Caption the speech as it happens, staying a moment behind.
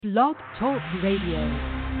Blog Talk Radio.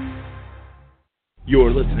 You're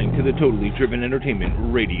listening to the Totally Driven Entertainment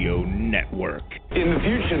Radio Network. In the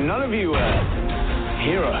future, none of you are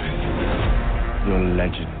heroes. You're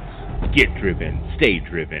legends. Get driven. Stay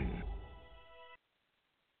driven.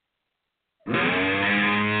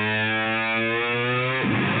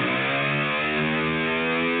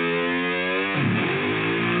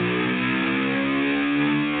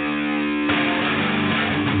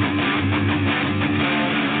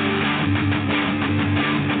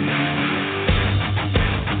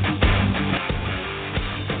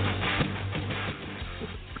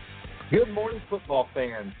 Good morning, football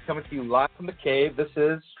fans. Coming to you live from the cave. This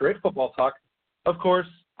is Straight Football Talk. Of course,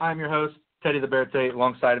 I'm your host, Teddy the Bear Tate.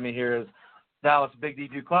 Alongside of me here is Dallas Big D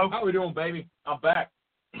Duclo. How we doing, baby? I'm back.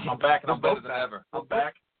 I'm back, and I'm better than ever. I'm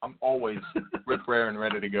back. I'm always Rick Rare and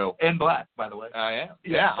ready to go. And black, by the way. I am.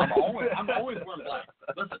 Yeah, I'm always wearing black.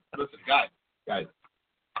 Listen, guys.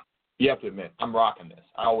 You have to admit, I'm rocking this.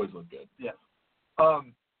 I always look good. Yeah. Of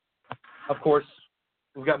course,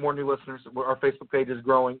 we've got more new listeners. Our Facebook page is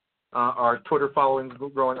growing. Our Twitter following is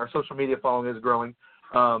growing. Our social media following is growing.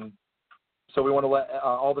 So we want to let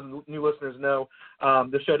all the new listeners know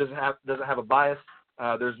this show doesn't have a bias.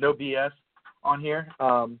 There's no BS on here.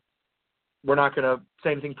 We're not going to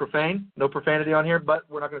say anything profane. No profanity on here, but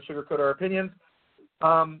we're not going to sugarcoat our opinions.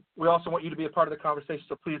 We also want you to be a part of the conversation,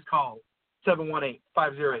 so please call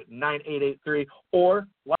 718-508-9883 or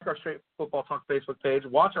like our Straight Football Talk Facebook page.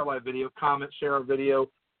 Watch our live video, comment, share our video.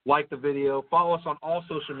 Like the video. Follow us on all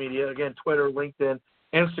social media. Again, Twitter, LinkedIn,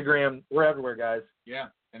 Instagram. We're everywhere, guys. Yeah,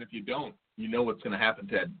 and if you don't, you know what's going to happen,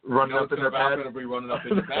 Ted. Running up in your pad. I'm going to be running up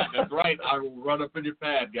in your pad. That's right. I will run up in your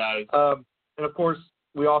pad, guys. And, of course,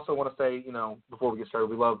 we also want to say, before we get started,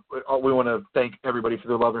 we want to thank everybody for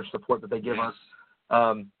their love and support that they give us.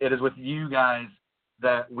 It is with you guys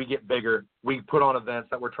that we get bigger. We put on events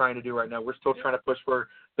that we're trying to do right now. We're still trying to push for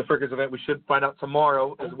the Frickers event. We should find out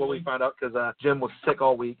tomorrow is what we found out because Jim was sick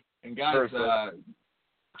all week. And guys,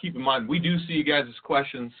 keep in mind, we do see you guys'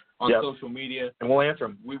 questions on social media. And we'll answer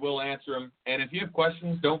them. We will answer them. And if you have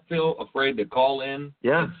questions, don't feel afraid to call in.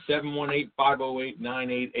 Yeah. It's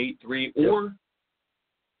 718-508-9883 or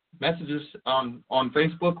message us on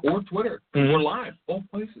Facebook or Twitter. Mm-hmm. We're live, both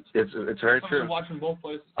places. It's very true. We're watching both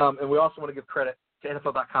places. And we also want to give credit to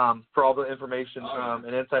NFL.com for all the information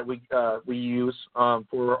and insight we use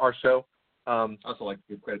for our show. I also like to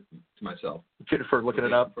give credit to myself for looking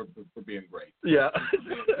it up. For being great. Yeah. For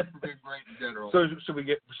being great in general. So should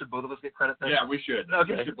both of us get credit then? Yeah, we should.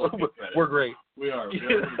 Okay. We should both get credit. We're great. We are.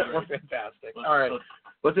 We're fantastic. All right.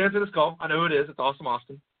 Let's answer this call. I know who it is. It's Awesome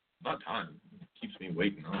Austin. About time. It keeps me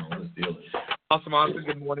waiting. I don't know what this deal is. Awesome Austin,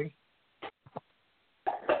 good morning.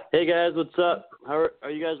 Hey guys, what's up? Are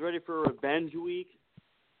you guys ready for Revenge Week?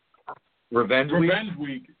 Revenge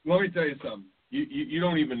Week. Let me tell you something. You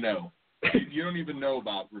don't even know. You don't even know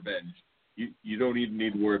about revenge. You don't even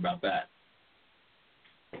need to worry about that.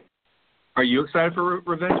 Are you excited for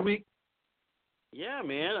Revenge Week? Yeah,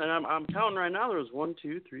 man. And I'm counting right now. There's 1,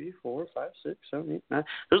 2, 3, 4, 5, 6, 7, 8, 9.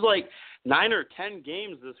 There's like 9 or 10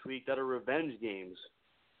 games this week that are revenge games.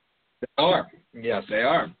 They are. Yes, they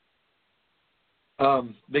are.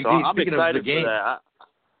 Big so D, I'm speaking excited of the game, for that.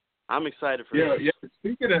 I'm excited for that. Yeah.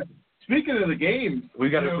 Speaking of the games,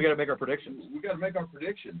 we got to make our predictions. We got to make our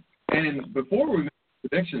predictions. And before we make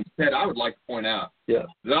predictions, Ted, I would like to point out that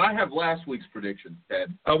I have last week's predictions,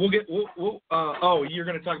 Ted. You're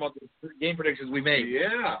going to talk about the game predictions we made.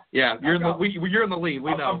 Yeah. Yeah. You're in the lead. We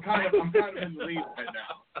know. I'm kind of in the lead right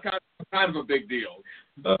now. Kind of a big deal.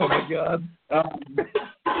 Oh my God.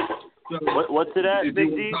 So what's it at, Big D? Do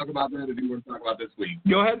you want to talk about that, or do you want to talk about this week?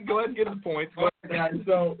 Go ahead and get the points.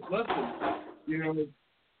 So listen,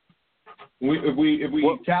 if we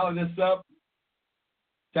tally this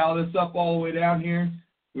up all the way down here,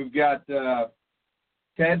 we've got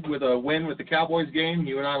Ted with a win with the Cowboys game.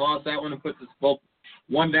 You and I lost that one and put us both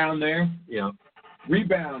one down there. Yeah.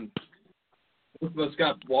 Rebound. All of us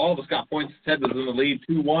got points. Ted was in the lead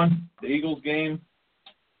 2-1. The Eagles game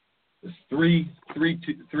was 3-1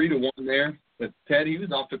 there. But Ted, he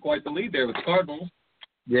was off to quite the lead there with the Cardinals.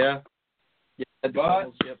 Yeah. But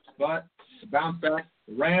bounce back.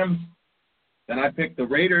 The Rams. Then I picked the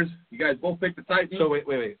Raiders. You guys both picked the Titans. So wait.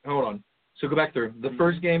 Hold on. So go back through. The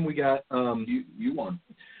first game we got you won.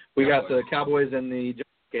 We got the Cowboys and the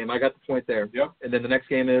Giants game. I got the point there. Yep. And then the next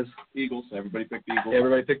game is Eagles. Everybody picked the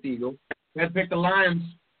Eagles. Ted picked the Lions.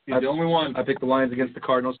 He's the only one. I picked the Lions against the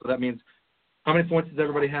Cardinals, so that means how many points does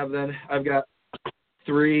everybody have then? I've got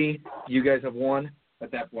 3. You guys have 1?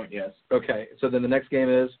 At that point, yes. Okay. So then the next game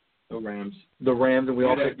is? The Rams. The Rams, and we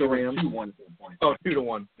all picked the Rams. 2-1 for the point. Oh,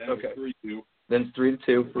 2-1. Then okay. 3-2. Then it's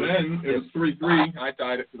 3-2. Then it was 3-3. I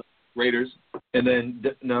tied it for the Raiders. And then,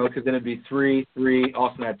 no, because then it'd be 3-3.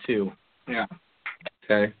 Austin had 2. Yeah.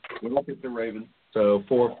 Okay. We all picked the Ravens. So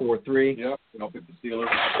 4-4-3. Yep. We all picked the Steelers.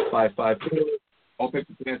 5-5-2. All picked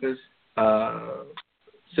the Panthers.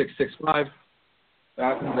 6-6-5.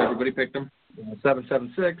 Falcons, everybody picked them.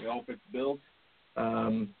 7-7-6. We all picked the Bills.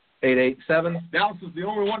 8-8-7. Dallas was the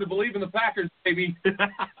only one to believe in the Packers, baby.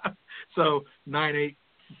 So 9-8-6.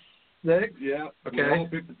 Yeah. Okay. We all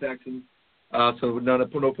picked the Texans. So no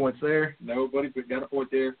points there. Nobody got a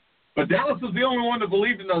point there. But Dallas was the only one that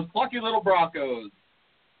believed in those plucky little Broncos.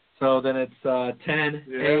 So then it's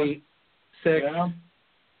 10-8-6. Yeah.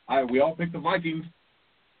 We all picked the Vikings.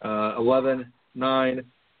 11-9-7.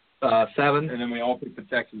 And then we all picked the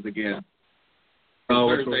Texans again.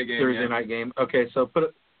 Thursday night game. Okay, so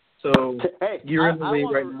hey, you're in the lead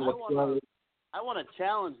right now. I want to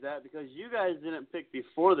challenge that because you guys didn't pick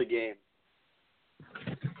before the game.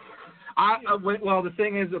 Well, the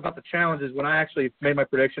thing is about the challenge is when I actually made my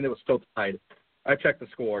prediction, it was still tied. I checked the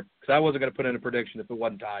score because I wasn't going to put in a prediction if it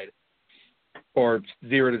wasn't tied or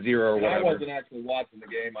 0-0 or whatever. I wasn't actually watching the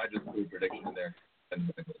game. I just threw a prediction in there.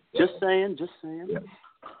 Just saying. Yeah.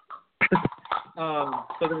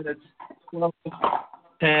 So then it's 12,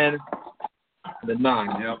 10, and then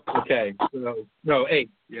 9. Yep. Okay. So, no, 8.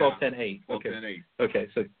 Yeah. 12, 10, 8. 12, Okay. 10, 8. Okay.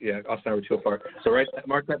 So, yeah, Austin and I were 2 apart. So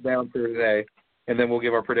mark that down for today, and then we'll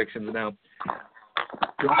give our predictions now.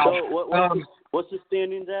 So what's the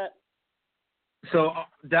standings at? So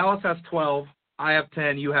Dallas has 12. I have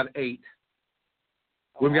 10. You have 8.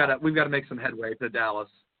 We've got to make some headway to Dallas.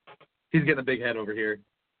 He's getting a big head over here.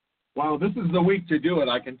 Wow, this is the week to do it.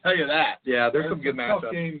 I can tell you that. Yeah, there's some good tough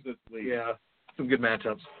matchups. Games this week. Yeah, some good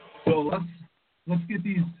matchups. So let's get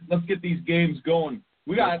these games going.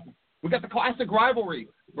 We got the classic rivalry: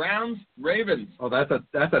 Browns, Ravens. Oh, that's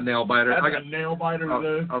a nail biter. I got a nail biter.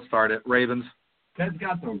 I'll start it. Ravens. Ted's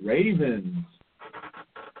got the Ravens.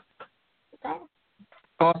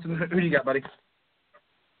 Austin, who do you got, buddy?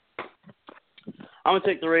 I'm gonna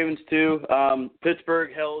take the Ravens too.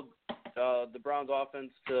 Pittsburgh held the Browns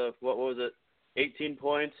offense to what was it? 18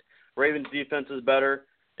 points. Ravens defense is better.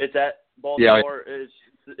 It's at Baltimore. Yeah.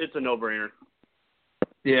 It's a no-brainer.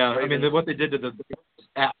 Yeah, Ravens. I mean what they did to the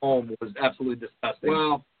at home was absolutely disgusting.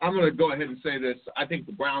 Well, I'm going to go ahead and say this. I think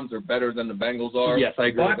the Browns are better than the Bengals are. Yes, I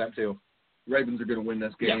agree with that too. Ravens are going to win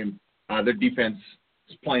this game. Yeah. Their defense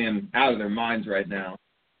is playing out of their minds right now,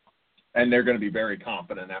 and they're going to be very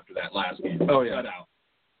confident after that last game. Oh yeah. Shutout.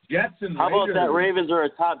 Jets and How Raiders. about that Ravens are a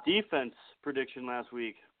top defense prediction last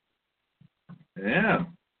week? Yeah.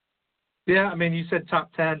 Yeah, I mean, you said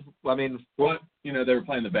top 10. I mean, what? You know, they were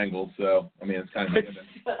playing the Bengals, so, I mean, it's kind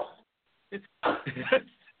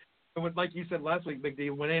of like you said last week, Big D,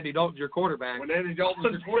 when Andy Dalton's your quarterback. When Andy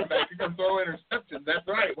Dalton's your quarterback, you're going to throw interceptions. That's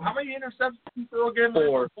right. Well, how many interceptions did you throw again?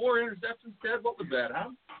 4. 4 interceptions, Ted? What was that, huh?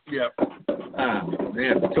 Yeah.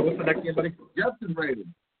 Man. So what's the next game, buddy? Jets and Raiders.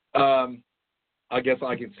 I guess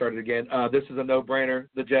I can start it again. This is a no-brainer.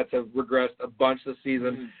 The Jets have regressed a bunch this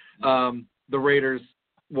season. The Raiders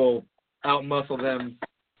will outmuscle them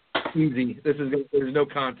easy. There's no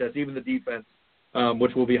contest, even the defense,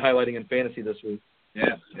 which we'll be highlighting in fantasy this week.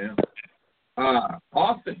 Yeah.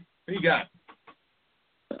 Austin, who you got?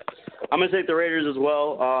 I'm going to take the Raiders as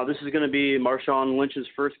well. This is going to be Marshawn Lynch's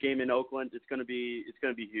first game in Oakland. It's going to be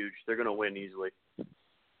huge. They're going to win easily.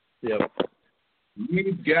 Yep.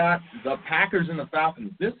 We've got the Packers and the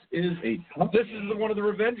Falcons. This is one of the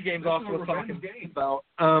revenge games Austin was talking about.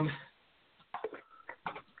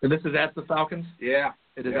 And this is at the Falcons? Yeah.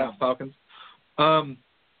 It is at the Falcons.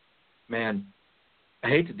 Man, I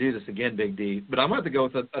hate to do this again, Big D, but I'm going to have to go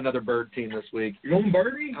with another Bird team this week. You're going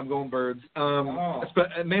Birdie? I'm going Birds.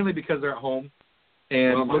 Mainly because they're at home.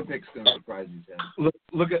 And my pick's going to surprise you, Tim.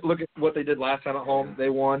 Look at what they did last time at home. They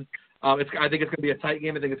won. I think it's going to be a tight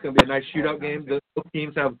game. I think it's going to be a nice shootout game. Both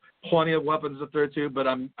teams have plenty of weapons to throw to, but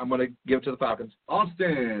I'm going to give it to the Falcons.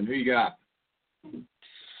 Austin, who you got?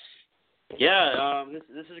 Yeah,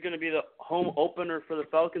 this is going to be the home opener for the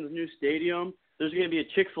Falcons' new stadium. There's going to be a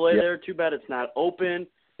Chick-fil-A there. Too bad it's not open.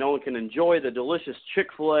 No one can enjoy the delicious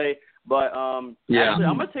Chick-fil-A. But actually,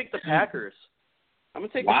 I'm going to take the Packers. I'm going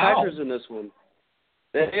to take the Packers in this one.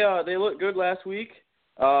 They looked good last week.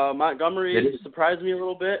 Montgomery surprised me a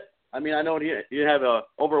little bit. I mean, I know he didn't have an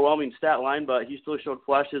overwhelming stat line, but he still showed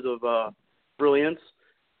flashes of brilliance.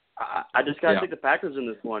 I just got to take the Packers in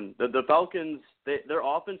this one. The Falcons, their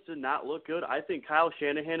offense did not look good. I think Kyle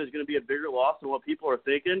Shanahan is going to be a bigger loss than what people are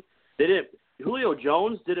thinking. Julio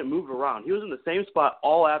Jones didn't move around. He was in the same spot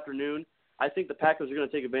all afternoon. I think the Packers are going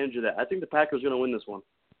to take advantage of that. I think the Packers are going to win this one.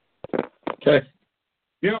 Okay.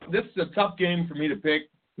 This is a tough game for me to pick,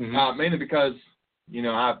 mainly because,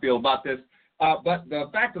 how I feel about this. But the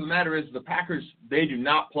fact of the matter is the Packers, they do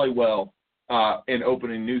not play well in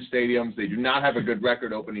opening new stadiums. They do not have a good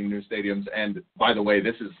record opening new stadiums. And, by the way,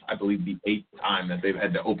 this is, I believe, the 8th time that they've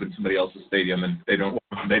had to open somebody else's stadium, and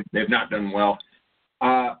they've not done well.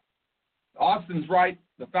 Austin's right.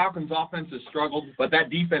 The Falcons' offense has struggled, but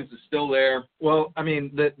that defense is still there. Well, I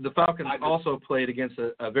mean, the Falcons also played against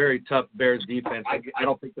a very tough Bears defense. I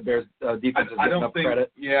don't think the Bears defense is getting enough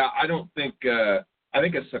credit. Yeah, I don't think I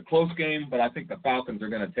think it's a close game, but I think the Falcons are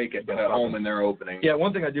going to take it at home in their opening. Yeah,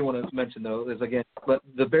 one thing I do want to mention, though, is, again, but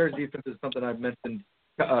the Bears defense is something I've mentioned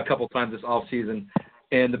a couple times this offseason.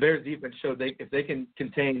 And the Bears defense showed if they can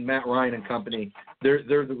contain Matt Ryan and company, they're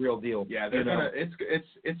the real deal. Yeah,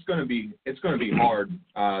 it's going to be hard.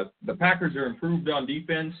 The Packers are improved on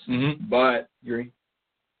defense, but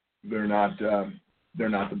they're not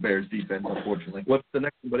the Bears defense, unfortunately. What's the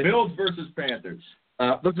next one, buddy? Bills versus Panthers.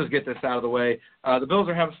 Let's just get this out of the way. The Bills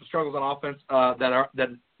are having some struggles on offense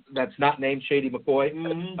that's not named Shady McCoy.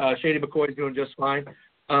 Shady McCoy is doing just fine.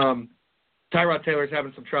 Tyrod Taylor's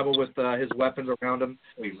having some trouble with his weapons around him,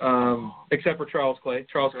 except for Charles Clay.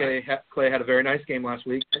 Clay had a very nice game last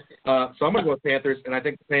week. So I'm going to go with Panthers, and I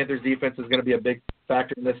think the Panthers' defense is going to be a big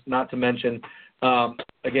factor in this, not to mention,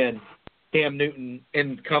 again, Cam Newton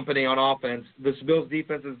and company on offense. The Bills'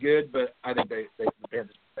 defense is good, but I think the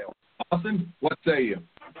Panthers fail. Austin, what say you?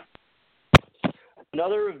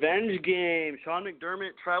 Another revenge game. Sean McDermott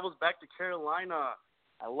travels back to Carolina.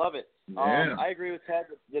 I love it. Yeah. I agree with Ted.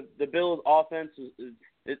 The Bills' offense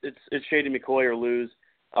it's Shady McCoy or lose.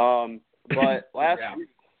 But last week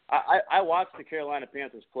I watched the Carolina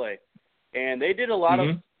Panthers play, and they did a lot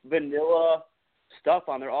of vanilla stuff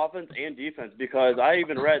on their offense and defense, because I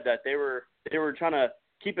even read that they were trying to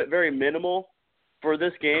keep it very minimal for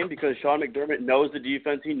this game because Sean McDermott knows the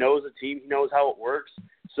defense, he knows the team, he knows how it works.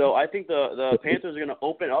 So I think the Panthers are going to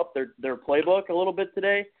open up their playbook a little bit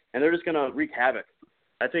today, and they're just going to wreak havoc.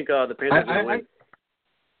 I think the Panthers are going to win.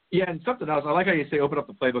 Yeah, and something else. I like how you say open up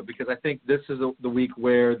the playbook, because I think this is the week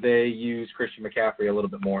where they use Christian McCaffrey a little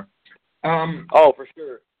bit more. For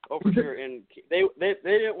sure. And they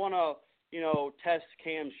didn't want to, test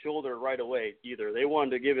Cam's shoulder right away either. They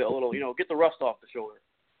wanted to give it a little, get the rust off the shoulder.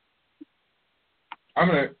 I'm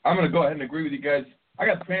gonna go ahead and agree with you guys. I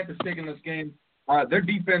got the Panthers taking this game. Their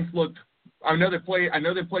defense looked. I know they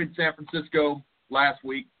played San Francisco last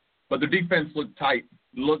week, but their defense looked tight,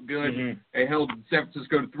 looked good. They held San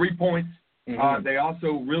Francisco to 3 points. They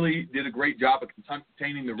also really did a great job of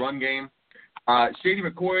containing the run game. Shady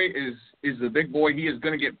McCoy is the big boy. He is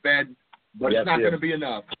going to get fed, but it's not going to be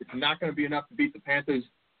enough. It's not going to be enough to beat the Panthers.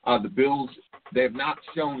 The Bills, they have not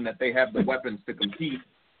shown that they have the weapons to compete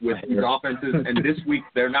with these offenses, and this week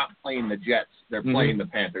they're not playing the Jets. They're playing the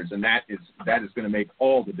Panthers, and that is going to make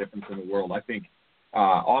all the difference in the world. I think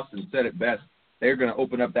Austin said it best. They're going to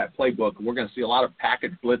open up that playbook, and we're going to see a lot of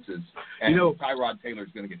package blitzes, and Tyrod Taylor's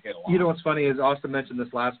going to get hit a lot. You know what's funny is Austin mentioned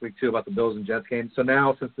this last week, too, about the Bills and Jets game. So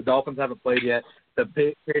now, since the Dolphins haven't played yet, the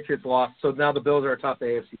Patriots lost, so now the Bills are atop the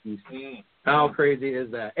AFC East. How crazy is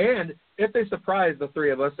that? And if they surprise the three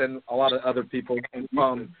of us and a lot of other people,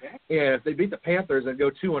 if they beat the Panthers and go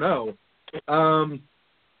 2-0,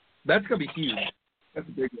 that's going to be huge. That's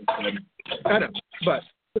a big one. I know, but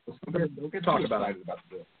we'll talk about it.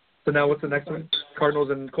 So now what's the next one?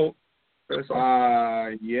 Cardinals and Colts?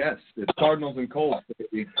 Yes, it's Cardinals and Colts.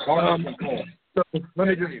 Cardinals and Colts. So let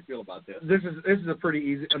me How do you feel about this? This is a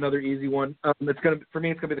pretty another easy one. For me, it's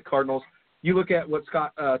gonna be the Cardinals. You look at what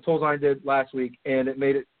Scott Tolzien did last week, and it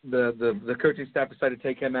made it the coaching staff decided to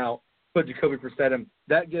take him out, put Jacoby Brissett in.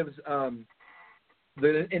 That gives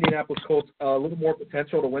the Indianapolis Colts a little more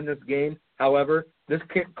potential to win this game. However, this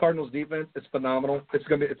Cardinals defense is phenomenal. It's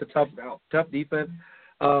a tough defense.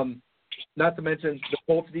 Not to mention the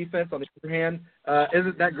Colts defense, on the other hand,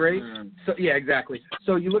 isn't that great. So yeah, exactly.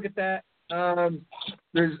 So you look at that.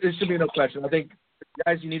 There should be no question. I think the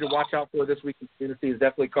guys you need to watch out for this week in fantasy is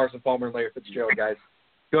definitely Carson Palmer and Larry Fitzgerald, guys.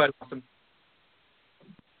 Go ahead, Austin.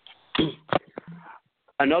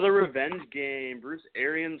 Another revenge game. Bruce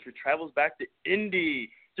Arians travels back to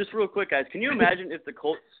Indy. Just real quick, guys, can you imagine if the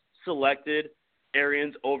Colts selected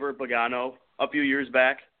Arians over Pagano a few years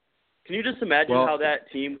back? Can you just imagine how that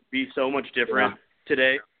team would be so much different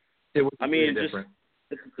today? It would be different.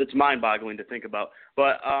 It's mind-boggling to think about.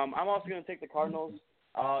 But I'm also going to take the Cardinals.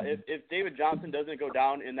 If David Johnson doesn't go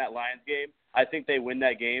down in that Lions game, I think they win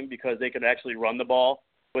that game because they could actually run the ball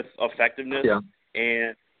with effectiveness. Yeah.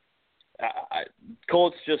 And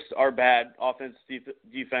Colts just are bad offense,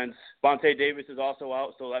 defense. Vontae Davis is also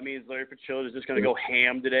out, so that means Larry Fitzgerald is just going to go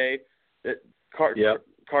ham today.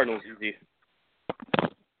 Cardinals easy.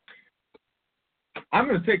 I'm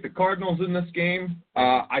going to take the Cardinals in this game.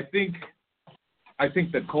 I think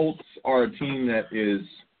the Colts are a team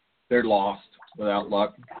they're lost without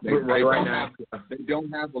luck. They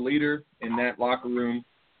don't have a leader in that locker room.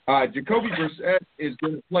 Jacoby Brissett is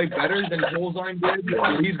going to play better than Holzheim did.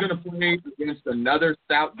 He's going to play against another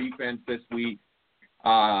stout defense this week.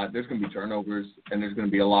 There's going to be turnovers, and there's going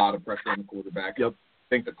to be a lot of pressure on the quarterback. Yep. I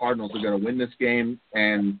think the Cardinals are going to win this game,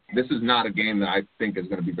 and this is not a game that I think is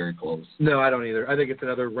going to be very close. No, I don't either. I think it's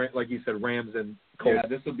another, like you said, Rams and Colts. Yeah,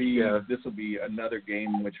 this will be another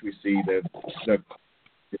game in which we see the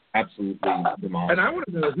absolutely demolished. And I want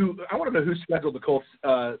to know who scheduled the Colts.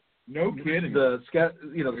 No kidding. The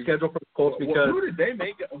schedule for the Colts, because who did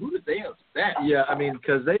they upset? Yeah, I mean,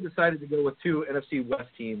 because they decided to go with 2 NFC West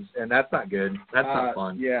teams, and that's not good. That's not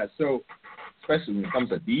fun. Yeah, so especially when it comes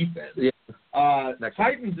to defense. Yeah.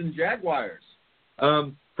 Titans and Jaguars.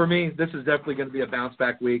 For me, this is definitely going to be a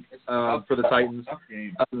bounce-back week for the Titans.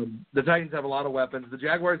 The Titans have a lot of weapons. The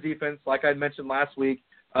Jaguars' defense, like I mentioned last week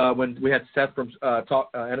when we had Seth from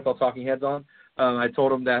NFL Talking Heads on, I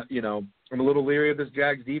told him that, I'm a little leery of this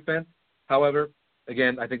Jags defense. However,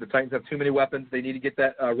 again, I think the Titans have too many weapons. They need to get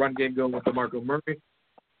that run game going with DeMarco Murray.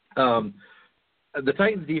 The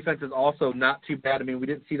Titans' defense is also not too bad. I mean, we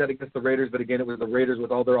didn't see that against the Raiders, but again, it was the Raiders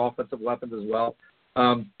with all their offensive weapons as well.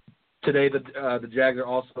 Today, the Jags are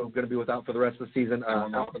also going to be without for the rest of the season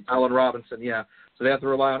Allen Robinson. Yeah, so they have to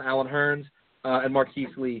rely on Allen Hurns and Marquise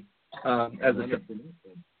Lee as the.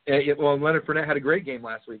 Well, Leonard Fournette had a great game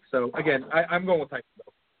last week. So again, I'm going with Titans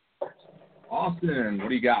though. Austin, what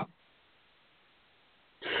do you got?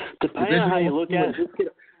 Depending on how you look at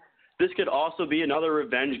it, this could also be another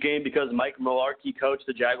revenge game because Mike Mularkey coached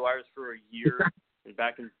the Jaguars for a year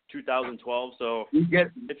back in 2012. So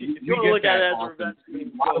if you want to look at it as a revenge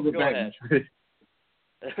game, go ahead.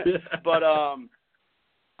 But I'm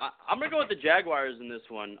going to go with the Jaguars in this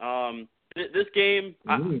one. This game,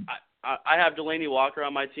 I have Delaney Walker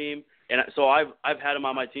on my team, and so I've had him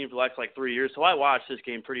on my team for the last 3 years. So I watch this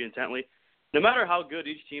game pretty intently. No matter how good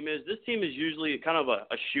each team is, this team is usually kind of a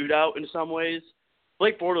shootout in some ways.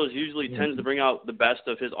 Blake Bortles usually tends to bring out the best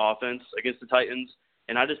of his offense against the Titans,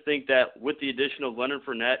 and I just think that with the addition of Leonard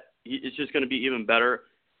Fournette, it's just going to be even better.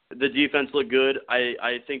 The defense looked good.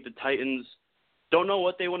 I think the Titans don't know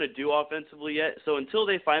what they want to do offensively yet, so until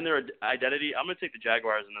they find their identity, I'm going to take the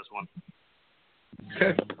Jaguars in this one.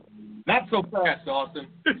 Okay. Not so fast, Austin.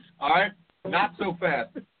 All right? Not so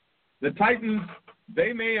fast. The Titans,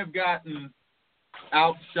 they may have gotten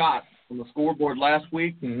outshot from the scoreboard last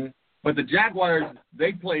week, but the Jaguars,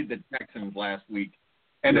 they played the Texans last week,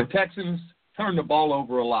 and the Texans turned the ball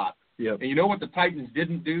over a lot. And you know what the Titans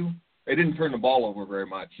didn't do? They didn't turn the ball over very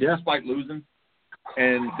much, despite losing.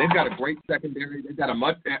 And they've got a great secondary. They've got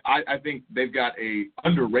I think they've got a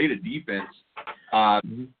underrated defense.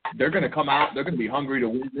 They're going to come out. They're going to be hungry to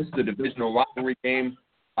win. This is a divisional rivalry game,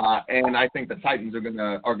 and I think the Titans are going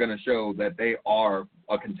to show that they are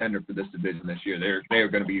a contender for this division this year. They're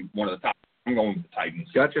going to be one of the top. I'm going with the Titans.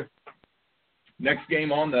 Gotcha. Next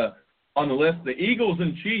game on the list, the Eagles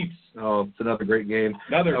and Chiefs. Oh, it's another great game.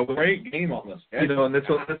 Another great game on this. And this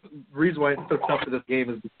reason why it's so tough for this game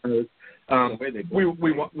is because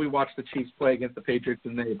we watched the Chiefs play against the Patriots,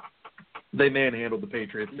 and they manhandled the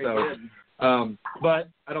Patriots. So, but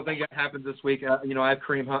I don't think it happens this week. I have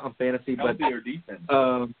Kareem Hunt on fantasy, but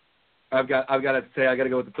defense. I've got to say I got to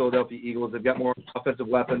go with the Philadelphia Eagles. They've got more offensive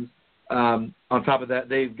weapons. On top of that,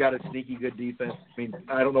 they've got a sneaky good defense. I mean,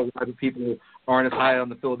 I don't know why the people aren't as high on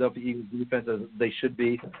the Philadelphia Eagles defense as they should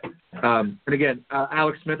be. And again,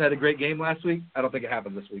 Alex Smith had a great game last week. I don't think it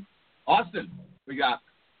happens this week. Austin, we got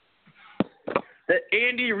the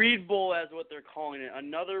Andy Reid Bowl, as what they're calling it.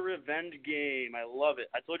 Another revenge game. I love it.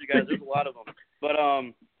 I told you guys there's a lot of them. But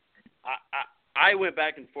I went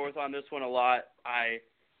back and forth on this one a lot. I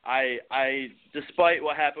despite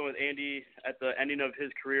what happened with Andy at the ending of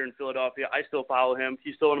his career in Philadelphia, I still follow him.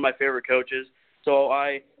 He's still one of my favorite coaches. So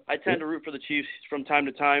I tend to root for the Chiefs from time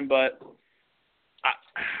to time. But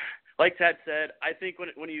like Ted said, I think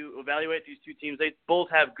when you evaluate these two teams, they both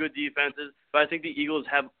have good defenses. But I think the Eagles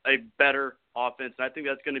have a better offense, and I think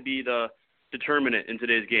that's going to be the determinant in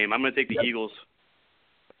today's game. I'm going to take the Eagles.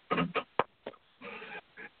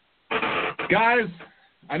 Guys,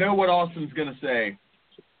 I know what Austin's going to say.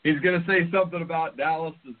 He's going to say something about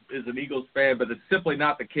Dallas is an Eagles fan, but it's simply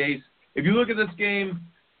not the case. If you look at this game,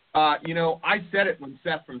 I said it when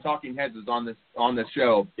Seth from Talking Heads was on this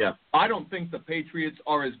show. Yeah. I don't think the Patriots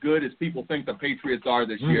are as good as people think the Patriots are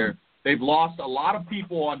this year. They've lost a lot of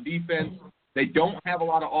people on defense. They don't have a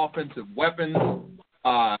lot of offensive weapons.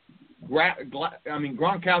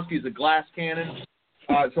 Gronkowski is a glass cannon.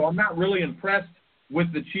 So I'm not really impressed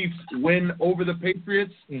with the Chiefs' win over the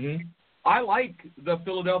Patriots. Mm-hmm. I like the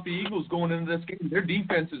Philadelphia Eagles going into this game. Their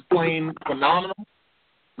defense is playing phenomenal.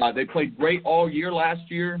 They played great all year last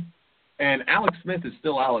year. And Alex Smith is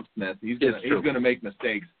still Alex Smith. He's going to make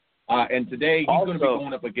mistakes. And today he's going to be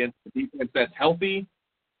going up against a defense that's healthy,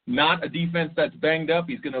 not a defense that's banged up.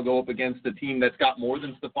 He's going to go up against a team that's got more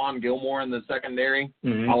than Stephon Gilmore in the secondary.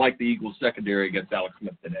 Mm-hmm. I like the Eagles secondary against Alex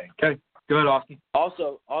Smith today. Okay. Go ahead, Austin.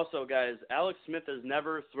 Also, guys, Alex Smith has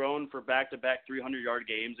never thrown for back-to-back 300-yard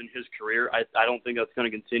games in his career. I don't think that's going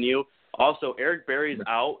to continue. Also, Eric Berry's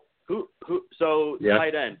out.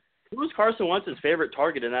 Tight end. Who's Carson Wentz's favorite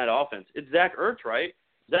target in that offense? It's Zach Ertz, right?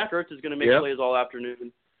 Zach Ertz is going to make plays all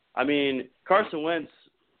afternoon. I mean, Carson Wentz.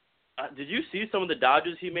 Did you see some of the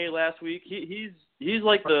dodges he made last week? He's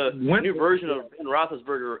like the new version of Ben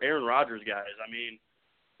Roethlisberger or Aaron Rodgers, guys. I mean,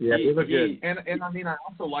 he look good. And I mean, I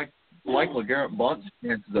also like LeGarrette Blount's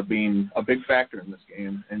chances of being a big factor in this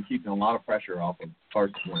game and keeping a lot of pressure off of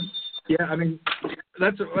Carson Wentz. Yeah, I mean,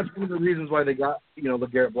 that's one of the reasons why they got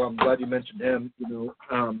LeGarrette Blount. I'm glad you mentioned him.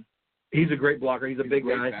 He's a great blocker. He's a big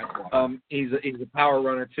guy. He's a power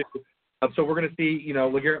runner too. So we're going to see,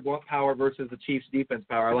 LeGarrette Blount power versus the Chiefs defense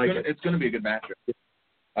power. I like it. It's going to be a good matchup.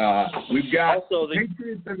 We've got also the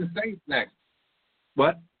Patriots and the Saints next.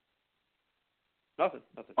 What? Nothing.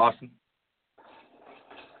 Austin.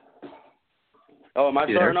 Oh, am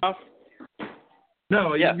I starting off?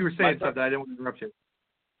 No, you were saying something. I didn't want to interrupt you.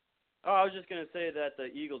 Oh, I was just going to say that the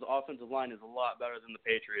Eagles' offensive line is a lot better than the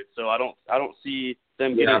Patriots, so I don't see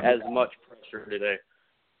them getting as much pressure today.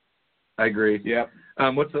 I agree. Yeah.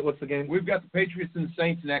 What's the game? We've got the Patriots and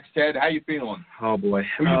Saints next, Ted. How you feeling? Oh boy.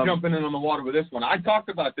 Who you jumping in on the water with this one? I talked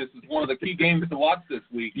about this as one of the key games to watch this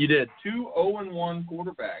week. You did. 2 0-1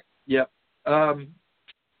 quarterbacks. Yep. And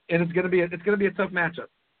it's gonna be a tough matchup.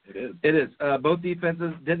 It is. Both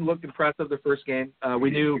defenses didn't look impressive their first game.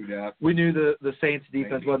 We knew the Saints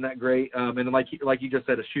defense wasn't that great. And like you just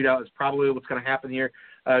said, a shootout is probably what's going to happen here.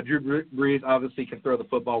 Drew Brees obviously can throw the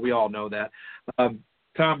football. We all know that.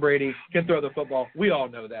 Tom Brady can throw the football. We all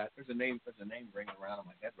know that. There's a name ringing around in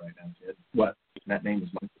my head right now, Ted. What? That name is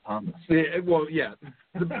Michael Thomas. Yeah, well, yeah.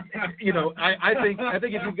 I think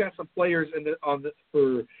if you've got some players in this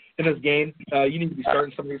game, you need to be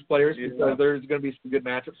starting some of these players because there's going to be some good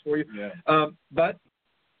matchups for you. Yeah. But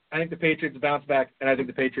I think the Patriots bounce back, and I think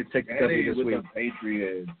the Patriots take the W this week. The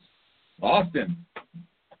Patriots. Austin,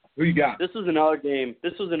 who you got? This was another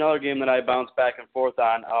game that I bounced back and forth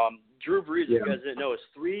on. Drew Brees, if you guys didn't know, is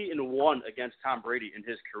 3-1 against Tom Brady in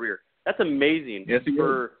his career. That's amazing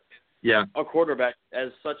for a quarterback as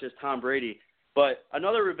such as Tom Brady. But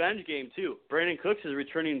another revenge game too. Brandon Cooks is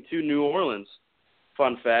returning to New Orleans.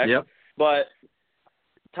 Fun fact. Yep. But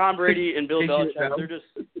Tom Brady and Bill Belichick,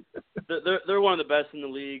 they're one of the best in the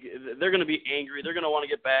league. They're going to be angry. They're going to want to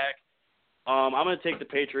get back. I'm going to take the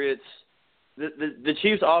Patriots. The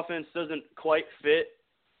Chiefs' offense doesn't quite fit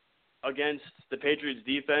against the Patriots'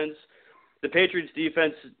 defense. The Patriots'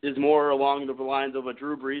 defense is more along the lines of a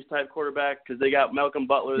Drew Brees type quarterback because they got Malcolm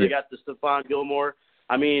Butler, they got the Stephon Gilmore.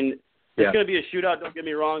 I mean, it's going to be a shootout, don't get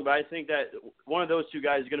me wrong, but I think that one of those two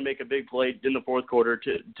guys is going to make a big play in the fourth quarter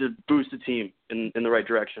to boost the team in the right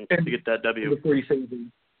direction to get that W. Before you say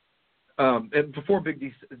anything, and before Big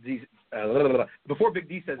D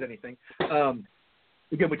says anything, again,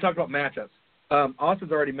 we talked about matchups.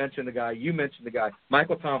 Austin's already mentioned the guy. You mentioned the guy.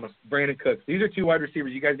 Michael Thomas, Brandon Cooks. These are two wide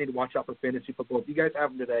receivers. You guys need to watch out for fantasy football. If you guys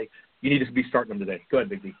have them today, you need to be starting them today. Go ahead,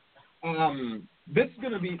 Big D. This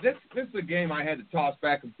is a game I had to toss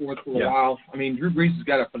back and forth for a while. I mean, Drew Brees has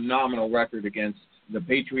got a phenomenal record against the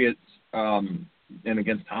Patriots and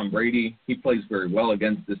against Tom Brady. He plays very well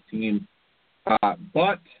against this team.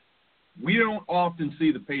 But we don't often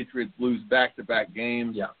see the Patriots lose back-to-back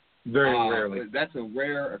games. Yeah, very rarely. That's a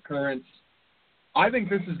rare occurrence. I think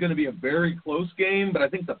this is going to be a very close game, but I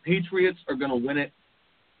think the Patriots are going to win it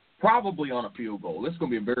probably on a field goal. This is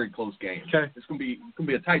going to be a very close game. Okay. It's going to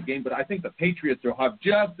be a tight game, but I think the Patriots will have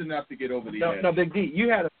just enough to get over the edge. No, Big D, you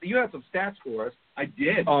had some stats for us. I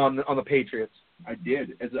did on the Patriots. I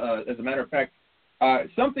did. As a matter of fact,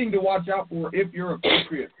 something to watch out for if you're a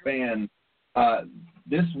Patriots fan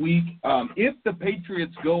this week. If the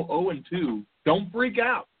Patriots go 0-2, don't freak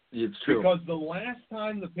out. It's true. Because the last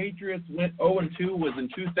time the Patriots went 0-2 was in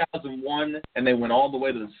 2001, and they went all the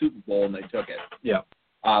way to the Super Bowl, and they took it. Yeah.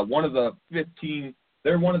 One of the 15,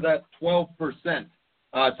 they're one of that 12%.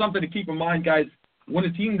 Something to keep in mind, guys, when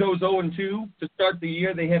a team goes 0-2 to start the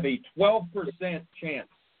year, they have a 12% chance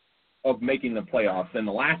of making the playoffs. And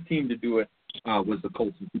the last team to do it was the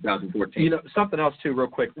Colts in 2014. You know, something else, too, real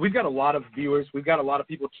quick. We've got a lot of viewers. We've got a lot of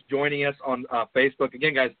people joining us on Facebook.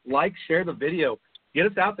 Again, guys, share the video. Get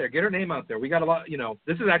us out there. Get our name out there. We got a lot,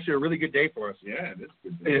 this is actually a really good day for us. Yeah, this is a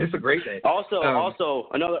good day. It's a great day. Also,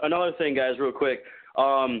 another thing, guys, real quick.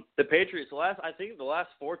 The Patriots, the last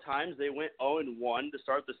 4 times they went 0-1 to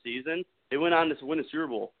start the season, they went on to win a Super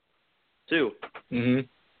Bowl, too. Mm-hmm.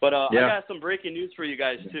 But I got some breaking news for you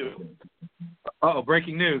guys, too. Uh-oh,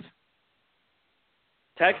 breaking news.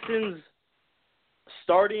 Texans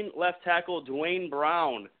starting left tackle Dwayne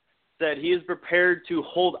Brown said he is prepared to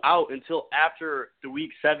hold out until after the Week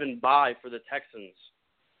 7 bye for the Texans.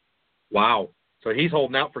 Wow. So he's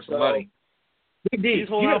holding out for some money. Big D. He's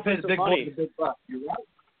holding out for some money. You're right.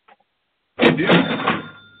 They do.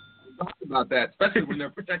 We talked about that, especially when they're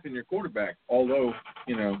protecting your quarterback. Although,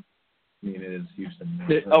 it is Houston.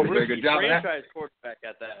 Really good job franchise quarterback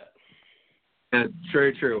at that. That's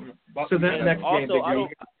very true. So then next game, Big D.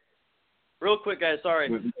 Real quick, guys, sorry.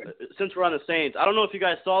 Since we're on the Saints, I don't know if you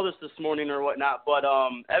guys saw this morning or whatnot, but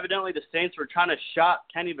evidently the Saints were trying to shop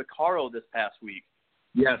Kenny Vaccaro this past week.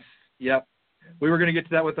 Yes. Yep. We were going to get to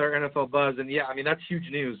that with our NFL Buzz, and that's huge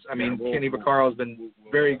news. Kenny Vaccaro has been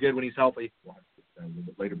very good when he's healthy. A little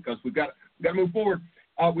bit later because we've got to move forward.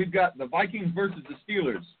 We've got the Vikings versus the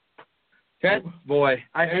Steelers. Ted, boy,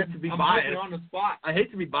 I hate to be biased. I'm on the spot. I hate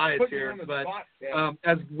to be biased here, but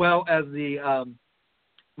as well as the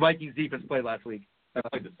Vikings defense played last week,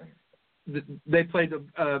 they played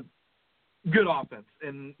a good offense,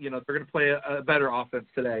 and they're going to play a better offense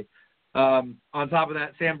today. On top of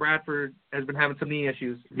that, Sam Bradford has been having some knee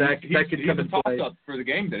issues. That could come into play. Up for the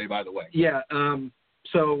game today, by the way. Yeah.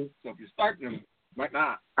 So if you're starting him, might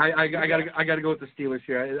not. I gotta go with the Steelers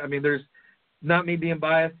here. There's not me being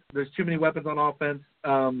biased. There's too many weapons on offense.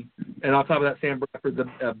 And on top of that, Sam Bradford's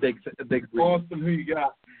a big. Austin, who you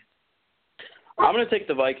got? I'm going to take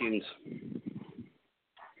the Vikings.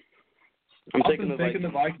 I'm taking the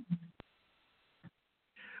Vikings.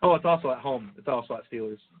 Oh, it's also at home. It's also at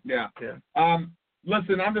Steelers. Yeah.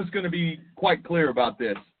 Listen, I'm just going to be quite clear about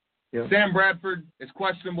this. Yeah. Sam Bradford is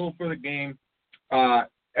questionable for the game. At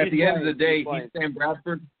the end of the day, he's Sam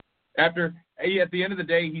Bradford. At the end of the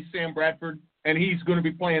day, he's Sam Bradford, and he's going to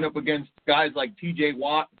be playing up against guys like T.J.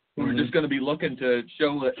 Watt, who are just going to be looking to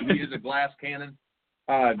show that he is a glass cannon,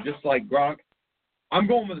 just like Gronk. I'm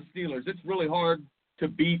going with the Steelers. It's really hard to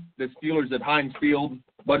beat the Steelers at Heinz Field,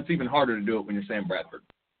 but it's even harder to do it when you're Sam Bradford.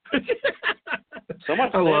 So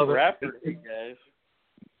much Sam Bradford, guys.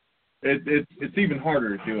 It's even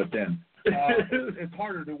harder to do it then. It's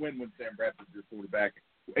harder to win when Sam Bradford's your quarterback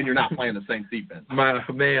and you're not playing the same defense.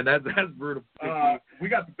 Man, that's brutal. We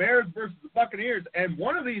got the Bears versus the Buccaneers, and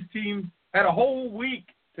one of these teams had a whole week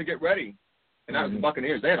to get ready, and that was the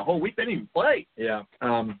Buccaneers. They had a whole week. They didn't even play. Yeah.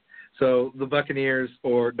 So the Buccaneers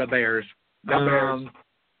or the Bears.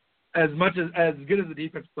 As good as the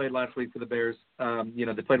defense played last week for the Bears,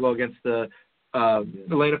 they played well against the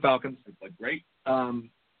Atlanta Falcons. They played great.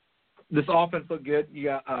 This offense looked good. You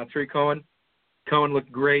got Tariq Cohen. Cohen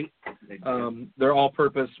looked great. Their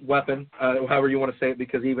all-purpose weapon, however you want to say it,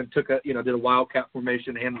 because he even took did a wildcat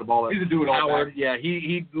formation, handed the ball. He's a do-it-all back. Yeah,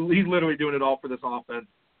 he's literally doing it all for this offense.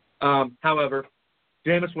 However,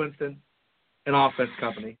 Jameis Winston, an offense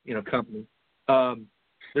company.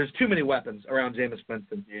 There's too many weapons around Jameis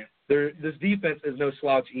Winston. Yeah. This defense is no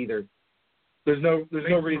slouch either. There's no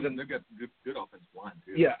reason. They've got good offensive line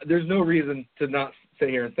too. Yeah, there's no reason to not sit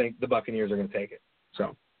here and think the Buccaneers are going to take it.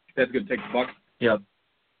 So that's going to take the Bucs. Yep.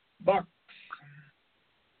 Bucs.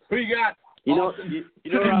 Who you got? You know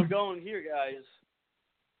where I'm going here, guys.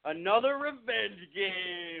 Another revenge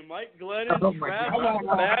game. Mike Glennon travels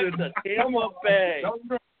back to Tampa Bay. Don't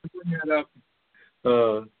bring that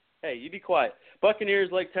up. Hey, you be quiet. Buccaneers,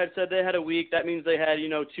 like Ted said, they had a week. That means they had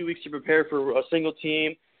 2 weeks to prepare for a single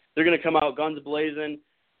team. They're going to come out guns blazing.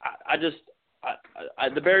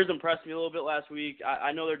 The Bears impressed me a little bit last week.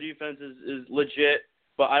 I know their defense is legit,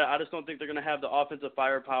 but I just don't think they're going to have the offensive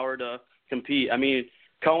firepower to compete.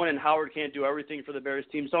 Cohen and Howard can't do everything for the Bears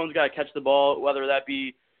team. Someone's got to catch the ball, whether that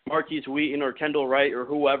be Marquise Wheaton or Kendall Wright or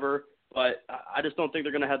whoever. But I just don't think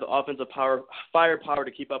they're going to have the offensive firepower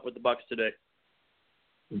to keep up with the Bucs today.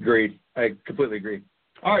 Agreed. I completely agree.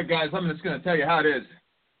 All right, guys, I'm just going to tell you how it is.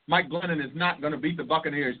 Mike Glennon is not going to beat the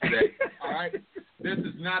Buccaneers today. All right? This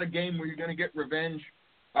is not a game where you're going to get revenge.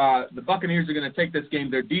 The Buccaneers are going to take this game.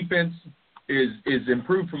 Their defense is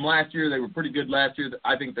improved from last year. They were pretty good last year.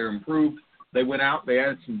 I think they're improved. They went out. They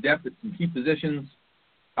added some depth at some key positions.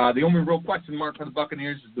 The only real question mark for the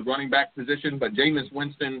Buccaneers is the running back position, but Jameis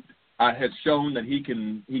Winston has shown that he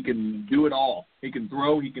can do it all. He can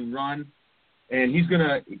throw, he can run, and his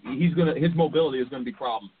mobility is gonna be a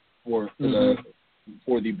problem for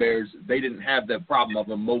the Bears. They didn't have the problem of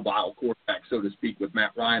a mobile quarterback, so to speak, with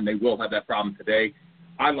Matt Ryan. They will have that problem today.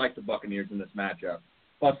 I like the Buccaneers in this matchup.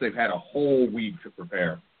 Plus, they've had a whole week to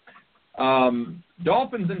prepare.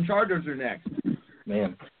 Dolphins and Chargers are next.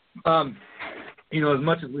 Man. As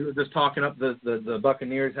much as we were just talking up the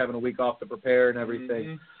Buccaneers having a week off to prepare and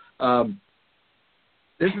everything,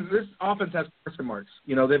 this offense has question marks.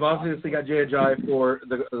 They've obviously got Jay Ajayi for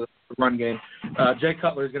the run game. Jay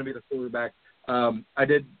Cutler is going to be the quarterback. I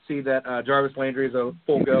did see that Jarvis Landry is a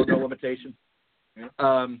full go, no limitation.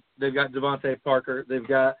 They've got Devontae Parker. They've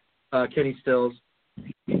got Kenny Stills.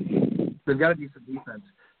 They've got a decent defense.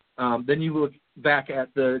 Then you look back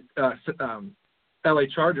at the LA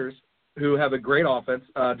Chargers, who have a great offense.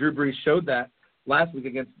 Drew Brees showed that last week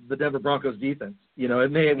against the Denver Broncos defense.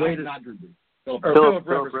 It may have waited. Not Drew Brees. Philip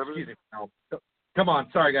Rivers. Excuse me. Come on.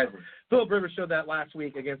 Sorry, guys. Philip Rivers showed that last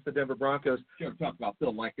week against the Denver Broncos. You don't talk about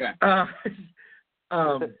Phil like that.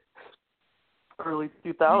 Early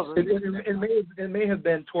 2000s. It may have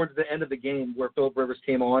been towards the end of the game where Philip Rivers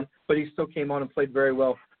came on, but he still came on and played very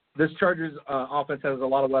well. This Chargers offense has a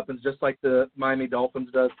lot of weapons, just like the Miami Dolphins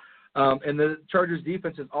does. And the Chargers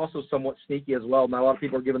defense is also somewhat sneaky as well. Not a lot of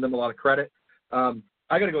people are giving them a lot of credit. I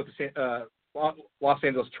got to go with the Los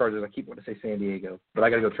Angeles Chargers. I keep wanting to say San Diego, but I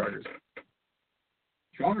got to go Chargers.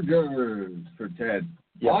 Chargers for Ted.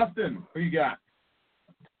 Yep. Austin, who you got?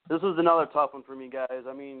 This is another tough one for me, guys.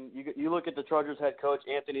 I mean, you look at the Chargers head coach,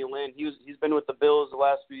 Anthony Lynn. He's been with the Bills the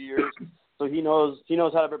last few years, so he knows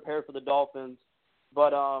how to prepare for the Dolphins.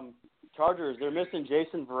 But Chargers, they're missing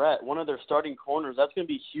Jason Verrett, one of their starting corners. That's going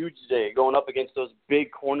to be huge today, going up against those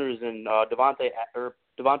big corners in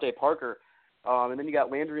Devontae Parker. And then you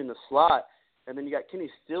got Landry in the slot, and then you got Kenny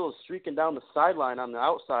Stills streaking down the sideline on the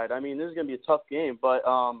outside. I mean, this is going to be a tough game. But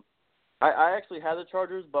I actually had the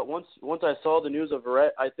Chargers, but once I saw the news of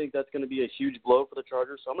Verrett, I think that's going to be a huge blow for the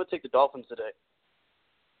Chargers. So I'm going to take the Dolphins today.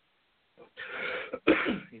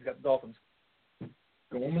 He's got the Dolphins.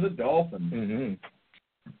 Going with the Dolphins. Mm-hmm.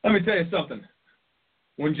 Let me tell you something.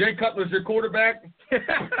 When Jay Cutler's your quarterback,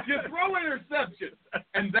 you throw interceptions,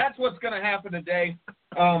 and that's what's going to happen today.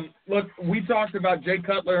 Look, we talked about Jay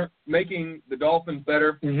Cutler making the Dolphins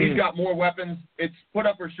better. Mm-hmm. He's got more weapons. It's put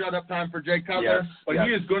up or shut up time for Jay Cutler, but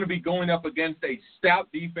he is going to be going up against a stout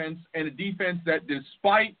defense and a defense that,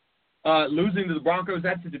 despite losing to the Broncos,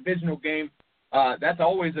 that's a divisional game. That's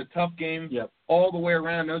always a tough game all the way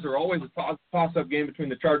around. Those are always a toss-up game between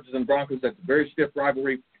the Chargers and Broncos. That's a very stiff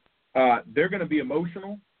rivalry. They're going to be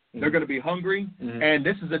emotional. They're going to be hungry. Mm-hmm. And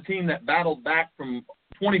this is a team that battled back from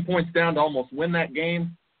 20 points down to almost win that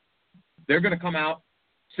game. They're going to come out,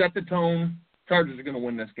 set the tone. Chargers are going to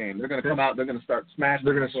win this game. They're going to come out. They're going to start smashing.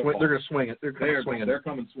 They're going to swing. They're going to swing it. They're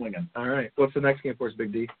coming swinging. All right. What's the next game for us,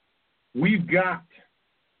 Big D? We've got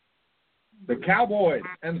the Cowboys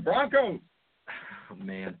and the Broncos. Oh,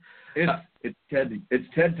 man. It's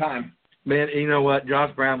Ted time. Man, you know what?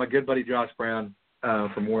 Josh Brown, my good buddy Josh Brown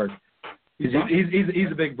from work, he's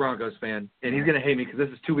a big Broncos fan, and he's going to hate me because this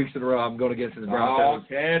is 2 weeks in a row I'm going against his Broncos.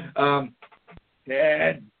 Oh,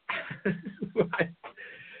 Ted.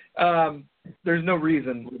 There's no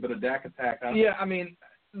reason. A little bit of Dak attack. Huh? Yeah, I mean,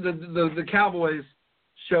 the Cowboys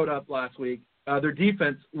showed up last week. Their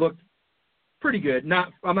defense looked pretty good.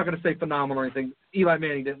 I'm not going to say phenomenal or anything. Eli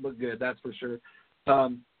Manning didn't look good, that's for sure.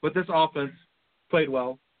 But this offense played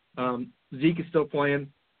well. Zeke is still playing.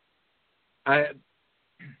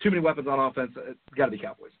 Too many weapons on offense. It's got to be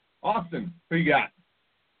Cowboys. Austin, who you got?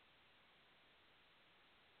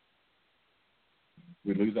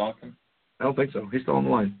 We lose Austin? I don't think so. He's still on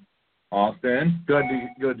the line. Austin? Go ahead,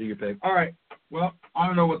 do your pick. All right. Well, I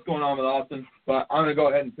don't know what's going on with Austin, but I'm going to go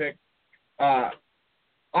ahead and pick.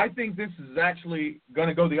 I think this is actually going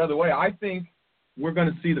to go the other way. I think we're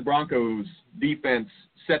going to see the Broncos defense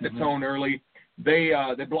set the tone early. They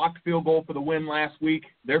blocked a field goal for the win last week.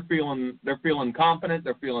 They're feeling confident.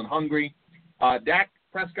 They're feeling hungry. Dak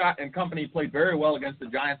Prescott and company played very well against the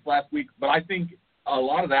Giants last week, but I think a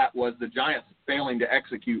lot of that was the Giants failing to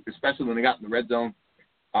execute, especially when they got in the red zone.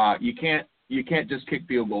 You can't just kick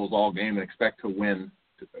field goals all game and expect to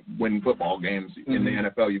win football games in the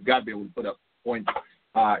NFL. You've got to be able to put up points.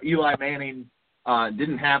 Eli Manning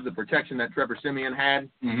didn't have the protection that Trevor Siemian had.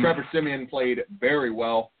 Mm-hmm. Trevor Siemian played very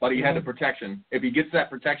well, but he had the protection. If he gets that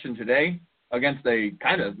protection today against a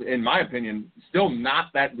kind of, in my opinion, still not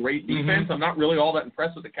that great defense, I'm not really all that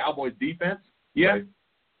impressed with the Cowboys' defense yet.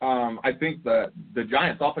 Right. I think the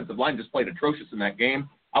Giants' offensive line just played atrocious in that game.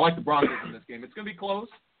 I like the Broncos in this game. It's going to be close,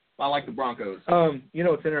 I like the Broncos. You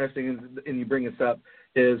know what's interesting, and you bring this up,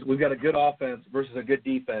 is we've got a good offense versus a good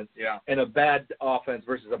defense, and a bad offense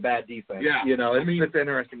versus a bad defense. Yeah. You know, it's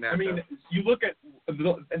interesting now. I mean, you look at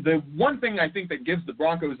the one thing I think that gives the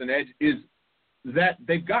Broncos an edge is that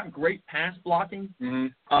they've got great pass blocking,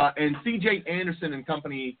 and C.J. Anderson and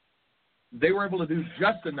company, they were able to do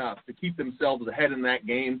just enough to keep themselves ahead in that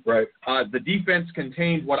game. Right. The defense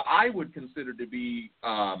contained what I would consider to be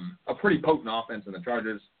a pretty potent offense in the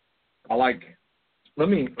Chargers. I like. Let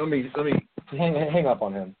me hang up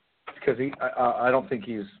on him because I don't think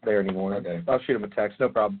he's there anymore. Okay. I'll shoot him a text. No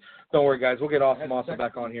problem. Don't worry, guys. We'll get Austin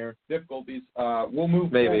back on here. Difficulties. We'll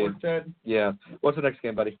move forward, Ted. Yeah. What's the next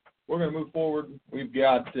game, buddy? We're going to move forward. We've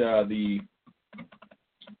got sorry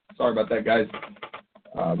about that, guys.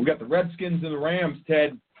 We got the Redskins and the Rams,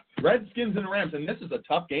 Ted. Redskins and the Rams, and this is a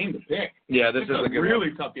tough game to pick. Yeah, this is a a good really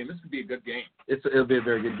one. tough game. This could be a good game. It'll be a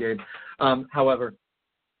very good game. However,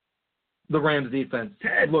 the Rams defense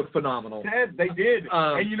looked phenomenal. Ted, they did.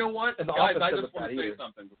 And you know what? And the guys, I offense just want to say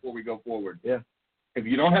something before we go forward. Yeah. If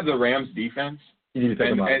you don't have the Rams defense, you need to pick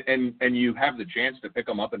them up. And you have the chance to pick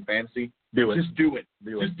them up in fantasy, just do it.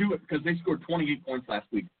 Just do it because they scored 28 points last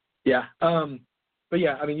week. Yeah. But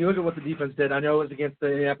yeah, I mean, you look at what the defense did. I know it was against the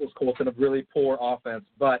Indianapolis Colts and a really poor offense,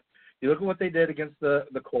 but you look at what they did against the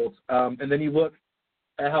Colts, and then you look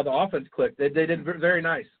at how the offense clicked. They did very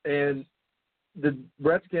nice, and the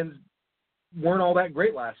Redskins weren't all that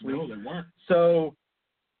great last week. No, they weren't. So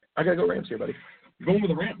I got to go Rams here, buddy. Going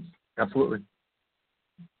with the Rams. Absolutely.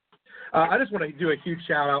 I just want to do a huge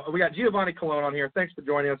shout-out. We got Giovanni Colon on here. Thanks for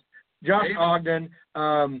joining us. Josh Ogden,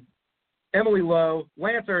 Emily Lowe,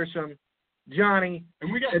 Lance Ersham, Johnny,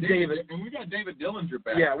 and we got David. And we got David Dillinger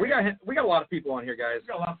back. Yeah, we got a lot of people on here, guys. We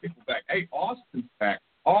got a lot of people back. Hey, Austin's back.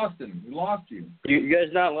 Austin, we lost you. You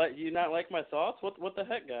guys not like my thoughts? What the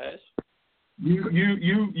heck, guys? You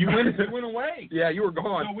went away. Yeah, you were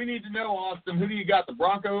gone. So we need to know, Austin, who do you got, the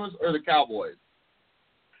Broncos or the Cowboys?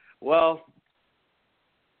 Well,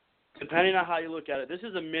 depending on how you look at it, this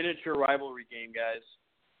is a miniature rivalry game, guys.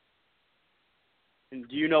 And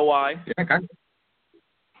do you know why? Yeah, kind of.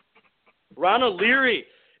 Ronald Leary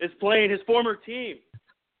is playing his former team.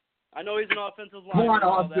 I know he's an offensive lineman. Come on,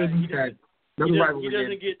 Austin. He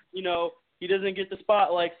doesn't get, he doesn't get the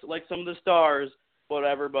spotlights like some of the stars,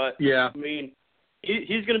 whatever. But yeah, I mean,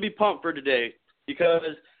 he's going to be pumped for today because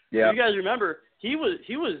if you guys remember, he was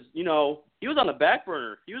on the back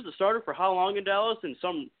burner. He was the starter for how long in Dallas, and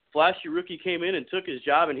some flashy rookie came in and took his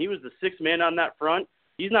job, and he was the sixth man on that front.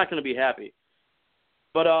 He's not going to be happy.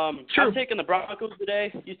 But I'm taking the Broncos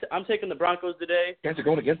today. I'm taking the Broncos today. You guys are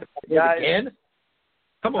going against the Broncos again?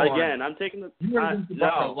 Come on. Again, I'm taking the man.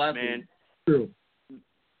 True.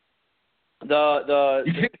 The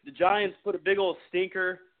Giants put a big old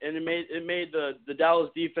stinker, and it made the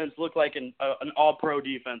Dallas defense look like an all-pro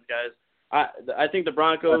defense, guys. I think the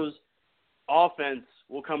Broncos offense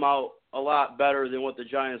will come out a lot better than what the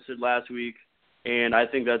Giants did last week, and I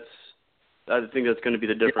think that's going to be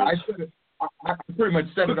the difference. Yeah, I pretty much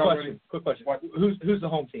said it already. Quick question. Who's the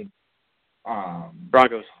home team?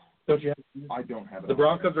 Broncos. Don't you have? I don't have it. The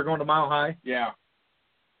Broncos are going to Mile High? Yeah.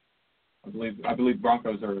 I believe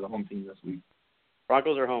Broncos are the home team this week.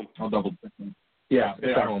 Broncos are home. I'll double check them. Yeah,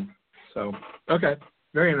 it's at home. So okay,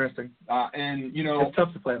 very interesting. And it's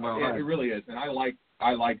tough to play at Mile High. It really is, and I like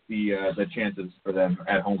the chances for them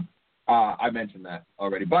at home. I mentioned that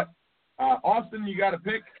already, but Austin, you got to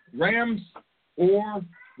pick Rams or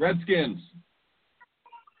Redskins.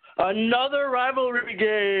 Another rivalry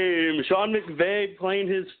game. Sean McVay playing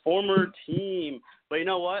his former team. But you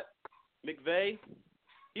know what? McVay,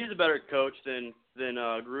 he's a better coach than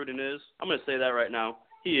Gruden is. I'm going to say that right now.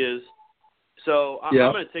 He is. So I'm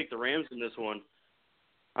going to take the Rams in this one.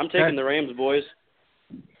 I'm taking the Rams, boys.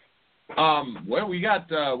 Well, we got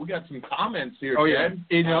some comments here. Oh Ted.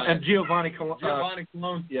 yeah, and Giovanni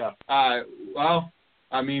Colon. Yeah. Well,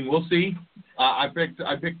 I mean, we'll see. I picked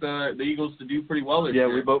the Eagles to do pretty well this year.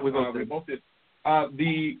 Yeah, we both did.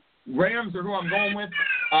 The Rams are who I'm going with.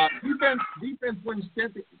 Defense wins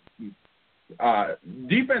the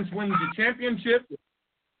championship.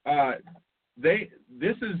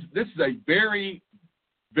 This is a very,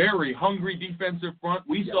 very hungry defensive front.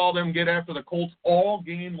 We saw them get after the Colts all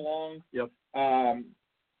game long. Yep.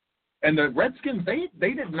 And the Redskins, they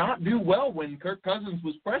did not do well when Kirk Cousins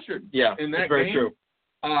was pressured. Yeah, in that very game. True.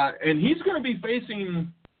 And he's going to be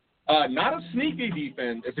facing not a sneaky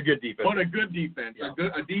defense. It's a good defense. But a good defense. Yeah.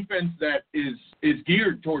 A defense that is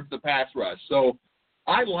geared towards the pass rush. So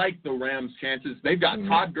I like the Rams' chances. They've got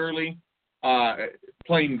Todd Gurley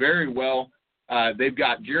playing very well. They've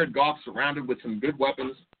got Jared Goff surrounded with some good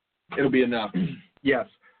weapons. It'll be enough. Yes.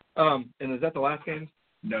 And is that the last game?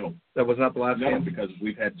 No. That was not the last game? No, because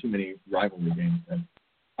we've had too many rivalry games.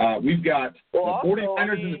 We've got the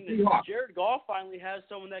 49ers and the Seahawks. Jared Goff finally has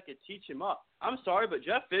someone that could teach him up. I'm sorry, but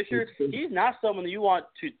Jeff Fisher, he's not someone that you want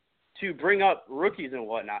to bring up rookies and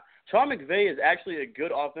whatnot. Sean McVay is actually a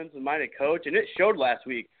good offensive-minded coach, and it showed last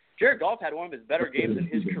week. Jared Goff had one of his better games in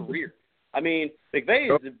his career. I mean,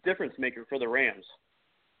 McVay is the difference maker for the Rams.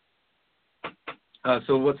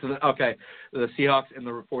 So what's the Seahawks and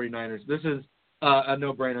the 49ers. This is a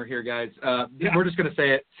no-brainer here, guys. We're just going to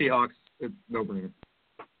say it. Seahawks, no-brainer.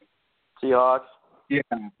 Seahawks. Yeah.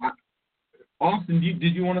 Austin,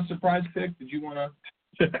 did you want a surprise pick? Did you want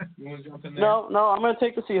to jump in there? No, I'm going to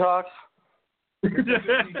take the Seahawks.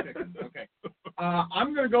 Okay.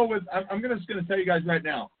 I'm going to go with. I'm just going to tell you guys right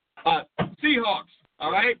now. Seahawks.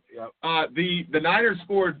 All right. Yep. The Niners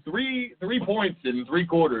scored three points in 3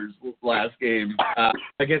 quarters last game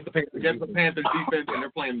against the Panthers. Defense, and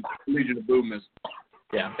they're playing Legion of Boom.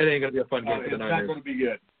 Yeah, it ain't going to be a fun game for the Niners. It's not going to be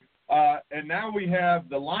good. And now we have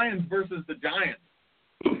the Lions versus the Giants.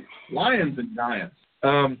 Lions and Giants.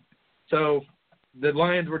 So the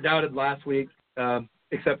Lions were doubted last week,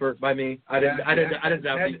 except for by me. I didn't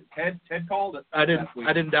doubt. Ted called it. I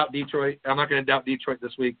didn't doubt Detroit. I'm not going to doubt Detroit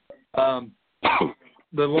this week.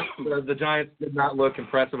 The Giants did not look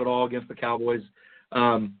impressive at all against the Cowboys.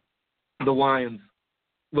 The Lions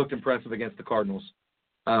looked impressive against the Cardinals.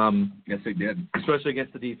 Yes, they did. Especially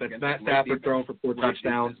against the defense. Matt Stafford throwing for 4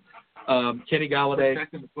 touchdowns. Kenny Galladay.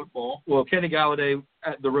 Protecting the football. Well, Kenny Galladay,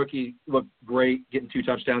 the rookie, looked great, getting 2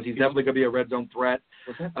 touchdowns. He's definitely going to be a red zone threat.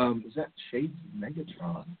 Was that Shades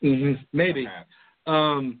Megatron? Mm-hmm, maybe.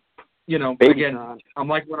 Again, I'm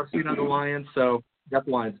liking what I've seen on the Lions, so got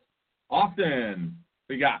the Lions. Austin,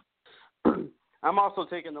 we got. I'm also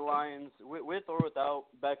taking the Lions with or without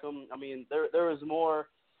Beckham. I mean, there was more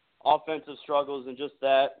offensive struggles than just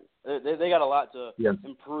that. They got a lot to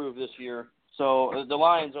improve this year. So the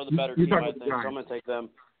Lions are the better team, I think. So I'm going to take them.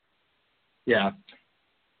 Yeah.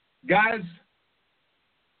 Guys,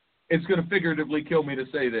 it's going to figuratively kill me to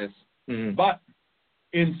say this, but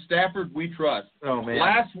in Stafford we trust. Oh, man.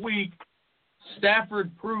 Last week,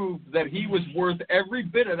 Stafford proved that he was worth every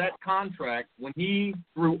bit of that contract when he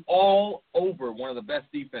threw all over one of the best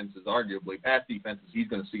defenses, arguably, pass defenses he's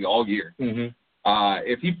going to see all year. Mm-hmm.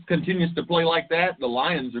 If he continues to play like that, the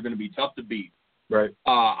Lions are going to be tough to beat. Right.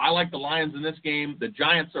 I like the Lions in this game. The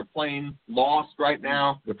Giants are playing lost right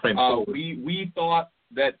now. They're playing we thought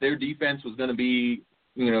that their defense was going to be,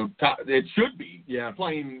 top, it should be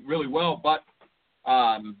playing really well, but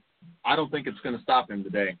I don't think it's going to stop him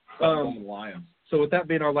today. The Lions. So with that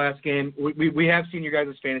being our last game, we have seen your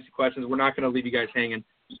guys' fantasy questions. We're not going to leave you guys hanging.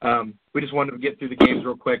 We just wanted to get through the games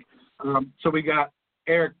real quick. So we got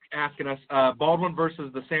Eric asking us, Baldwin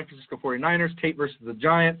versus the San Francisco 49ers, Tate versus the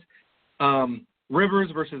Giants, Rivers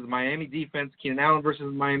versus the Miami defense, Keenan Allen versus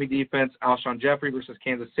the Miami defense, Alshon Jeffrey versus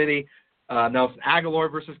Kansas City, Nelson Aguilar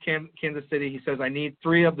versus Kansas City. He says, I need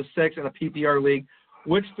 3 of the 6 in a PPR league.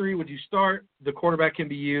 Which 3 would you start? The quarterback can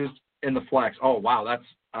be used in the flex. Oh, wow,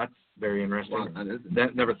 that's very interesting. Wow,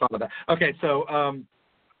 never thought of that. Okay, so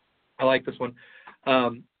I like this one.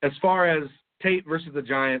 As far as Tate versus the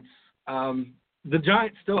Giants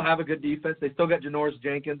still have a good defense. They still got Janoris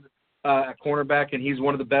Jenkins at cornerback, and he's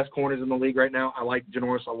one of the best corners in the league right now. I like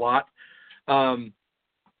Janoris a lot.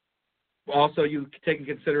 Also, you take in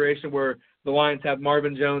consideration where the Lions have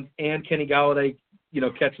Marvin Jones and Kenny Galladay,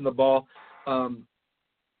 catching the ball.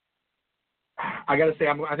 I got to say,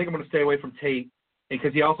 I think I'm going to stay away from Tate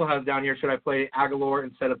because he also has down here, should I play Aguilar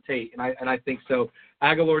instead of Tate? And I think so.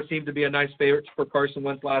 Aguilar seemed to be a nice favorite for Carson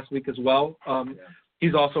Wentz last week as well.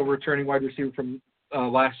 He's also a returning wide receiver from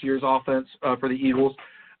last year's offense for the Eagles.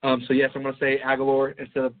 So, yes, I'm going to say Aguilar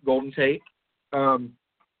instead of Golden Tate. And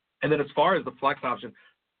then as far as the flex option,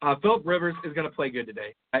 Phillip Rivers is going to play good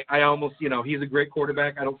today. I almost, he's a great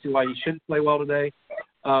quarterback. I don't see why he shouldn't play well today.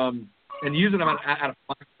 And using him at a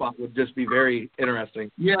flex spot would just be very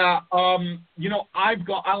interesting. Yeah,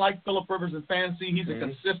 I like Phillip Rivers in fantasy. He's a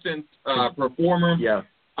consistent performer. Yeah.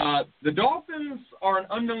 The Dolphins are an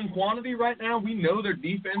unknown quantity right now. We know their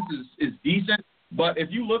defense is decent, but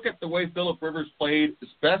if you look at the way Phillip Rivers played,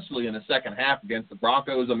 especially in the second half against the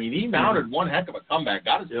Broncos, I mean, he mounted one heck of a comeback.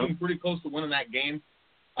 Got his team pretty close to winning that game.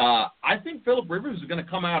 I think Phillip Rivers is going to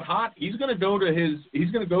come out hot. He's going to go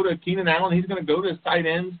to Keenan Allen. He's going to go to his tight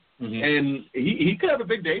ends. And he could have a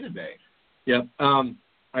big day today. Yep, I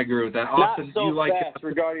agree with that. Austin, not so do you like fast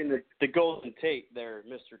regarding the Golden Tate there,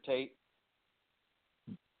 Mr. Tate?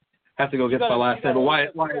 Have to go get my last name, but why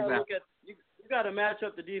is that? You got to match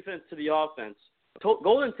up the defense to the offense.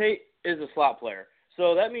 Golden Tate is a slot player,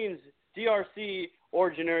 so that means DRC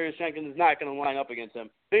or Janoris Jenkins is not going to line up against him.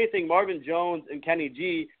 If anything, Marvin Jones and Kenny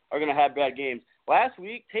G are going to have bad games. Last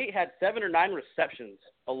week, Tate had 7 or 9 receptions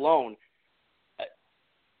alone.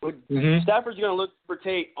 Stafford's going to look for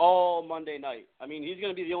Tate all Monday night. I mean, he's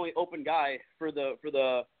going to be the only open guy for the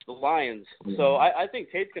Lions. So I think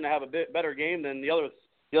Tate's going to have a bit better game than the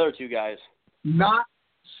other two guys. Not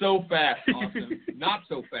so fast, Austin. Not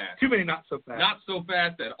so fast. Too many not so fast. Not so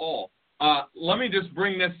fast at all. Let me just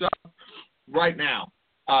bring this up right now.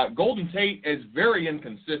 Golden Tate is very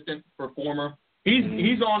inconsistent performer.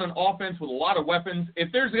 He's on an offense with a lot of weapons.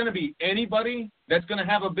 If there's going to be anybody that's going to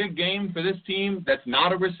have a big game for this team that's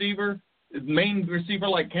not a receiver, main receiver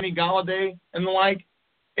like Kenny Golladay and the like,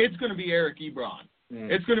 it's going to be Eric Ebron.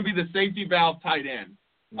 It's going to be the safety valve tight end.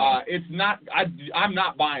 It's not. I'm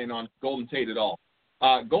not buying on Golden Tate at all.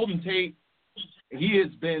 Golden Tate, he has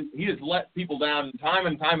let people down time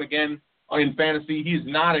and time again in fantasy. He's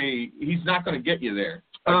not going to get you there.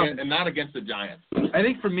 And not against the Giants. I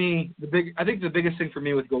think for me, the biggest thing for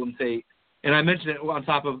me with Golden Tate, and I mentioned it on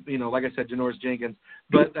top of, like I said, Janoris Jenkins,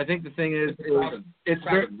 but I think the thing is, it's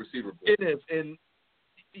crowded receiver pool. It is, and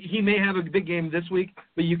he may have a big game this week,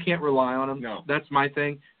 but you can't rely on him. No. That's my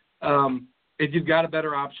thing. If you've got a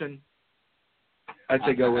better option, I'd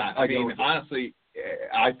say go with. Honestly,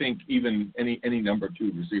 I think even any number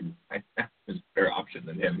 2 receiver is a better option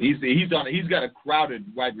than him. He's got a crowded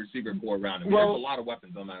wide receiver core around him. There's a lot of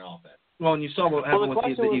weapons on that offense. Well, and you saw what happened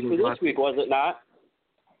with the Eagles last week, was it not?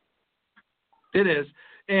 It is,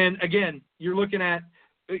 and again, you're looking at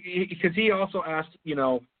because he also asked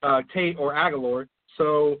Tate or Aguilar.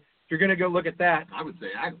 So if you're going to go look at that, I would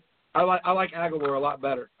say Aguilar. I like Aguilar a lot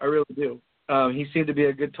better. I really do. He seemed to be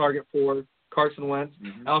a good target for Carson Wentz.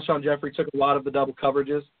 Alshon Jeffrey took a lot of the double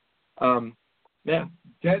coverages.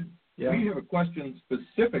 Ted, we have a question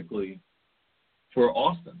specifically for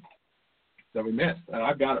Austin that we missed, and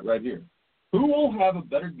I've got it right here. Who will have a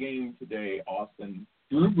better game today, Austin?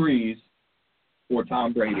 Drew Brees or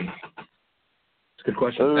Tom Brady? That's a good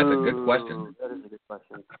question. That's a good question. That is a good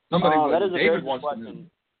question. Somebody, David wants question. to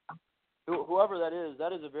know. Whoever that is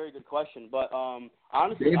a very good question. But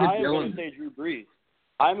honestly, David I am Dillon. going to say Drew Brees.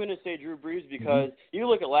 I'm going to say Drew Brees because you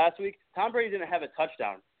look at last week, Tom Brady didn't have a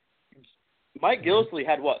touchdown. Mike Gillislee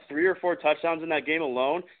had, 3 or 4 touchdowns in that game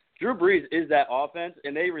alone? Drew Brees is that offense,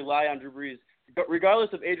 and they rely on Drew Brees. But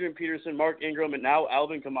regardless of Adrian Peterson, Mark Ingram, and now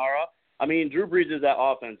Alvin Kamara, I mean, Drew Brees is that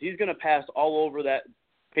offense. He's going to pass all over that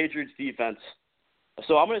Patriots defense.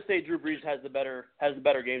 So I'm going to say Drew Brees has the better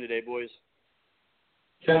game today, boys.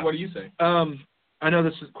 Ted, what do you say? I know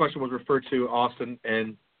this question was referred to Austin,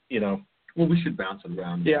 and well, we should bounce it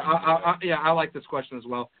around. Yeah, I like this question as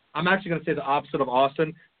well. I'm actually going to say the opposite of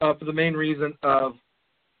Austin for the main reason of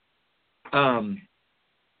how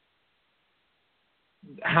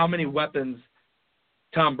many weapons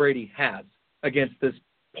Tom Brady has against this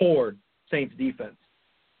poor Saints defense.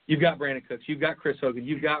 You've got Brandon Cooks, you've got Chris Hogan,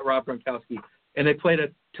 you've got Rob Gronkowski, and they played a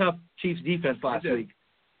tough Chiefs defense last week.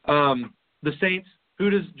 The Saints, who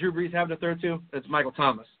does Drew Brees have to throw to? It's Michael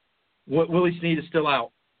Thomas. Willie Snead is still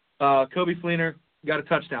out. Kobe Fleener got a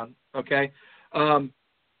touchdown, okay?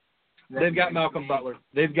 They've got Malcolm Butler.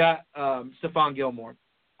 They've got Stephon Gilmore.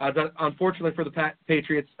 Unfortunately for the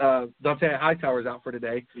Patriots, Dante Hightower's out for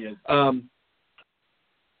today. Yes.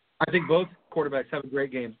 I think both quarterbacks have a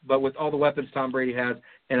great game, but with all the weapons Tom Brady has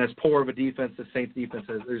and as poor of a defense as Saints defense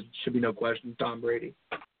is, there should be no question Tom Brady.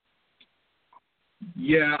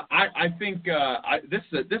 Yeah, I think this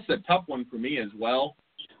is a tough one for me as well.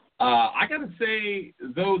 I got to say,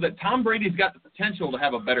 though, that Tom Brady's got the potential to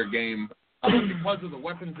have a better game because of the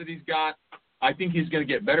weapons that he's got. I think he's going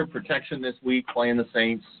to get better protection this week playing the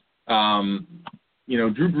Saints.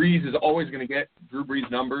 Drew Brees is always going to get Drew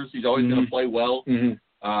Brees numbers. He's always going to play well. He's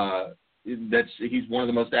one of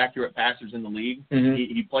the most accurate passers in the league.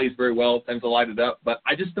 He plays very well, tends to light it up. But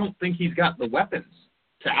I just don't think he's got the weapons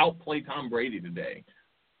to outplay Tom Brady today.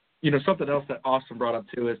 Something else that Austin brought up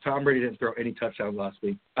too is Tom Brady didn't throw any touchdowns last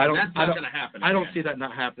week. That's not going to happen. I don't see that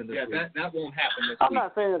not happening this week. That won't happen this week. I'm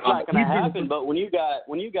not saying it's not going to happen, but when you got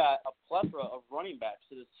a plethora of running backs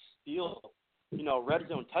to steal, red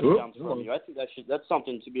zone touchdowns from you, I think that's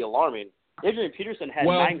something to be alarming. Adrian Peterson had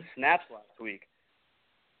 9 snaps last week.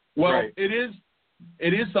 Well, right. It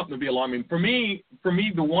is something to be alarming. For me,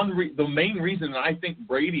 the main reason that I think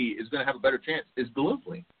Brady is going to have a better chance is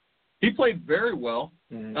Gillislee. He played very well,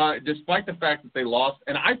 despite the fact that they lost.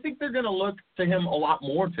 And I think they're going to look to him a lot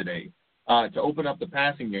more today to open up the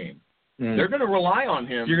passing game. They're going to rely on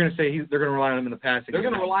him. You're going to say they're going to rely on him in the passing game. They're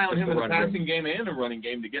going to rely on him in the passing game and the running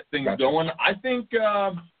game to get things going. I think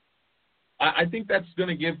that's going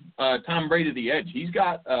to give Tom Brady the edge. He's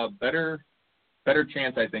got a better better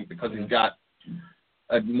chance, I think, because he's got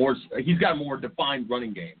a more defined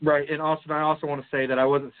running game. Right, and Austin, I also want to say that I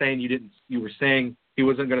wasn't saying you were saying he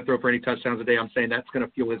wasn't going to throw for any touchdowns today. I'm saying that's going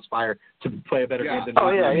to fuel his fire to play a better game than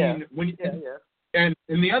And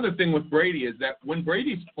the other thing with Brady is that when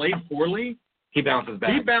Brady's played poorly, he bounces back.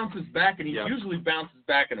 And he usually bounces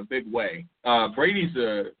back in a big way. Brady's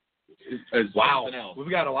something else. We've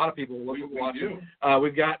got a lot of people watching.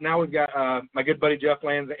 We've got my good buddy Jeff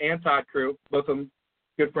Lanza and Todd Crew, both of them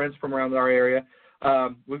good friends from around our area.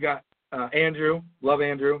 We've got Andrew. Love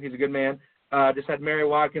Andrew. He's a good man. Just had Mary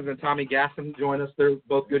Watkins and Tommy Gasson join us. They're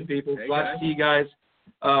both good people. Glad to see you guys.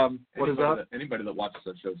 What is up? Anybody that watches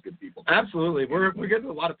that show is good people. Absolutely. We're getting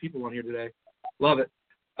a lot of people on here today. Love it.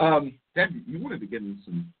 Ted, you wanted to get into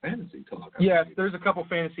some fantasy talk. Yeah, there's a couple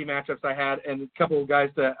fantasy matchups I had and a couple of guys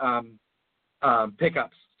that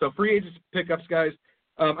pickups. So free agents pickups, guys.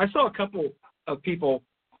 I saw a couple of people,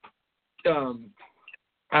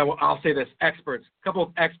 I'll say this, experts. A couple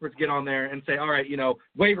of experts get on there and say, all right,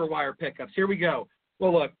 waiver wire pickups. Here we go.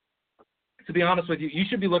 Well, look, to be honest with you, you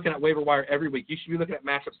should be looking at waiver wire every week. You should be looking at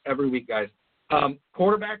matchups every week, guys.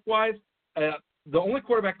 Quarterback-wise, the only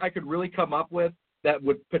quarterback I could really come up with that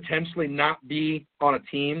would potentially not be on a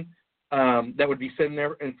team that would be sitting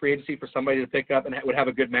there in free agency for somebody to pick up and would have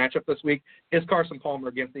a good matchup this week is Carson Palmer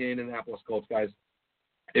against the Indianapolis Colts, guys.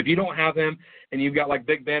 If you don't have him and you've got like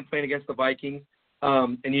Big Ben playing against the Vikings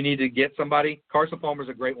and you need to get somebody, Carson Palmer's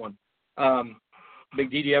a great one.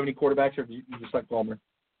 Big D, do you have any quarterbacks or do you just like Palmer?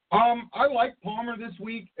 I like Palmer this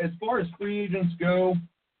week. As far as free agents go,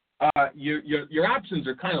 your options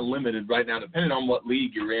are kind of limited right now, depending on what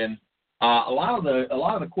league you're in. A lot of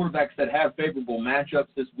the quarterbacks that have favorable matchups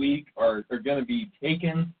this week are going to be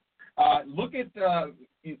taken. Look at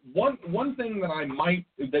one thing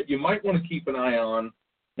that you might want to keep an eye on,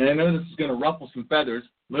 and I know this is going to ruffle some feathers,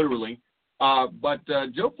 literally, but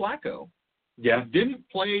Joe Flacco didn't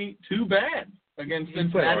play too bad against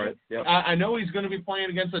Cincinnati. Right. Yep. I know he's going to be playing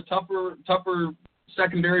against a tougher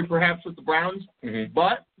secondary perhaps with the Browns,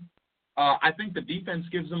 but I think the defense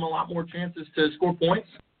gives them a lot more chances to score points.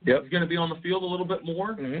 Yep. He's going to be on the field a little bit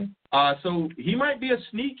more. So he might be a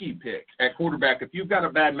sneaky pick at quarterback if you've got a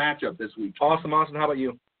bad matchup this week. Awesome. How about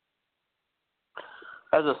you?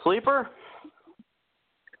 As a sleeper?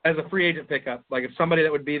 As a free agent pickup. Like if somebody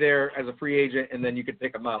that would be there as a free agent and then you could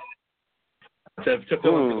pick them up to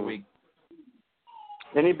fill in for the week.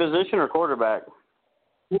 Any position or quarterback?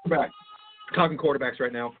 Quarterback. Talking quarterbacks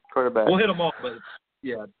right now. Quarterback. We'll hit them all, but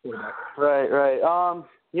quarterback. Right.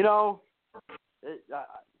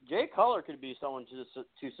 Jay Cutler could be someone to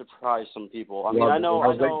surprise some people. I mean, I know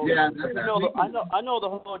the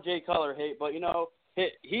whole Jay Cutler hate, but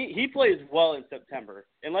he plays well in September.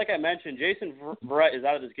 And like I mentioned, Jason Verrett is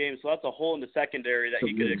out of this game, so that's a hole in the secondary that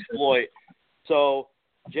he could exploit. So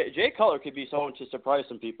Jay Cutler could be someone to surprise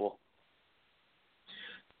some people.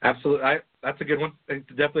 Absolutely, that's a good one.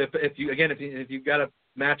 Definitely, if you've got a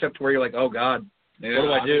matchup to where you're like, oh God, what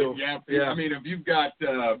do I do? I mean, if you've got.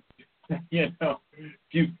 If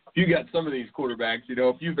you got some of these quarterbacks,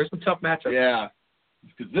 there's some tough matchups. Yeah,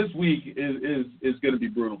 because this week is going to be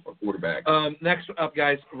brutal for quarterback. Next up,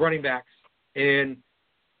 guys, running backs, and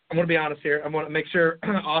I'm going to be honest here. I'm going to make sure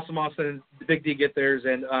Austin and Big D get theirs,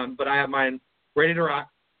 but I have mine ready to rock.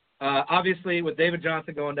 Obviously, with David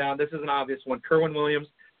Johnson going down, this is an obvious one. Kerwin Williams,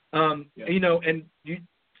 I want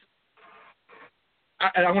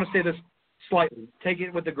to say this slightly. Take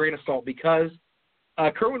it with a grain of salt because.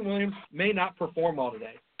 Kerwin Williams may not perform all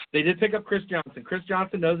today. They did pick up Chris Johnson. Chris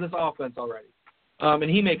Johnson knows this offense already, and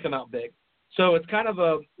he may come out big. So it's kind of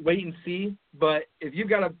a wait and see. But if you've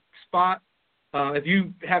got a spot, if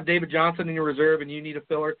you have David Johnson in your reserve and you need a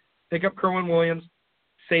filler, pick up Kerwin Williams.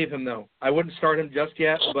 Save him, though. I wouldn't start him just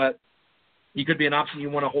yet, but he could be an option you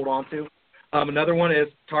want to hold on to. Another one is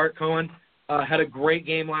Tariq Cohen. Had a great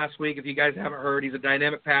game last week. If you guys haven't heard, he's a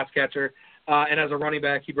dynamic pass catcher. And as a running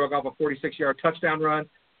back, he broke off a 46-yard touchdown run.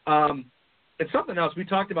 And something else we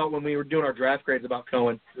talked about when we were doing our draft grades about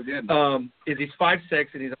Cohen is he's 5'6",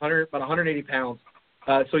 and he's about 180 pounds.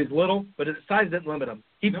 So he's little, but his size didn't limit him.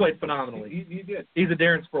 He played phenomenally. He did. He's a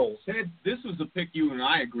Darren Sproles. Ted, this was a pick you and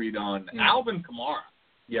I agreed on. Alvin Kamara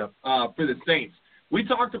for the Saints. We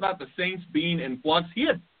talked about the Saints being in flux. He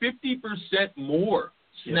had 50% more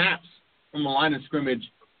snaps from the line of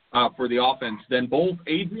scrimmage for the offense than both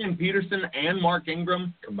Adrian Peterson and Mark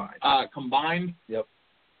Ingram combined. Yep.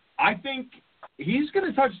 I think he's going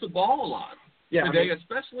to touch the ball a lot today,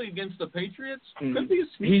 especially against the Patriots. Could be a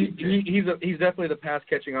sneaky pick. He's definitely the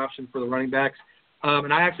pass-catching option for the running backs.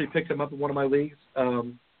 And I actually picked him up in one of my leagues.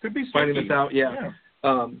 Could be finding this out.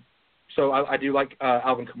 So I do like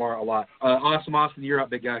Alvin Kamara a lot. Awesome, Austin, you're up,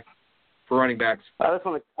 big guy, for running backs. I just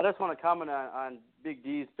want to comment on Big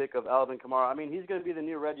D's pick of Alvin Kamara. I mean, he's going to be the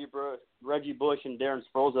new Reggie Bush and Darren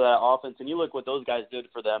Sproles of that offense, and you look what those guys did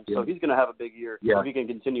for them. So he's going to have a big year if he can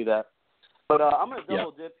continue that. But I'm going to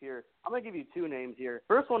double dip here. I'm going to give you two names here.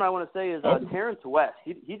 First one I want to say is Terrence West.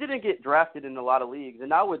 He didn't get drafted in a lot of leagues, and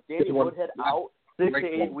now with Danny Woodhead out 6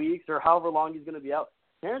 to 8 weeks or however long he's going to be out,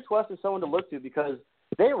 Terrence West is someone to look to because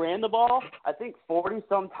they ran the ball, I think,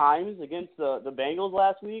 40-some times against the Bengals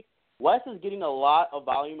last week. West is getting a lot of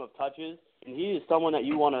volume of touches, and he is someone that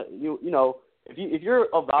you want to, you know, if you're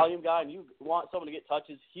a volume guy and you want someone to get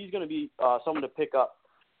touches, he's going to be someone to pick up.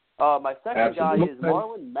 My second guy is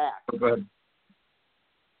Marlon Mack. Go ahead.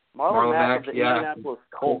 Marlon Mack of the Indianapolis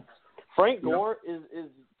Colts. Frank Gore is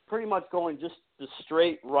pretty much going just the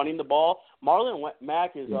straight running the ball. Marlon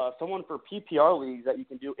Mack is someone for PPR leagues that you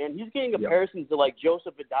can do, and he's getting comparisons to like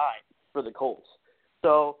Joseph Adai for the Colts.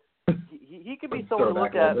 So he could be someone to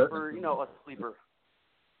look at for, you know, a sleeper.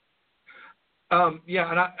 And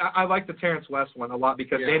I like the Terrence West one a lot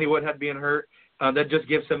because Danny Woodhead being hurt, that just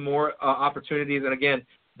gives him more opportunities. And again,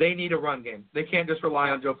 they need a run game. They can't just rely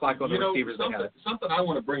on Joe Flacco and the receivers they have. Something I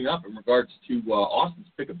want to bring up in regards to Austin's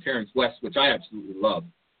pick of Terrence West, which I absolutely love,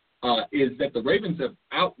 is that the Ravens have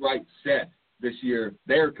outright said this year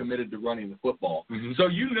they're committed to running the football. Mm-hmm. So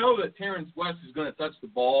you know that Terrence West is going to touch the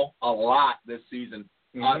ball a lot this season.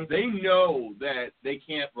 Mm-hmm. They know that they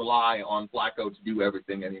can't rely on Flacco to do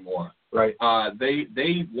everything anymore. Right.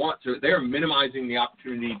 They want to. They're minimizing the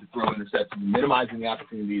opportunity to throw interceptions, minimizing the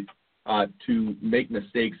opportunities to make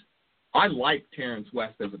mistakes. I like Terrence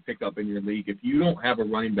West as a pickup in your league. If you don't have a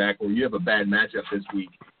running back or you have a bad matchup this week,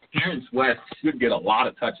 Terrence West should get a lot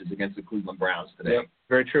of touches against the Cleveland Browns today. Yep,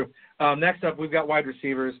 very true. Next up, we've got wide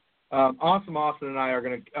receivers. Austin and I are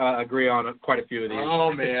going to agree on quite a few of these.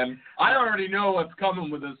 Oh, man. I already know what's coming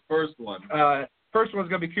with this first one. First one's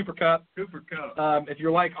going to be Cooper Kupp. If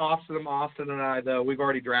you're like Austin and I, though, we've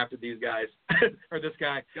already drafted these guys, or this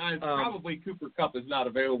guy. Guys, probably Cooper Kupp is not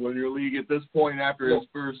available in your league at this point after his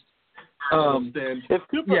first stint. If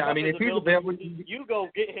Cooper Kupp if he's available, you go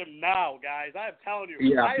get him now, guys. I'm telling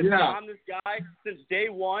you. I have been on this guy since day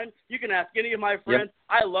one. You can ask any of my friends.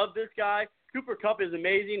 Yep. I love this guy. Cooper Kupp is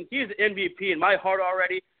amazing. He's MVP in my heart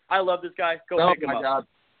already. I love this guy. Go pick him up. God.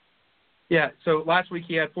 Yeah, so last week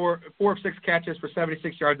he had four of 6 catches for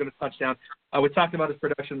 76 yards and a touchdown. We talked about his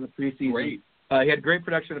production in the preseason. Great. He had great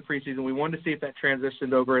production in the preseason. We wanted to see if that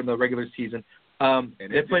transitioned over in the regular season.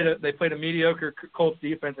 They played a mediocre Colts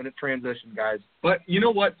defense, and it transitioned, guys. But you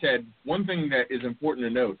know what, Ted? One thing that is important to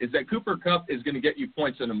note is that Cooper Kupp is going to get you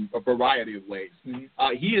points in a variety of ways.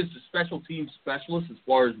 Mm-hmm. He is a special team specialist as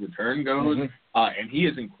far as return goes, and he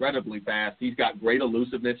is incredibly fast. He's got great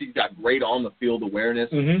elusiveness. He's got great on-the-field awareness.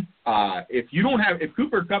 Mm-hmm. If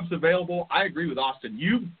Cooper Kupp's available, I agree with Austin.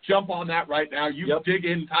 You jump on that right now. You dig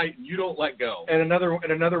in tight, and you don't let go. And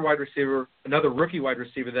another wide receiver, another rookie wide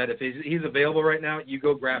receiver that if he's available right now, you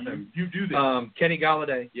go grab him. You do that. Kenny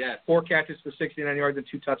Galladay. Yes. 4 catches for 69 yards and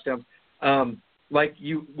 2 touchdowns. Like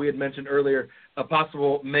we had mentioned earlier, a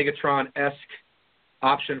possible Megatron-esque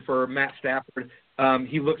option for Matt Stafford.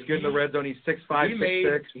 He looks good in the red zone. He's 6'5",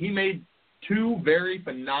 6'6". He made 2 very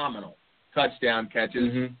phenomenal touchdown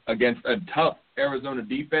catches against a tough Arizona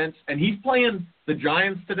defense, and he's playing the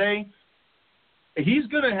Giants today. He's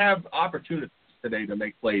going to have opportunities today to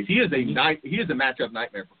make plays. He is a matchup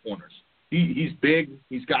nightmare for corners. He's big.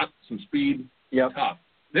 He's got some speed. Yep. Tough.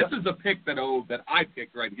 This is a pick that I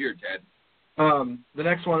picked right here, Ted. The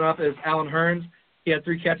next one up is Allen Hurns. He had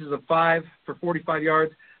 3 catches of 5 for 45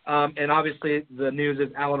 yards. And obviously the news is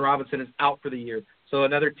Allen Robinson is out for the year. So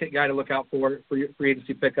another guy to look out for your free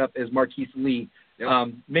agency pickup is Marquise Lee,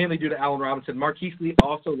 mainly due to Allen Robinson. Marquise Lee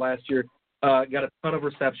also last year got a ton of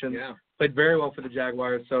receptions, played very well for the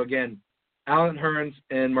Jaguars. So, again, Allen Hurns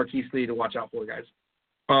and Marquise Lee to watch out for, guys.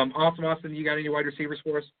 Austin, you got any wide receivers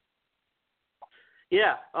for us?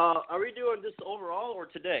 Yeah. Are we doing this overall or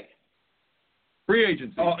today? Free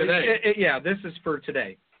agency today. This is for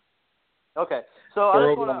today. Okay. So I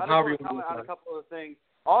just want to comment on a couple of things.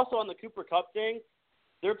 Also on the Cooper Kupp thing,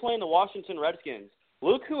 they're playing the Washington Redskins.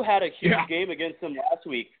 Look who had a huge game against them last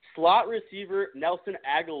week. Slot receiver Nelson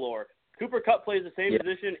Aguilar. Cooper Kupp plays the same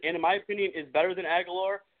position and, in my opinion, is better than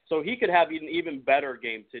Aguilar. So he could have an even better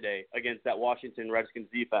game today against that Washington Redskins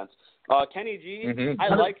defense. Kenny G,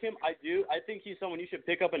 I like him. I do. I think he's someone you should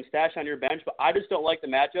pick up and stash on your bench, but I just don't like the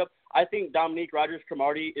matchup. I think Dominique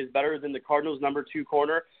Rodgers-Cromartie is better than the Cardinals' number 2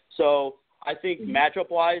 corner. So I think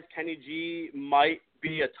matchup-wise, Kenny G might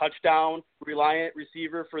be a touchdown-reliant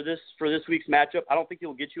receiver for this week's matchup. I don't think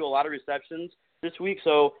he'll get you a lot of receptions this week.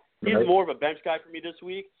 So He's more of a bench guy for me this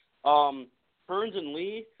week. Burns and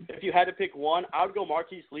Lee, if you had to pick one, I would go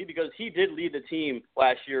Marquise Lee because he did lead the team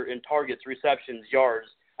last year in targets, receptions, yards,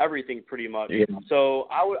 everything pretty much. Yeah. So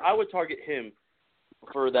I would target him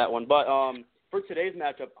for that one. But for today's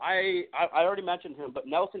matchup, I already mentioned him, but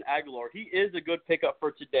Nelson Aguilar, he is a good pickup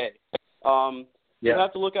for today. You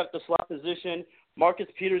have to look at the slot position. Marcus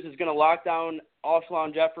Peters is going to lock down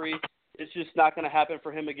Alshon Jeffrey. It's just not going to happen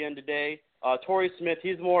for him again today. Torrey Smith,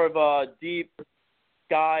 he's more of a deep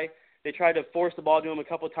guy. They tried to force the ball to him a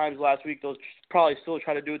couple of times last week. They'll probably still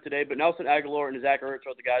try to do it today. But Nelson Aguilar and Zach Ertz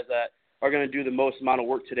are the guys that are going to do the most amount of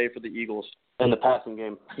work today for the Eagles in the passing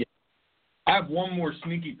game. Yeah. I have one more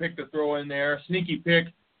sneaky pick to throw in there. Sneaky pick,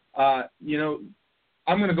 I'm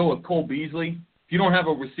going to go with Cole Beasley. If you don't have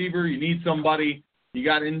a receiver, you need somebody. You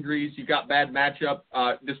got injuries. You got bad matchup.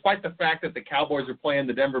 Despite the fact that the Cowboys are playing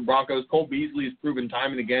the Denver Broncos, Cole Beasley has proven time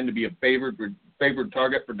and again to be a favored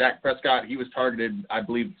target for Dak Prescott. He was targeted, I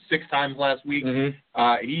believe, 6 times last week.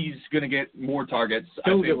 Mm-hmm. He's going to get more targets, I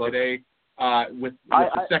think, today. With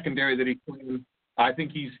the secondary that he's playing, I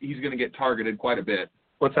think he's going to get targeted quite a bit.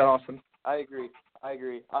 What's that, Austin? I agree. I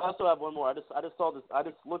also have one more. I just saw this. I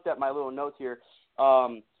just looked at my little notes here.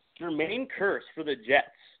 Jermaine Kearse for the Jets.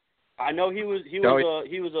 I know he was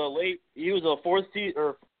a fourth season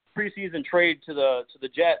or preseason trade to the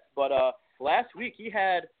Jets, but last week he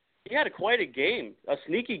had quite a game, a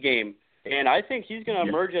sneaky game, and I think he's going to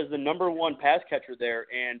emerge as the number 1 pass catcher there.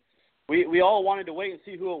 And we all wanted to wait and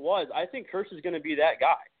see who it was. I think Kearse is going to be that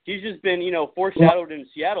guy. He's just been foreshadowed in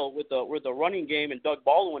Seattle with the running game and Doug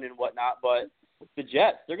Baldwin and whatnot, but the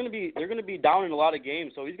Jets they're going to be down in a lot of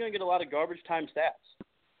games, so he's going to get a lot of garbage time stats.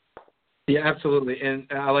 Yeah, absolutely, and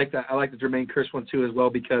I like that. I like the Jermaine Kearse one too as well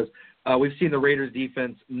because we've seen the Raiders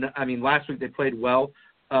defense. I mean, last week they played well,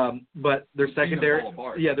 but their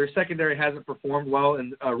secondary hasn't performed well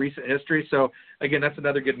in recent history. So again, that's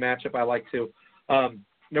another good matchup I like too. Now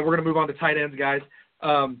we're going to move on to tight ends, guys.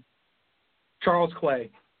 Charles Clay,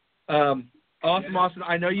 Austin.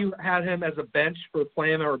 I know you had him as a bench for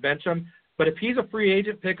playing or bench him, but if he's a free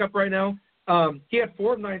agent pickup right now, he had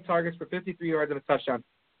 4 of 9 targets for 53 yards and a touchdown.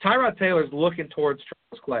 Tyrod Taylor's looking towards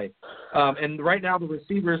Charles Clay. And right now the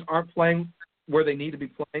receivers aren't playing where they need to be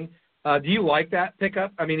playing. Do you like that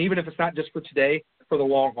pickup? I mean, even if it's not just for today, for the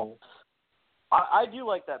long haul. I do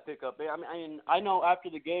like that pickup. I mean, I know after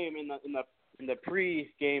the game in the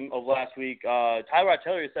pre-game of last week, Tyrod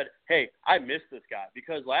Taylor said, "Hey, I miss this guy,"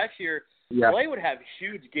 because last year Clay would have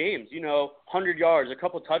huge games, 100 yards, a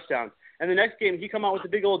couple touchdowns. And the next game, he come out with a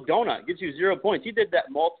big old donut, gets you 0 points. He did that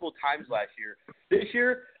multiple times last year. This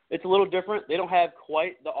year, it's a little different. They don't have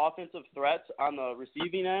quite the offensive threats on the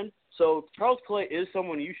receiving end. So Charles Clay is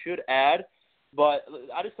someone you should add, but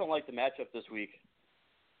I just don't like the matchup this week.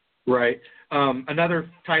 Right. Another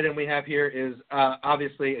tight end we have here is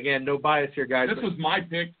obviously, again, no bias here, guys. This was my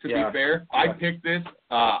pick, to be fair. I picked this.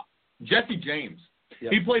 Jesse James.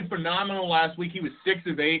 Yep. He played phenomenal last week. He was 6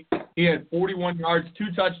 of 8. He had 41 yards,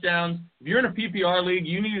 2 touchdowns. If you're in a PPR league,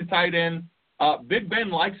 you need a tight end. Big Ben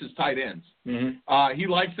likes his tight ends. Mm-hmm. He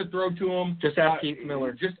likes to throw to him. Just ask Heath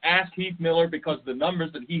Miller. Just ask Heath Miller because the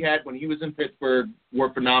numbers that he had when he was in Pittsburgh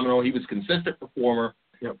were phenomenal. He was a consistent performer.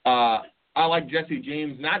 Yep. I like Jesse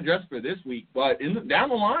James not just for this week, but down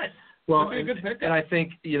the line. Well, a good pickup. And I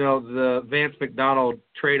think, the Vance McDonald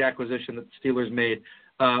trade acquisition that the Steelers made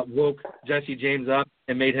woke Jesse James up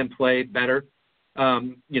and made him play better,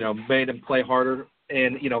 made him play harder.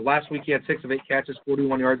 And, last week he had 6 of 8 catches,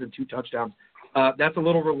 41 yards, and 2 touchdowns. That's a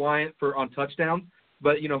little reliant on touchdowns.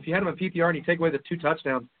 But, if you had him in PPR and you take away the 2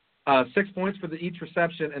 touchdowns, 6 points for each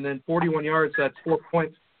reception and then 41 yards, that's 4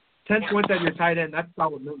 points. 10 points at your tight end, that's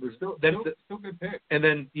solid numbers. Still good pick. And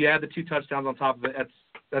then you add the 2 touchdowns on top of it.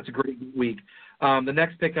 That's a great week. The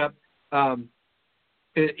next pickup, I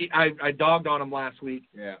dogged on him last week.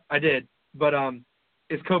 Yeah. I did. But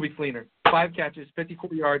it's Coby Fleener. 5 catches,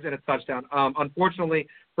 54 yards, and a touchdown. Unfortunately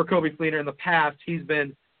for Coby Fleener, in the past, he's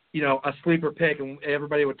been, a sleeper pick, and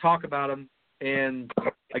everybody would talk about him. And,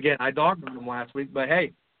 again, I dogged on him last week. But,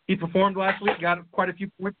 hey, he performed last week, got quite a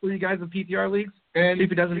few points for you guys in PPR leagues. And see if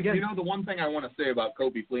he does it again. The one thing I want to say about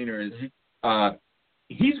Coby Fleener is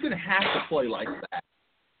he's going to have to play like that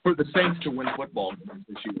for the Saints to win football games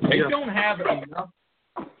this year. They don't have enough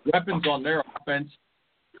weapons on their offense.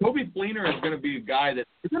 Coby Fleener is going to be a guy that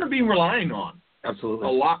they're going to be relying on. Absolutely.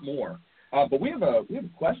 A lot more. But we have a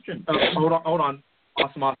question. Hold on.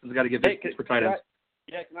 Austin's got to give this for tight ends.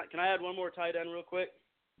 Can I add one more tight end real quick?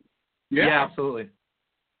 Yeah, absolutely.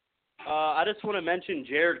 I just want to mention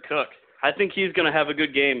Jared Cook. I think he's going to have a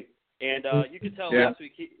good game. And you could tell last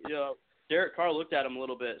week, Derek Carr looked at him a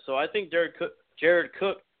little bit. So I think Jared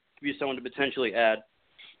Cook be someone to potentially add.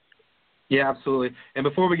 Yeah, absolutely. And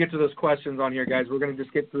before we get to those questions on here, guys, we're going to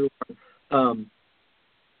just get through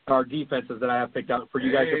our defenses that I have picked out for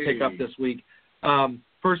you guys to pick up this week.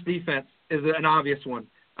 First defense is an obvious one.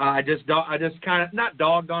 I just kind of not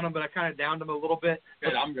dogged on them, but I kind of downed them a little bit.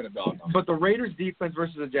 Good, I'm going to dog them. But the Raiders' defense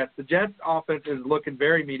versus the Jets, offense is looking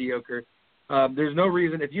very mediocre. There's no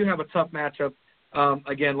reason if you have a tough matchup.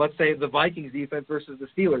 Again, let's say the Vikings defense versus the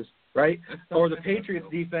Steelers, right? Or the Patriots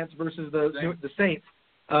defense versus the Saints.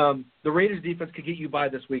 The Raiders defense could get you by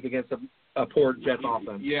this week against a poor Jets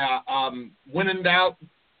offense. Yeah. When in doubt,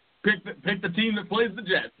 pick the team that plays the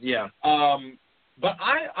Jets. Yeah. But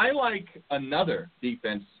I like another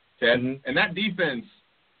defense, Ted, and that defense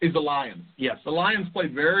is the Lions. Yes. The Lions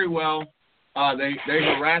played very well. They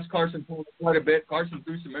harassed Carson quite a bit. Carson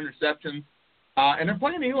threw some interceptions. And they're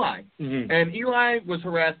playing Eli. And Eli was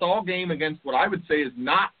harassed all game against what I would say is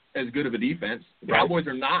not as good of a defense. The Cowboys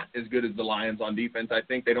are not as good as the Lions on defense. I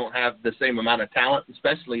think they don't have the same amount of talent,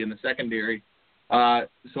 especially in the secondary.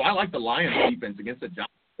 So I like the Lions defense against the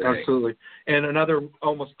Giants today. Absolutely. And another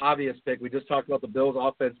almost obvious pick, we just talked about the Bills'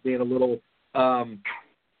 offense being a little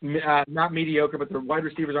not mediocre, but their wide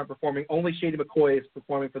receivers aren't performing. Only Shady McCoy is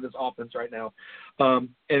performing for this offense right now. And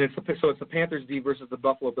it's the Panthers D versus the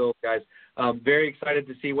Buffalo Bills, guys. Very excited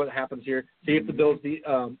to see what happens here. See if the Bills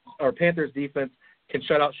or Panthers defense can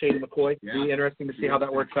shut out Shady McCoy. Yeah. Be interesting to see how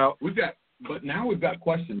that works out. But now we've got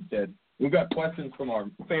questions, Ted. We've got questions from our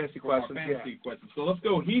fantasy questions. So let's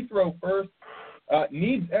go Heathrow first.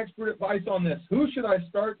 Needs expert advice on this. Who should I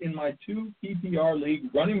start in my 2 PPR league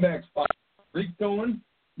running back spot? Rick Cohen,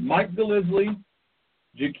 Mike Gillislee,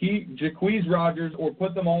 Jaquez Rogers, or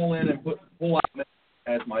put them all in and pull out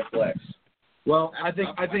as my flex. Well, I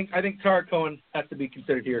think Tariq Cohen has to be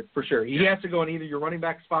considered here for sure. He has to go in either your running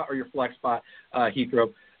back spot or your flex spot.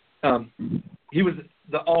 Heathrow. He was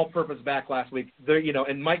the all-purpose back last week.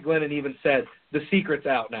 And Mike Glennon even said the secret's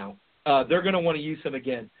out now. They're going to want to use him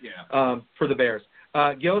again for the Bears.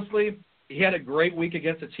 Gillislee, he had a great week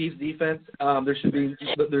against the Chiefs defense.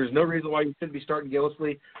 There's no reason why you shouldn't be starting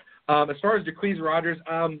Gillislee. As far as Jaquez Rogers,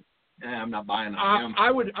 I'm not buying on him.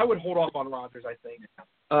 I would hold off on Rogers. I think.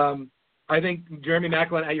 I think Jeremy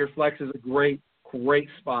Maclin at your flex is a great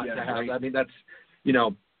spot to have. I mean, that's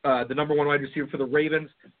the number one wide receiver for the Ravens.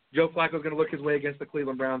 Joe Flacco is going to look his way against the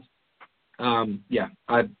Cleveland Browns.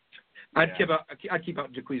 I'd keep out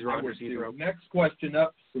Jaquez Rogers. Next question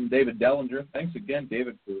up from David Dellinger. Thanks again,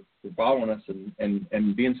 David, for following us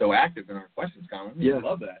and being so active in our questions comment. I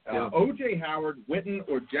love that. O.J. Howard, Witten,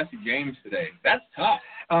 or Jesse James today? That's tough.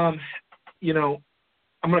 I'm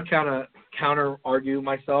going to counter argue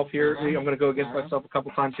myself here. I'm going to go against myself a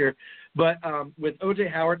couple times here. But with O.J.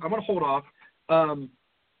 Howard, I'm going to hold off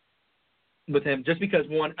with him just because,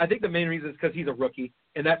 one, I think the main reason is because he's a rookie.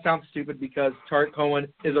 And that sounds stupid because Tariq Cohen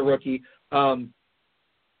is a rookie. Kareem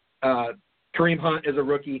Hunt is a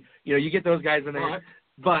rookie. You get those guys in there. Right.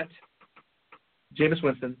 But Jameis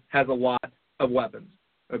Winston has a lot of weapons.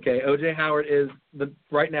 Okay, O.J. Howard is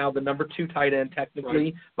right now the number 2 tight end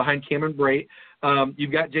technically behind Cameron Brate.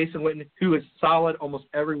 You've got Jason Witten, who is solid almost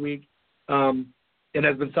every week and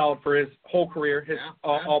has been solid for his whole career, his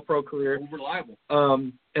all-pro career. Reliable.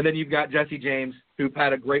 And then you've got Jesse James, who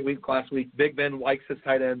had a great week last week. Big Ben likes his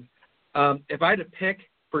tight ends. If I had to pick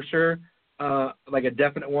for sure, like a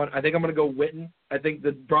definite one, I think I'm going to go Witten. I think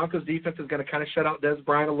the Broncos defense is going to kind of shut out Dez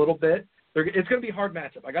Bryant a little bit. It's going to be a hard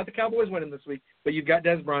matchup. I got the Cowboys winning this week, but you've got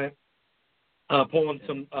Dez Bryant pulling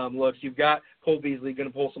some looks. You've got Cole Beasley going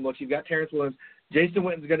to pull some looks. You've got Terrence Williams. Jason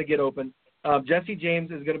Witten's going to get open. Jesse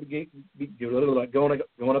James is going to be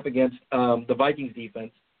going up against the Vikings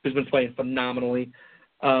defense, who's been playing phenomenally.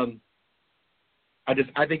 I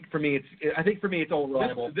think for me it's all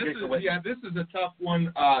reliable. This is a tough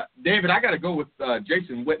one. David, I got to go with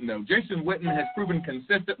Jason Witten though. Jason Witten has proven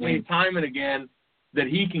consistently time and again that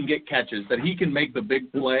he can get catches, that he can make the big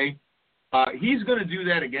play. He's going to do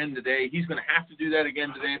that again today. He's going to have to do that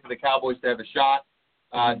again today for the Cowboys to have a shot.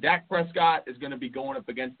 Dak Prescott is going to be going up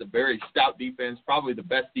against a very stout defense, probably the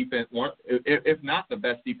best defense, if not the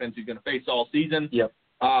best defense he's going to face all season. Yep.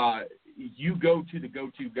 You go to the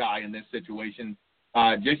go-to guy in this situation.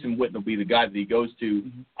 Jason Witten will be the guy that he goes to.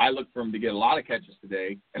 I look for him to get a lot of catches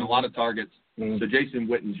today and a lot of targets. So Jason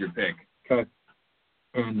Witten's your pick. Okay.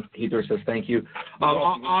 Heather says thank you.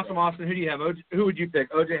 Awesome, Austin. Who do you have? Who would you pick?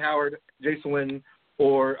 O.J. Howard, Jason Witten,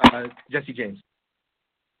 or Jesse James?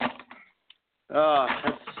 I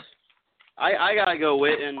gotta go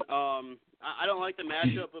Witten. I don't like the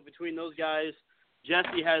matchup between those guys.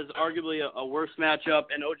 Jesse has arguably a worse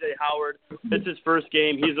matchup, and O.J. Howard, it's his first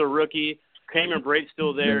game. He's a rookie. Cameron Brate's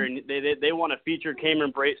still there, and they want to feature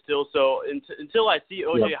Cameron Brate still. So until I see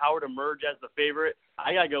O.J. Howard emerge as the favorite,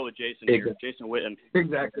 I got to go with Jason here, Jason Witten.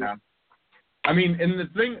 Exactly. Yeah. I mean, and the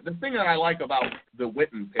thing that I like about the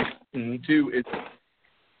Witten pick, too, is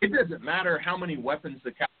it doesn't matter how many weapons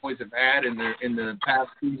the Cowboys have had in the past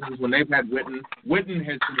seasons when they've had Witten. Witten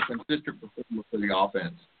has been a consistent performer for the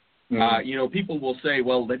offense. People will say,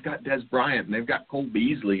 well, they've got Des Bryant, and they've got Cole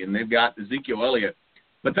Beasley, and they've got Ezekiel Elliott.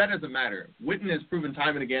 But that doesn't matter. Witten has proven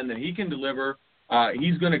time and again that he can deliver.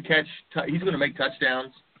 He's going to make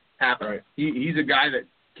touchdowns happen. Right. He's a guy that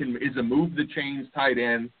is a move the chains tight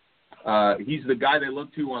end. He's the guy they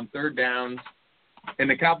look to on third downs, and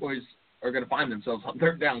the Cowboys are going to find themselves on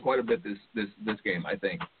third down quite a bit this game, I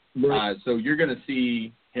think. Right. So you're going to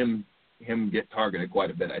see him get targeted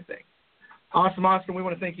quite a bit, I think. Awesome, Austin. We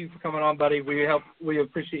want to thank you for coming on, buddy. We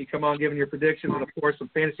appreciate you coming on, giving your predictions, and of course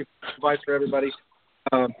some fantasy advice for everybody.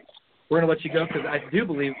 We're going to let you go because I do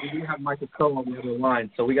believe we do have Michael Coe on the other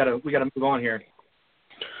line, so we got to move on here.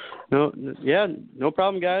 No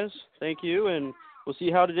problem, guys. Thank you, and we'll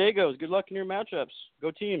see how today goes. Good luck in your matchups.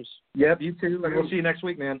 Go Teams. Yep, you too. And we'll see you next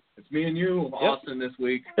week, man. It's me and you, Austin, this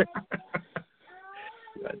week.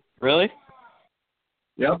 Really?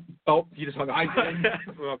 Yep. Oh, you just hung up.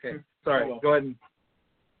 Okay. Sorry. Go ahead.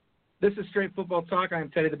 This is Straight Football Talk. I am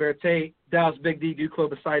Teddy the Bear Tate. Dallas Big D Duclo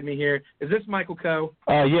beside me here. Is this Michael Coe?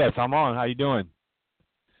 Yes, I'm on. How you doing?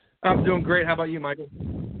 I'm doing great. How about you, Michael?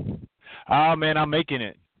 Man, I'm making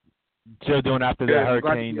it. Still doing after the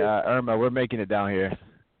Hurricane Irma. We're making it down here.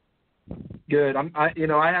 Good. I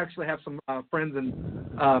actually have some friends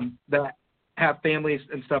that have families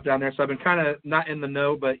and stuff down there, so I've been kind of not in the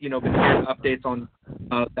know, but been hearing updates on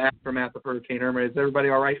the aftermath of Hurricane Irma. Is everybody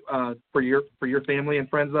all right for your family and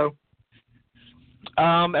friends though?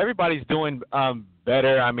 Everybody's doing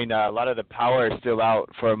better. I mean, a lot of the power is still out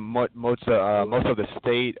for most of the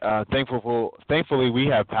state. Thankfully, we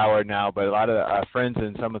have power now, but a lot of our friends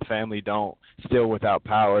and some of the family don't, still without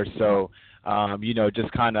power. So,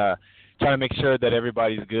 just kind of trying to make sure that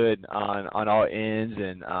everybody's good on all ends.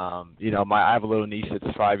 And, I have a little niece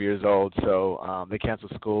that's 5 years old, so they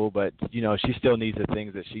canceled school, but, she still needs the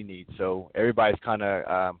things that she needs. So everybody's kind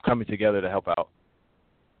of coming together to help out.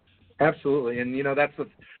 Absolutely. And,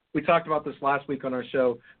 we talked about this last week on our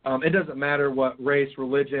show. It doesn't matter what race,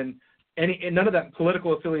 religion, none of that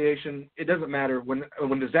political affiliation. It doesn't matter. When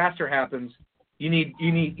disaster happens, you need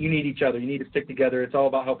each other. You need to stick together. It's all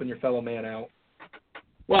about helping your fellow man out.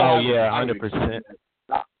 Well, 100%.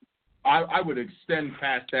 I would extend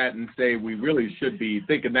past that and say we really should be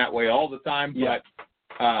thinking that way all the time. Yeah.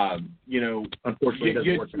 But, unfortunately,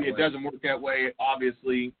 it doesn't work that way,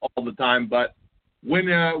 obviously, all the time. But when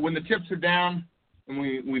the chips are down and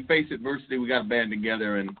we face adversity, we got to band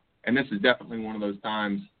together. And this is definitely one of those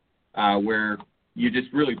times where you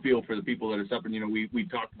just really feel for the people that are suffering. We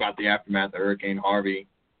talked about the aftermath of Hurricane Harvey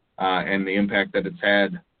and the impact that it's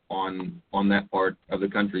had on that part of the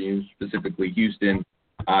country, specifically Houston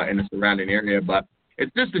and the surrounding area. But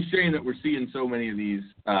it's just a shame that we're seeing so many of these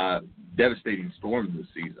devastating storms this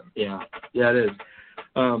season. Yeah, it is.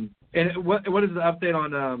 And what is the update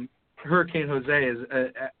on Hurricane Jose?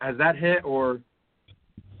 Has that hit or?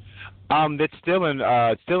 It's still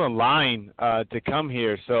in line to come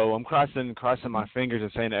here. So I'm crossing my fingers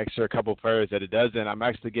and saying an extra couple prayers that it doesn't. I'm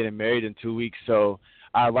actually getting married in 2 weeks, so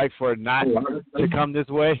I'd like for it not to come this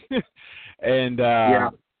way. And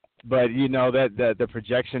but that the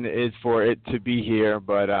projection is for it to be here,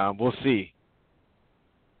 but we'll see.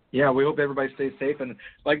 Yeah, we hope everybody stays safe. And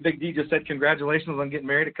like Big D just said, congratulations on getting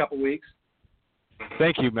married a couple weeks.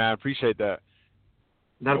 Thank you, man. Appreciate that.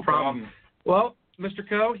 Not a problem. Well, Mr.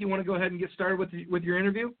 Coe, you want to go ahead and get started with your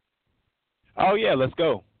interview? Oh, yeah, let's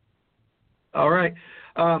go. All right.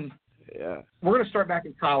 We're going to start back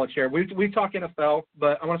in college here. We talk NFL,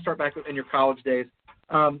 but I want to start back in your college days.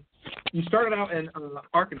 You started out in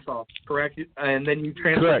Arkansas, correct? And then you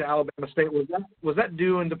transferred to Alabama State. Was that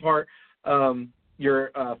due in part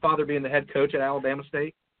your father being the head coach at Alabama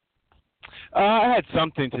State? I had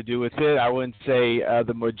something to do with it. I wouldn't say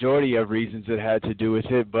the majority of reasons it had to do with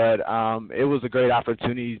it, but it was a great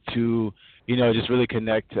opportunity to, just really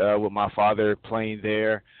connect with my father playing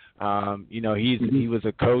there. He was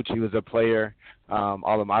a coach, he was a player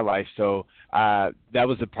all of my life, so that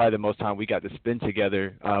was probably the most time we got to spend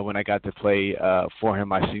together when I got to play for him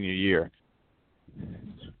my senior year.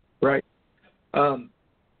 Right.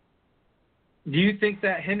 Do you think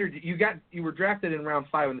that hindered you were drafted in round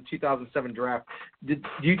 5 in the 2007 draft? Do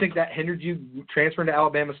you think that hindered you transferring to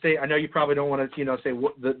Alabama State? I know you probably don't want to say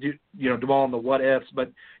dwell on the what ifs,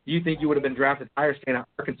 but do you think you would have been drafted higher staying at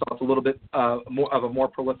Arkansas? It's a little bit more of a more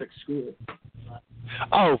prolific school.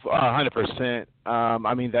 Oh, 100%.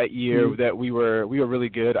 I mean, that year that we were really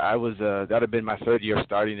good. I was that had been my third year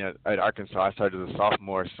starting at Arkansas. I started as a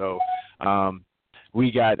sophomore, so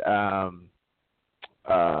we got.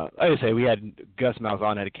 Like I say, we had Gus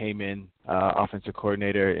Malzahn that came in, offensive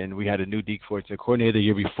coordinator, and we had a new defensive coordinator the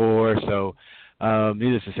year before. So,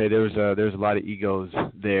 needless to say, there was a lot of egos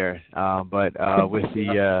there. But with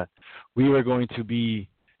we were going to be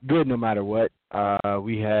good no matter what.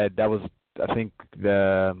 I think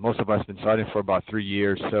most of us been starting for about 3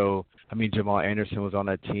 years. So, I mean, Jamal Anderson was on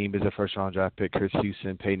that team as a first-round draft pick. Chris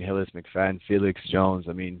Houston, Peyton Hillis, McFadden, Felix Jones.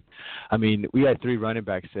 I mean, we had 3 running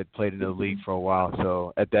backs that played in the league for a while.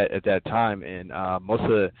 So at that time, and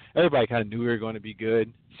everybody kind of knew we were going to be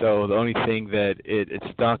good. So the only thing that it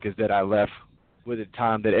stunk is that I left with a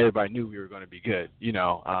time that everybody knew we were going to be good.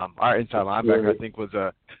 Our inside linebacker I think was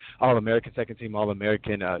a All-American, second team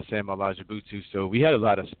All-American, Sam Olajubutu. So we had a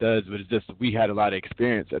lot of studs, but it's just we had a lot of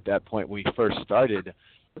experience at that point when we first started.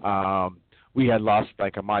 We had lost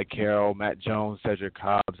like a Mike Carroll, Matt Jones, Cedric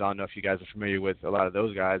Cobbs. I don't know if you guys are familiar with a lot of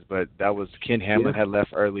those guys, but that was Ken Hamlin had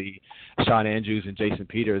left early. Sean Andrews and Jason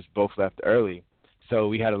Peters both left early. So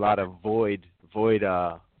we had a lot of void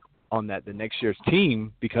on the next year's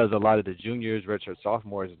team because a lot of the juniors, redshirt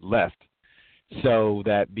sophomores left. So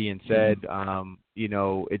that being said,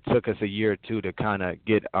 it took us a year or two to kind of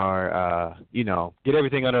get our, get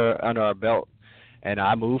everything under our belt. And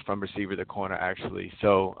I moved from receiver to corner, actually.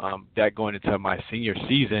 So that going into my senior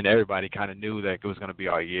season, everybody kind of knew that it was going to be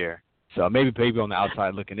our year. So maybe on the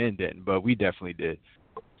outside looking in didn't, but we definitely did.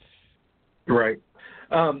 Right.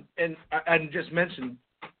 And I just mentioned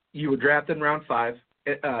you were drafted in round 5,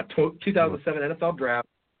 2007 NFL draft,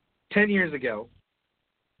 10 years ago.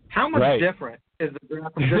 How much different is the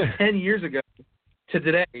draft from just 10 years ago to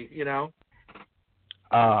today,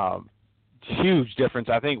 Huge difference.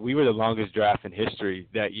 I think we were the longest draft in history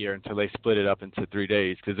that year until they split it up into 3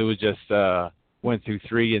 days because it was just 1 through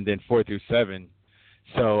 3 and then 4 through 7.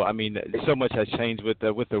 So I mean, so much has changed with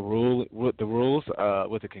the rules, with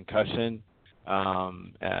the concussion,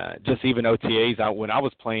 just even OTAs. When I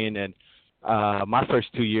was playing and my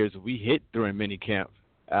first 2 years, we hit during minicamp.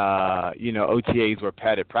 OTAs were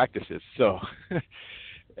padded practices, so.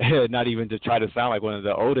 Not even to try to sound like one of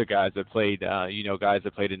the older guys that played, guys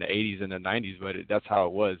that played in the 80s and the 90s, but that's how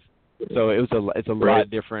it was. So it's a lot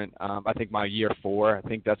different. I think my year 4, I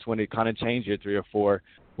think that's when it kind of changed, year 3 or 4,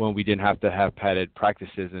 when we didn't have to have padded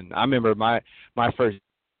practices. And I remember my first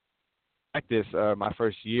practice, my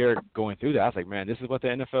first year going through that, I was like, man, this is what the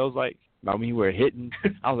NFL is like. I mean, we were hitting.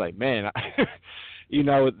 I was like, man,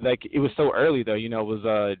 like it was so early though. It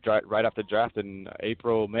was right after draft in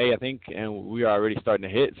April, May, I think, and we were already starting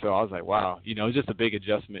to hit. So I was like, wow, it's just a big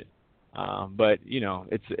adjustment. But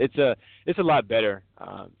it's a lot better.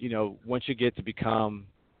 Once you get to become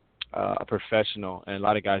a professional, and a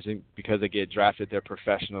lot of guys think because they get drafted, they're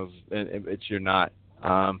professionals, and you're not.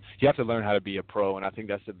 You have to learn how to be a pro, and I think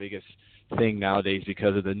that's the biggest thing nowadays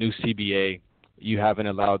because of the new CBA. You haven't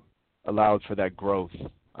allowed for that growth.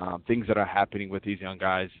 Things that are happening with these young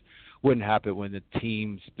guys wouldn't happen when the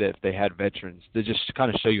teams that they had veterans. They just kind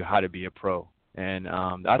of show you how to be a pro. And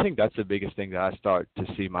I think that's the biggest thing that I start to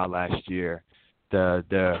see my last year,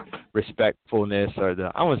 the respectfulness or I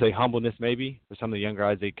don't want to say humbleness maybe. For some of the young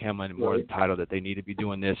guys, they come in more the title that they need to be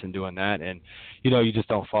doing this and doing that. And, you just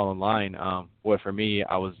don't fall in line. For me,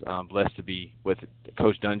 I was blessed to be with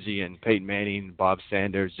Coach Dungy and Peyton Manning, Bob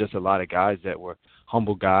Sanders, just a lot of guys that were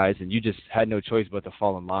humble guys, and you just had no choice but to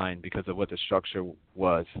fall in line because of what the structure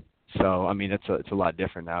was. So, I mean, it's a lot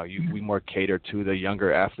different now. We more cater to the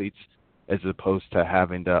younger athletes as opposed to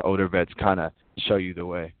having the older vets kind of show you the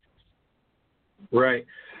way. Right.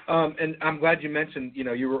 And I'm glad you mentioned,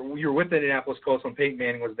 you were with the Indianapolis Colts when Peyton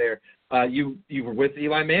Manning was there. You were with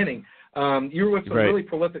Eli Manning. You were with some really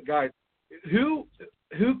prolific guys. Who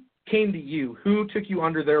came to you? Who took you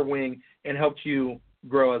under their wing and helped you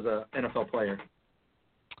grow as an NFL player?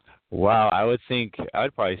 Wow, I would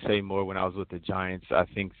probably say more when I was with the Giants. I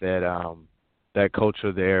think that that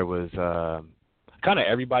culture there was kind of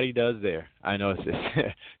everybody does there. I know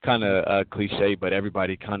it's kind of cliche, but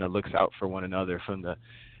everybody kind of looks out for one another from the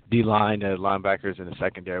D-line to linebackers in the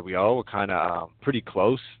secondary. We all were kind of pretty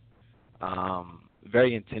close,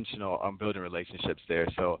 very intentional on building relationships there.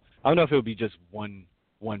 So I don't know if it would be just one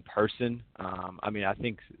one person. I mean, I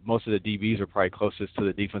think most of the DBs are probably closest to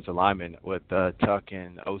the defensive linemen with Tuck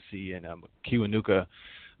and OC and Kiwanuka.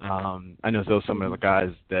 I know those some of the guys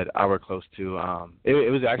that I were close to.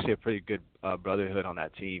 It was actually a pretty good brotherhood on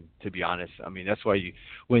that team, to be honest. I mean, that's why you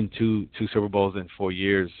win two Super Bowls in 4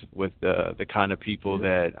 years with the kind of people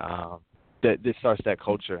that starts that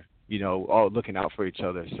culture, all looking out for each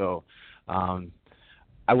other. So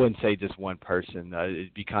I wouldn't say just one person.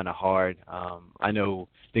 It'd be kind of hard. I know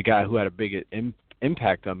the guy who had a big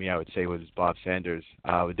impact on me, I would say, was Bob Sanders.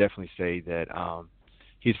 I would definitely say that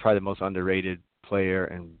he's probably the most underrated player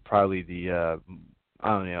and probably the I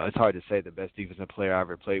don't know, it's hard to say the best defensive player I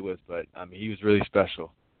ever played with, but I mean, he was really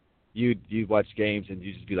special. You'd watch games and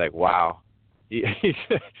you'd just be like, wow. Even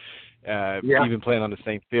playing on the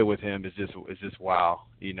same field with him is just wow,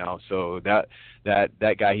 So that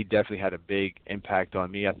guy, he definitely had a big impact on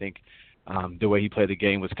me. I think the way he played the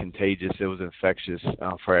game was contagious. It was infectious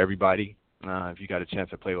for everybody. If you got a chance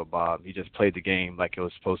to play with Bob, he just played the game like it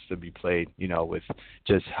was supposed to be played, with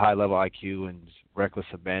just high level IQ and just reckless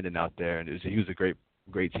abandon out there. And he was a great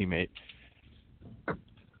teammate.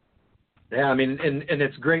 Yeah, I mean, and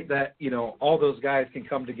it's great that all those guys can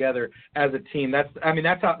come together as a team. That's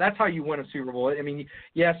how you win a Super Bowl. I mean,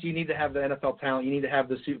 yes, you need to have the NFL talent, you need to have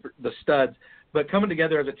the studs, but coming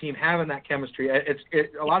together as a team, having that chemistry,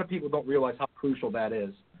 a lot of people don't realize how crucial that is.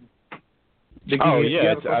 That's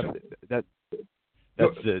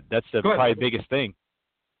the probably biggest thing.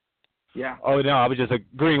 Yeah. Oh, no, I was just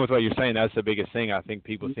agreeing with what you're saying. That's the biggest thing. I think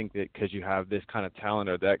people think that because you have this kind of talent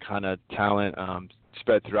or that kind of talent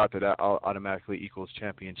spread throughout that automatically equals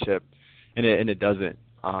championship, and it doesn't.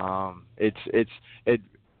 It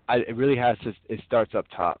really has to. It starts up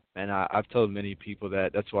top, and I've told many people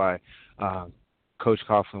that. That's why Coach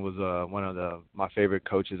Coughlin was one of my favorite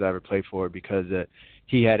coaches I ever played for, because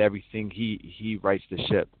he had everything. He rights the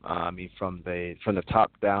ship. I mean, from the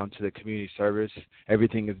top down to the community service,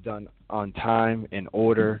 everything is done on time, in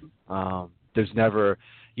order. There's never,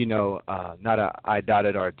 not a I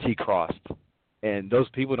dotted or a T crossed. And those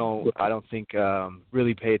people I don't think,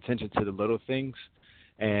 really pay attention to the little things.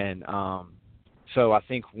 And so I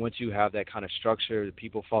think once you have that kind of structure, the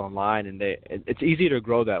people fall in line, and it's easy to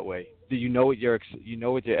grow that way. You know what your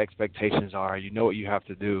expectations are. You know what you have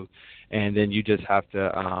to do, and then you just have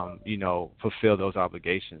to, fulfill those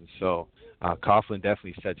obligations. So Coughlin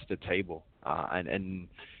definitely sets the table, and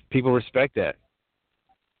people respect that.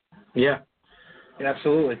 Yeah,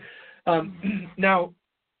 absolutely. Now,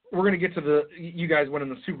 we're going to get to you guys winning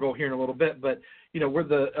the Super Bowl here in a little bit, but, where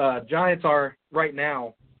the Giants are right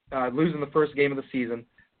now, losing the first game of the season,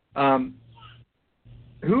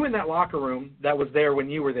 who in that locker room that was there when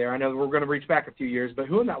you were there, I know we're going to reach back a few years, but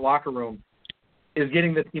who in that locker room is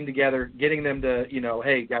getting the team together, getting them to,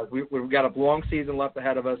 hey, guys, we've got a long season left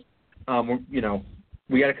ahead of us.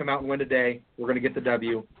 We got to come out and win today. We're going to get the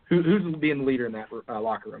W. Who's being the leader in that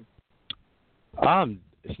locker room?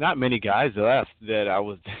 It's not many guys left that I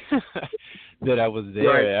was there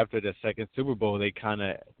right after the second Super Bowl. They kind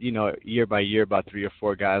of, year by year, about 3 or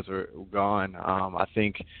 4 guys were gone. I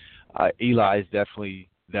think Eli is definitely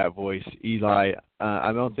that voice. Eli,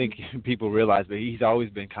 I don't think people realize, but he's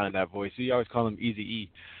always been kind of that voice. We always call him Easy E.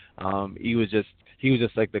 He was just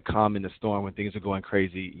like the calm in the storm when things are going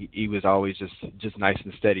crazy. He was always just nice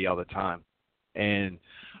and steady all the time, and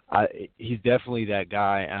he's definitely that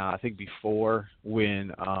guy. I think before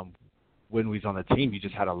when we was on the team, you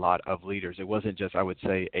just had a lot of leaders. It wasn't just, I would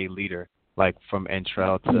say, a leader, like from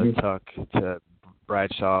Entrell to Tuck to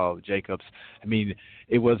Bradshaw, Jacobs. I mean,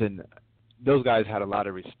 it wasn't. Those guys had a lot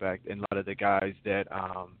of respect, and a lot of the guys that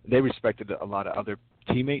they respected a lot of other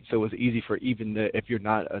teammates. So it was easy for if you're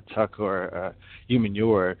not a Tuck or a Human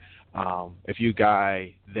Ure, if you're a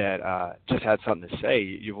guy that just had something to say,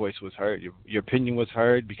 your voice was heard, your opinion was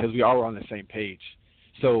heard, because we all were on the same page.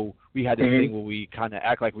 So we had this thing where we kind of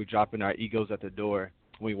act like we're dropping our egos at the door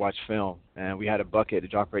when we watch film, and we had a bucket to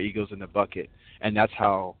drop our egos in the bucket, and that's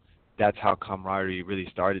how camaraderie really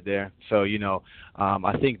started there. So,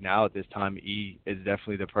 I think now at this time, E is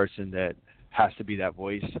definitely the person that has to be that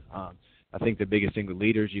voice. I think the biggest thing with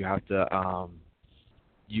leaders, you have to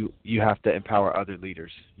you have to empower other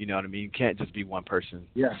leaders. You know what I mean? You can't just be one person.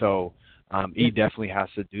 Yeah. So he definitely has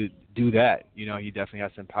to do that. He definitely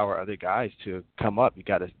has to empower other guys to come up.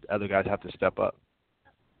 Other guys have to step up.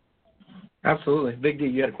 Absolutely. Big D,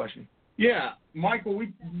 you had a question. Yeah, Michael,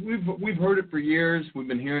 we've heard it for years. We've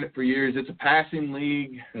been hearing it for years. It's a passing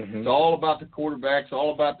league. It's all about the quarterbacks,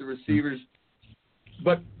 all about the receivers.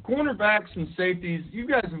 But cornerbacks and safeties, you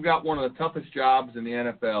guys have got one of the toughest jobs in the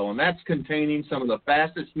NFL, and that's containing some of the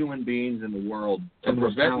fastest human beings in the world and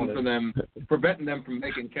preventing them from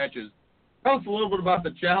making catches. Tell us a little bit about the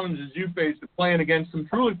challenges you faced playing against some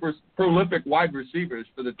truly prolific wide receivers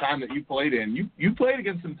for the time that you played in. You played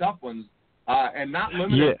against some tough ones, and not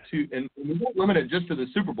limited to, and we won't limit it just to the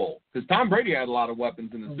Super Bowl, because Tom Brady had a lot of weapons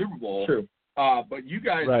in the Super Bowl. True. But you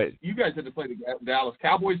guys had to play the Dallas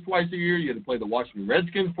Cowboys twice a year. You had to play the Washington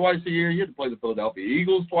Redskins twice a year. You had to play the Philadelphia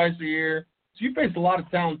Eagles twice a year. So you faced a lot of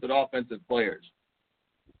talented offensive players.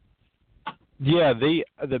 Yeah,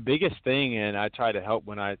 the biggest thing, and I try to help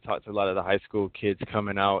when I talk to a lot of the high school kids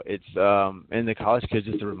coming out, it's and the college kids,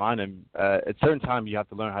 just to remind them, at certain time you have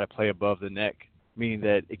to learn how to play above the neck, meaning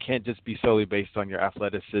that it can't just be solely based on your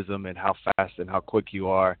athleticism and how fast and how quick you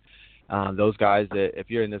are. Those guys that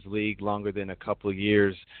if you're in this league longer than a couple of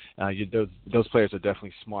years, those players are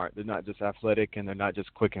definitely smart. They're not just athletic and they're not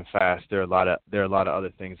just quick and fast. There are a lot of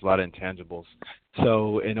other things, a lot of intangibles.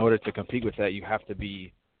 So in order to compete with that, you have to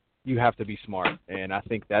be smart, and I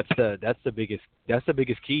think that's the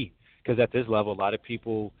biggest key, because at this level, a lot of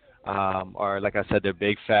people are, like I said, they're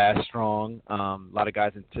big, fast, strong. A lot of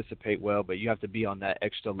guys anticipate well, but you have to be on that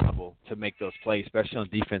extra level to make those plays, especially on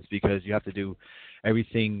defense, because you have to do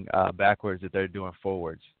everything backwards that they're doing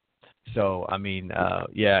forwards. So I mean,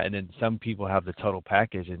 and then some people have the total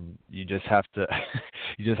package, and you just have to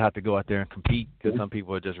go out there and compete, because some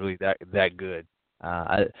people are just really that good.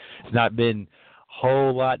 It's not been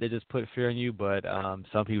whole lot that just put fear in you, but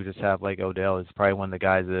some people just have, like Odell is probably one of the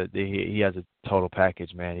guys that he has a total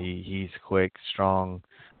package, man. He's quick, strong,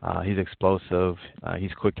 he's explosive,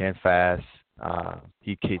 he's quick and fast.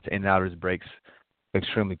 He gets in and out of his breaks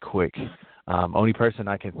extremely quick. Only person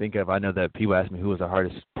I can think of, I know that people ask me who was the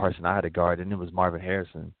hardest person I had to guard, and it was Marvin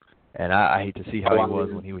Harrison. And I hate to see how he was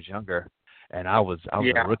when he was younger. And I was a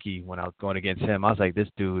rookie when I was going against him. I was like, this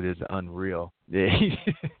dude is unreal. Yeah,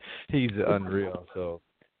 he's unreal. So,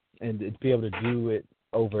 and to be able to do it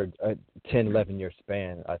over a 10, 11-year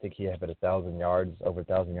span, I think he had over 1,000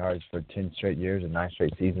 yards for 10 straight years and 9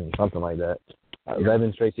 straight seasons or something like that.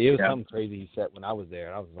 11 straight seasons. It was something crazy he set when I was there.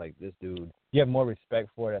 And I was like, this dude. You have more respect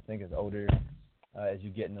for it, I think, as older, as you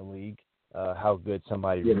get in the league, how good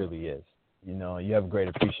somebody really is. You know, you have great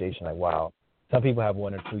appreciation, like, wow. Some people have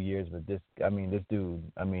 1 or 2 years, but this dude,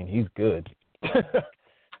 he's good.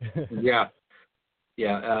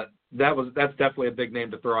 That's definitely a big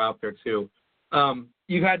name to throw out there too.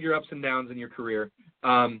 You've had your ups and downs in your career.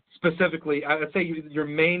 Specifically, I would say your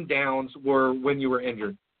main downs were when you were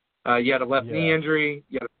injured. You had a left knee injury,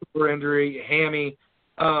 you had a shoulder injury, a hammy.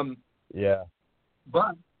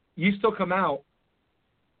 But you still come out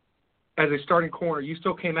as a starting corner. You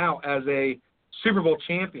still came out as a Super Bowl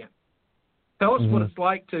champion. Tell us what it's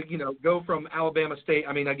like to, go from Alabama State.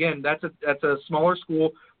 I mean, again, that's a smaller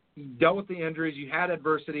school. You dealt with the injuries. You had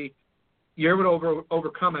adversity. You're able to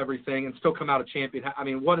overcome everything and still come out a champion. I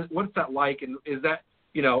mean, what's that like? And is that,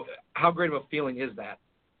 how great of a feeling is that?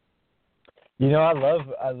 I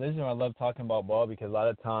love talking about ball, because a lot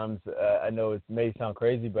of times I know it may sound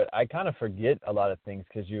crazy, but I kind of forget a lot of things,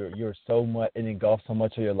 because you're so much, it engulfs so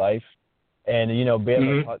much of your life. And, being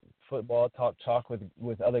able to talk football, talk chalk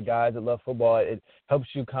with other guys that love football, it helps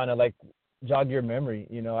you kind of like jog your memory.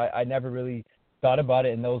 I never really thought about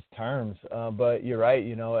it in those terms, but you're right.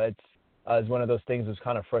 It's one of those things that's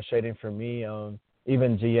kind of frustrating for me.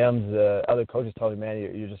 Even GMs, other coaches told me, man,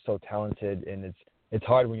 you're just so talented, and it's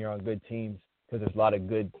hard when you're on good teams, because there's a lot of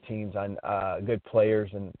good teams on good players,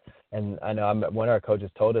 and I know one of our coaches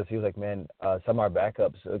told us, he was like, man, some of our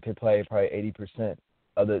backups could play probably 80%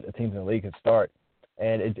 of the teams in the league could start.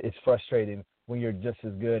 And it's frustrating when you're just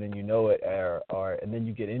as good and and then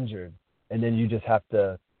you get injured, and then you just have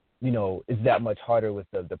to, it's that much harder with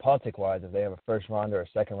the politic-wise. If they have a first rounder or a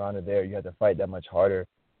second rounder there, you have to fight that much harder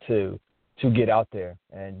to get out there.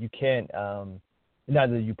 And you can't, not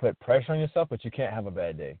that you put pressure on yourself, but you can't have a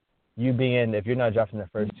bad day. If you're not drafting the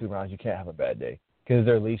first 2 rounds, you can't have a bad day, because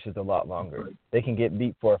their leash is a lot longer. They can get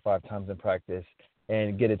beat 4 or 5 times in practice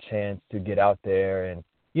and get a chance to get out there and,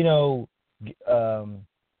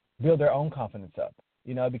 build their own confidence up,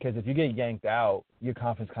 because if you get yanked out, your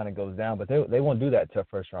confidence kind of goes down. But they won't do that to a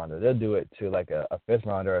first rounder. They'll do it to like a 5th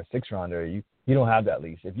rounder or a 6th rounder. You don't have that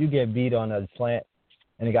leash. If you get beat on a slant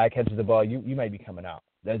and the guy catches the ball, you might be coming out.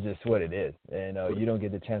 That's just what it is. And you don't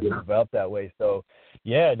get the chance to develop that way. So,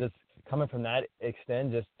 just coming from that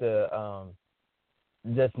extent, just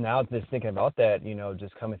thinking about that,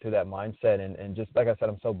 just coming through that mindset, and just like I said,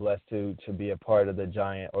 I'm so blessed to be a part of the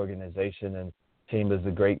Giant organization, and team is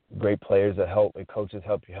the great players that help, and coaches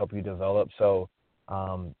help you develop. So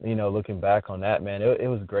Looking back on that, man, it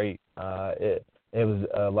was great. It was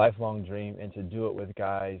a lifelong dream, and to do it with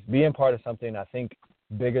guys, being part of something I think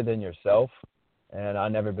bigger than yourself. And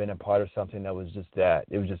I've never been a part of something that was just that.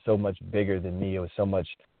 It was just so much bigger than me. It was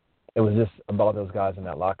just about those guys in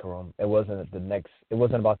that locker room. It wasn't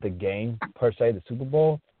about the game per se, the Super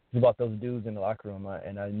Bowl. It was about those dudes in the locker room.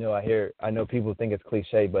 And I know people think it's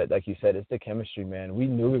cliche, but like you said, it's the chemistry, man. We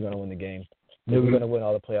knew we were going to win the game. Knew we were going to win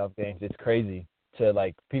all the playoff games. It's crazy to,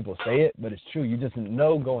 like, people say it, but it's true. You just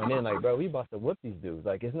know going in, like, bro, we about to whoop these dudes.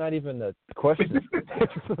 Like, it's not even the question.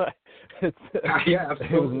 It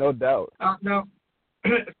was no doubt. Now,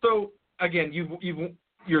 so, again,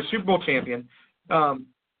 you're a Super Bowl champion.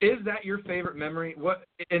 Is that your favorite memory?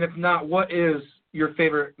 And if not, what is your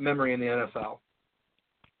favorite memory in the NFL?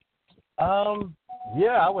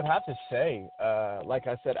 Yeah, I would have to say, like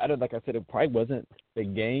I said, it probably wasn't the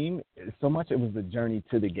game so much. It was the journey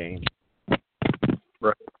to the game.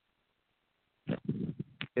 Right.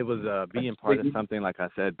 It was being part of something, like I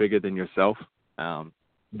said, bigger than yourself.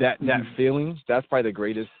 That feeling, that's probably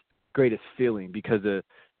the greatest feeling, because the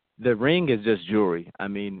ring is just jewelry. I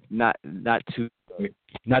mean, not to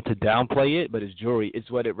downplay it, but it's jewelry. It's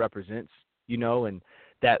what it represents, and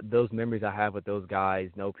those memories I have with those guys,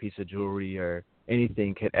 no piece of jewelry or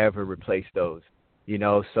anything could ever replace those,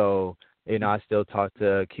 So, I still talk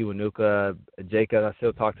to Kiwanuka, Jacob. I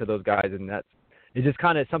still talk to those guys, and it's just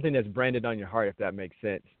kind of something that's branded on your heart, if that makes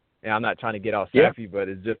sense. And I'm not trying to get all sappy, but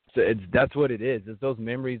that's what it is. It's those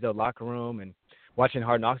memories of locker room. And watching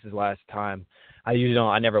Hard Knocks this last time, I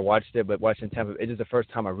never watched it, but watching Tampa, it is the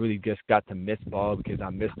first time I really just got to miss ball, because I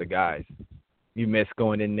miss the guys. You miss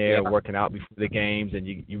going in there, working out before the games, and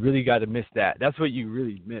you really got to miss that. That's what you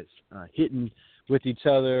really miss, hitting with each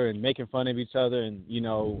other and making fun of each other, and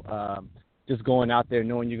just going out there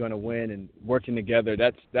knowing you're going to win and working together.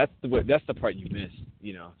 That's the part you miss,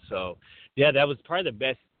 So yeah, that was probably the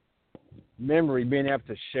best memory, being able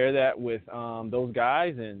to share that with those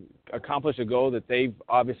guys and accomplish a goal that they've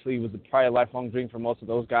obviously was probably a lifelong dream for most of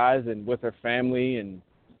those guys, and with their family. And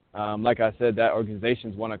like I said, that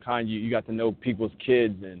organization's one of a kind. You got to know people's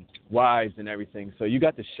kids and wives and everything, so you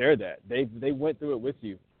got to share that. They went through it with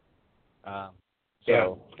you. That's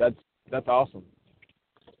awesome.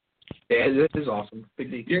 Yeah, this is awesome.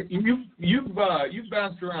 Big D. You've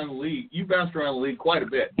bounced around the league. You bounced around the league quite a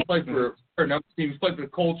bit. You played for a number of teams. You played for the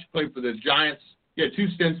Colts. You played for the Giants. You had 2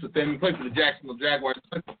 stints with them. You played for the Jacksonville Jaguars. You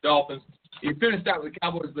played for the Dolphins. You finished out with the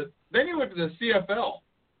Cowboys, but then you went to the CFL.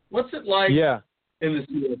 What's it like in the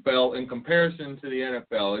CFL in comparison to the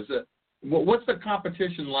NFL? What's the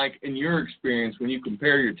competition like in your experience when you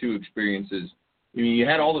compare your two experiences? I mean, you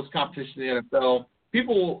had all this competition in the NFL.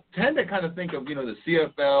 People tend to kind of think of, the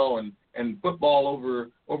CFL and football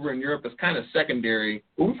over in Europe as kind of secondary.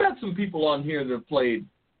 But we've had some people on here that have played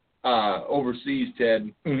overseas,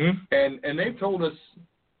 Ted, and they've told us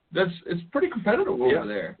it's pretty competitive over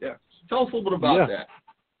there. Yeah. So tell us a little bit about that.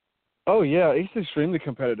 Oh, yeah, it's extremely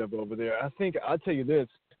competitive over there. I think I'll tell you this.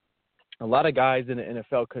 A lot of guys in the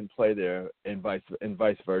NFL couldn't play there and vice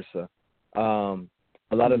versa.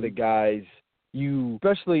 A lot of the guys,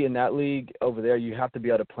 especially in that league over there, you have to be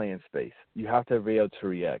able to play in space. You have to be able to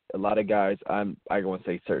react. A lot of guys, I don't want to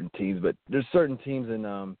say certain teams, but there's certain teams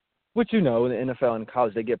in which in the NFL and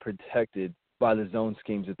college, they get protected by the zone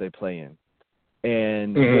schemes that they play in.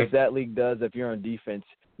 And what that league does, if you're on defense,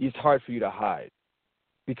 it's hard for you to hide,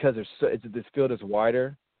 because this field is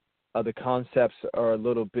wider. The concepts are a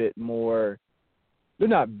little bit more, they're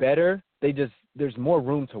not better. There's more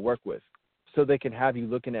room to work with. So they can have you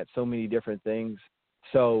looking at so many different things.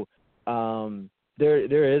 So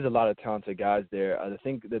there is a lot of talented guys there. I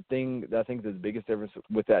think the the biggest difference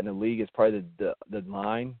with that in the league is probably the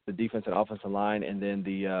line, the defense and offensive line, and then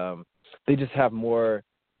they just have more.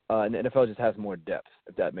 And the NFL just has more depth,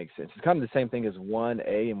 if that makes sense. It's kind of the same thing as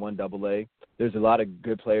 1A and 1AA. There's a lot of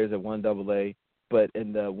good players at 1AA, but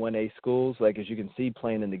in the 1A schools, like as you can see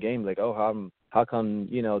playing in the game, like, how come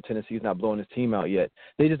Tennessee's not blowing his team out yet?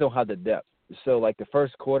 They just don't have the depth. So like the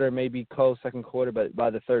first quarter may be close, second quarter, but by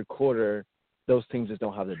the third quarter, those teams just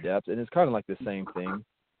don't have the depth. And it's kind of like the same thing.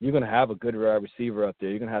 You're going to have a good wide receiver up there.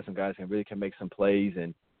 You're going to have some guys who can make some plays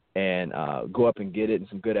and go up and get it, and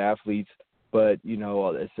some good athletes. But,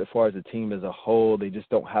 as far as the team as a whole, they just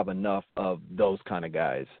don't have enough of those kind of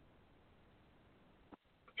guys.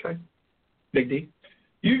 Okay. Big D.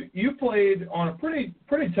 You played on a pretty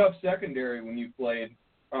tough secondary when you played.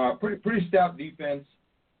 Pretty stout defense.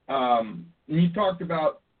 And you talked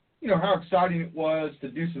about, how exciting it was to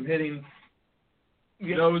do some hitting.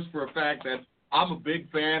 You knows for a fact that I'm a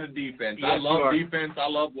big fan of defense. Yes, I love defense. I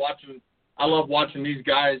love I love watching these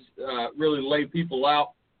guys really lay people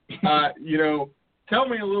out. Tell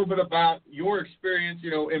me a little bit about your experience,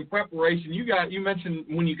 in preparation. You mentioned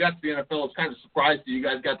when you got to the NFL, it's kind of surprised that you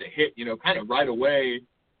guys got to hit, kind of right away.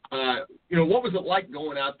 What was it like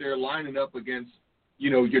going out there, lining up against,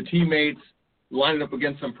 your teammates, lining up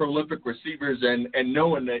against some prolific receivers, and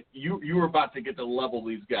knowing that you were about to get to level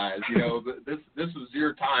these guys? This was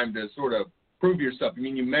your time to sort of prove yourself. I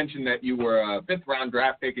mean, you mentioned that you were a fifth-round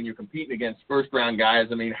draft pick and you're competing against first-round guys.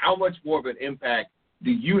 I mean, how much more of an impact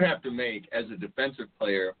do you have to make as a defensive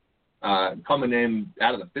player coming in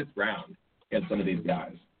out of the fifth round against some of these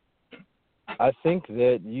guys? I think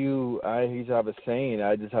that I was saying,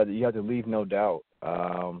 you have to leave no doubt.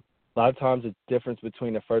 A lot of times the difference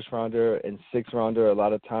between a first rounder and sixth rounder, a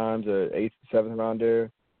lot of times, or eighth, seventh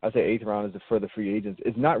rounder, I say eighth round is for the free agents.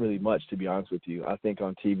 It's not really much, to be honest with you. I think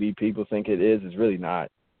on TV people think it is. It's really not.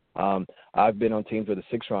 I've been on teams where the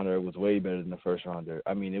sixth rounder was way better than the first rounder.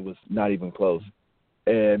 I mean, it was not even close.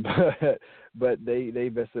 But they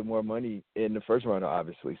invested more money in the first rounder,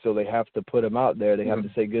 obviously. So they have to put him out there. They have to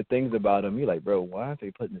say good things about him. You're like, bro, why aren't they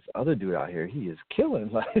putting this other dude out here? He is killing.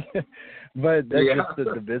 But that's just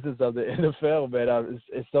the business of the NFL, man.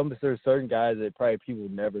 There's certain guys that probably people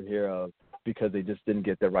never hear of because they just didn't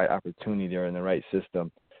get the right opportunity or in the right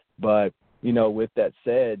system. But with that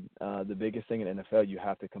said, the biggest thing in the NFL, you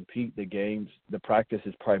have to compete. The games, the practice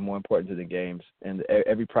is probably more important to the games, and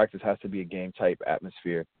every practice has to be a game-type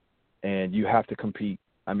atmosphere, and you have to compete.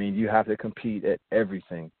 I mean, you have to compete at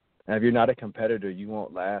everything. And if you're not a competitor, you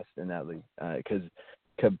won't last in that league because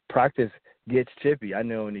practice gets chippy. I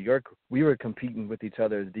know in New York, we were competing with each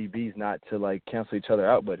other as DBs, not to, cancel each other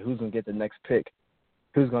out, but who's going to get the next pick?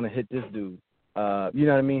 Who's going to hit this dude? You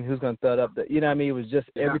know what I mean? Who's going to thud up you know what I mean? It was just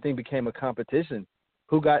everything became a competition.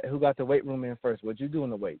 Who got the weight room in first? What'd you do in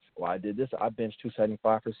the weights? Well, I did this. I benched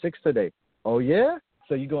 275 for 6 today. Oh, yeah?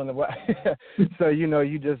 So you go in the so,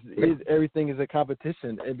 everything is a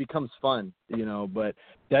competition. It becomes fun, but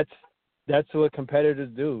that's what competitors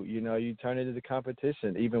do. You turn it into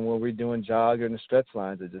competition. Even when we're doing jog or in the stretch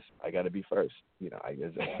lines, I got to be first. I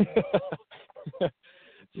guess.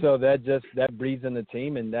 So that breeds in the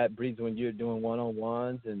team, and that breeds when you're doing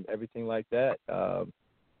one-on-ones and everything like that.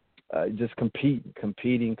 Just competing.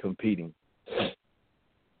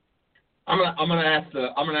 I'm gonna ask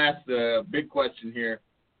the big question here.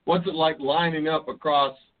 What's it like lining up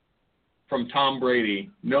across from Tom Brady,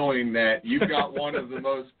 knowing that you've got one of the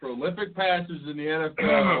most prolific passers in the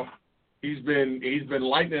NFL? He's been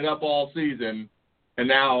lighting it up all season, and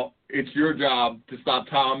now it's your job to stop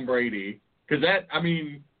Tom Brady. Because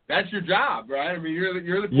that's your job, right? I mean, you're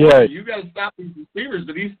the quarterback. You got to stop these receivers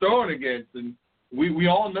that he's throwing against. And we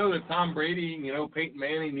all know that Tom Brady, Peyton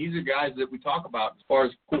Manning, these are guys that we talk about as far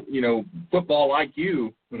as, football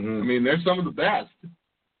IQ. Mm-hmm. I mean, they're some of the best.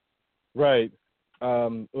 Right.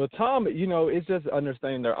 Well, Tom, it's just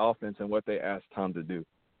understanding their offense and what they ask Tom to do.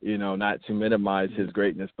 Not to minimize his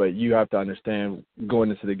greatness, but you have to understand going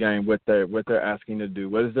into the game what they're asking to do.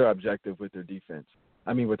 What is their objective with their defense?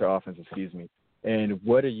 With their offense, excuse me. And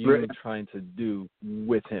what are you trying to do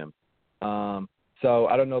with him? So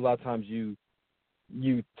I don't know, a lot of times you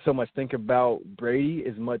so much think about Brady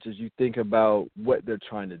as much as you think about what they're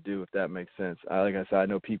trying to do, if that makes sense. Like I said, I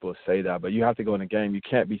know people say that, but you have to go in a game. You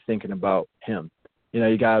can't be thinking about him.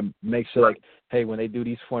 You got to make sure, hey, when they do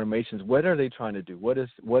these formations, what are they trying to do? What is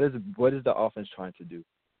the offense trying to do?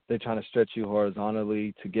 They're trying to stretch you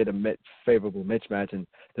horizontally to get a favorable mismatch. And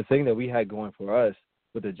the thing that we had going for us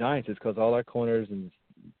with the Giants is because all our corners and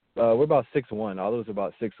we're about 6'1". All those are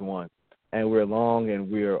about 6'1", and we're long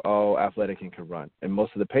and we're all athletic and can run. And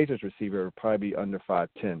most of the Patriots receiver would probably be under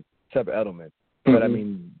 5'10", except Edelman.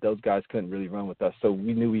 Mm-hmm. But those guys couldn't really run with us, so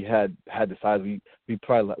we knew we had the size. We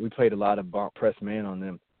played a lot of press man on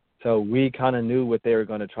them, so we kind of knew what they were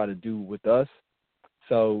going to try to do with us.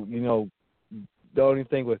 So the only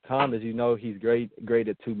thing with Tom is he's great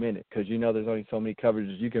at 2 minutes because there's only so many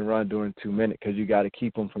coverages you can run during 2 minutes because you got to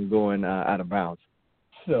keep him from going out of bounds.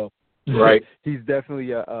 So he's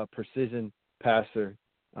definitely a precision passer.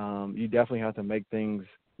 You definitely have to make things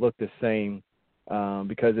look the same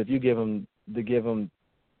because if you give him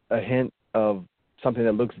a hint of something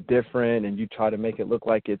that looks different and you try to make it look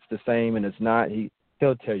like it's the same and it's not,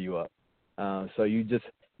 he'll tear you up. So you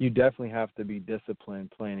definitely have to be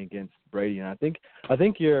disciplined playing against Brady. And I think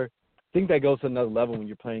that goes to another level when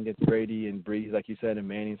you're playing against Brady and Breeze, like you said, and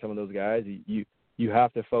Manning, some of those guys. You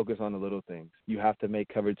have to focus on the little things. You have to make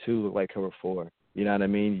cover 2 look like cover 4. You know what I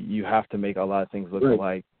mean? You have to make a lot of things look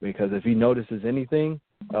alike because if he notices anything,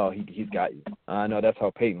 he's got you. I know that's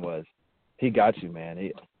how Peyton was. He got you,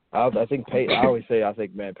 man. I think Peyton. I always say, I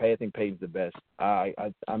think Peyton's the best.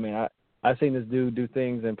 I've seen this dude do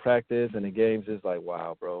things in practice and in games. It's like,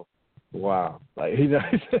 wow, bro, wow. Like he's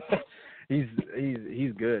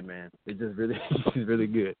good, man. It's just really he's really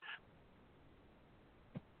good.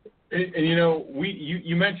 And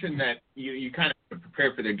you mentioned that you kind of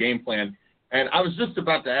prepare for their game plan, and I was just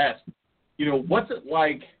about to ask, what's it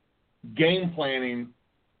like game planning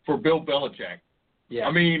for Bill Belichick? Yeah.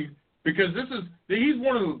 I mean, because he's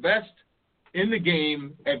one of the best in the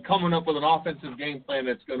game at coming up with an offensive game plan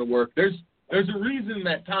that's going to work. There's a reason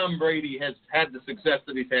that Tom Brady has had the success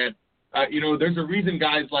that he's had. There's a reason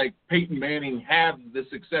guys like Peyton Manning have the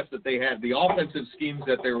success that they have. The offensive schemes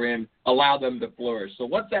that they're in allow them to flourish. So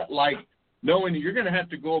what's that like, knowing you're going to have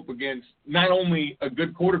to go up against not only a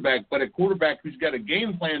good quarterback, but a quarterback who's got a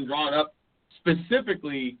game plan drawn up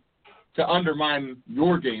specifically to undermine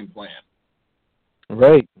your game plan?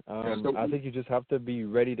 Right. I think you just have to be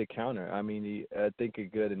ready to counter. I mean, I think a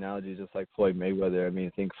good analogy is just like Floyd Mayweather. I mean,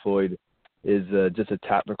 I think Floyd is just a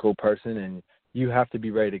tactical person, and you have to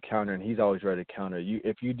be ready to counter, and he's always ready to counter.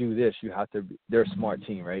 If you do this, you have to – they're a smart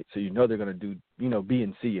team, right? So they're going to do, B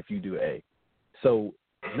and C if you do A. So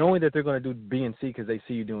knowing that they're going to do B and C because they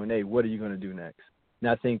see you doing A, what are you going to do next? And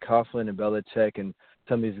I think Coughlin and Belichick and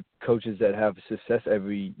some of these coaches that have success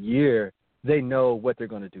every year, they know what they're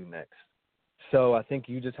going to do next. So I think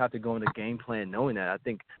you just have to go into game plan knowing that. I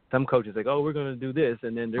think some coaches like, oh, we're going to do this,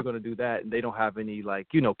 and then they're going to do that, and they don't have any,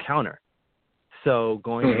 counter. So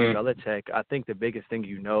going to Belichick, I think the biggest thing,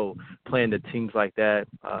 playing the teams like that,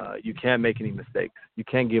 you can't make any mistakes. You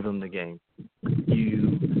can't give them the game.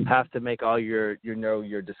 You have to make all your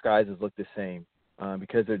disguises look the same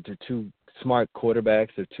because they're two smart quarterbacks.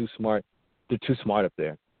 They're too smart up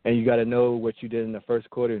there. And you got to know what you did in the first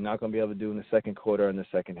quarter. You're not going to be able to do in the second quarter or in the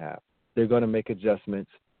second half. They're going to make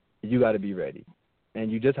adjustments. You got to be ready.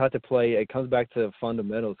 And you just have to play. It comes back to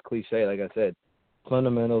fundamentals, cliche, like I said,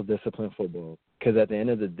 fundamental discipline football. Because at the end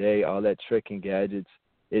of the day, all that trick and gadgets,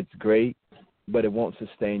 it's great, but it won't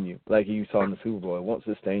sustain you. Like you saw in the Super Bowl, it won't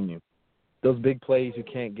sustain you. Those big plays, you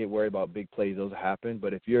can't get worried about big plays. Those happen.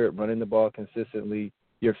 But if you're running the ball consistently,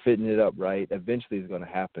 you're fitting it up right, eventually it's going to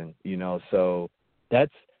happen, So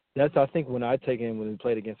that's I think when we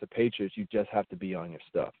played against the Patriots, you just have to be on your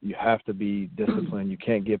stuff. You have to be disciplined. You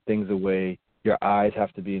can't give things away. Your eyes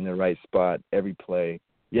have to be in the right spot every play.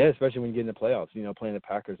 Yeah, especially when you get in the playoffs, playing the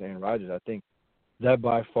Packers, Aaron Rodgers. I think that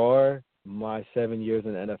by far, my 7 years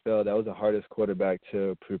in the NFL, that was the hardest quarterback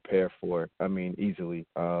to prepare for. I mean, easily.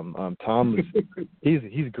 Tom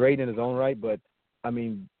he's great in his own right, but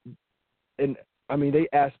they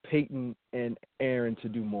asked Peyton and Aaron to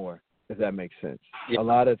do more, if that makes sense. Yeah. A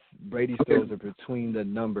lot of Brady's throws are between the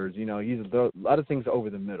numbers. He's a lot of things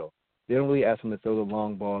over the middle. They don't really ask him to throw the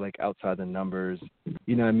long ball outside the numbers.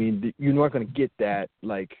 You're not going to get that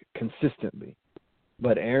consistently.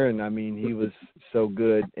 But Aaron, he was so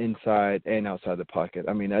good inside and outside the pocket.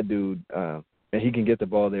 That dude, and he can get the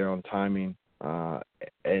ball there on timing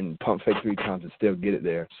and pump fake 3 times and still get it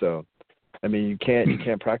there. So, you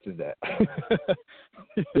can't practice that.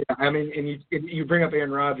 Yeah, and you bring up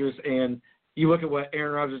Aaron Rodgers, and you look at what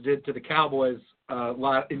Aaron Rodgers did to the Cowboys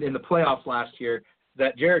in the playoffs last year.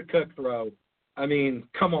 That Jared Cook throw.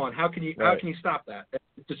 Come on, how can you stop that?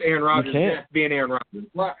 It's just Aaron Rodgers being Aaron Rodgers.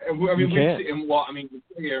 Well, we say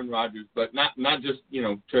Aaron Rodgers, but not just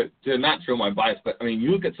to not show my bias, but you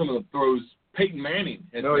look at some of the throws Peyton Manning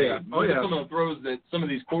has made. Look at some of the throws that some of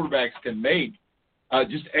these quarterbacks can make.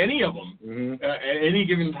 Just any of them at any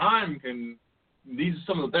given time can. These are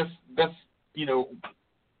some of the best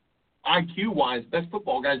IQ-wise, best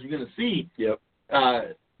football guys you're going to see. Yep.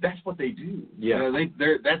 That's what they do. Yeah.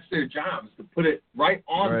 That's their job, is to put it right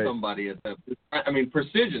on somebody.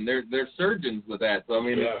 Precision. They're surgeons with that. So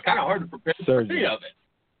it's kind of hard to prepare for any of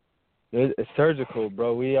it. It's surgical,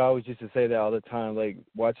 bro. We always used to say that all the time.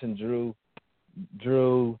 Watching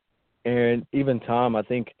Drew, Aaron, even Tom. I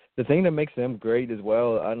think the thing that makes them great as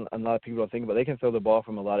well, a lot of people don't think about, they can throw the ball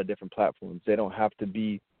from a lot of different platforms. They don't have to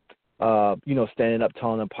be standing up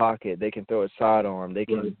tall in the pocket. They can throw a sidearm. They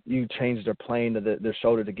can you change their plane to their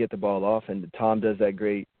shoulder to get the ball off, and Tom does that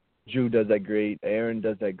great. Drew does that great. Aaron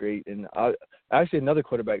does that great. And actually another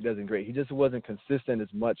quarterback does it great. He just wasn't consistent as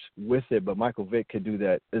much with it, but Michael Vick could do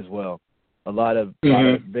that as well. A lot of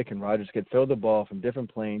Vick and Rodgers could throw the ball from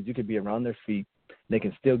different planes. You could be around their feet. They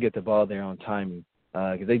can still get the ball there on timing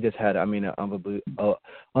because they just had, an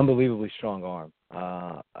unbelievably strong arm.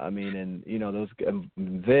 Those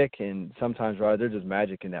Vic and sometimes Rodgers, they're just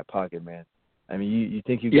magic in that pocket, man. You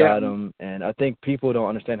think you got him, and I think people don't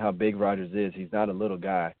understand how big Rodgers is. He's not a little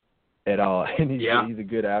guy at all, and he's a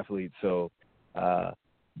good athlete. So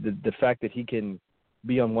the fact that he can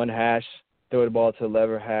be on one hash, throw the ball to the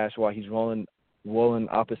lever hash while he's rolling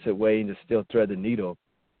opposite way and just still thread the needle.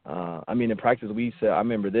 I mean, in practice, I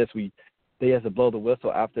remember this. They had to blow the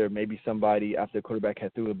whistle after the quarterback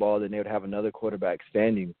had threw the ball, then they would have another quarterback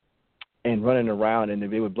standing and running around, and then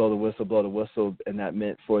they would blow the whistle, and that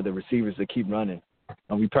meant for the receivers to keep running.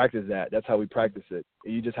 And we practiced that. That's how we practice it.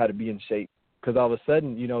 You just had to be in shape. Because all of a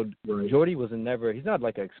sudden, Jordy he's not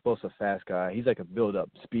like an explosive fast guy. He's like a build-up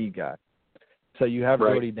speed guy. So you have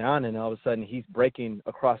Jordy down, and all of a sudden he's breaking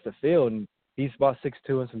across the field, and he's about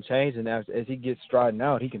 6'2" and some change, and as he gets striding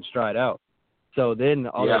out, he can stride out. So then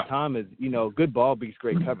all that time is, good ball beats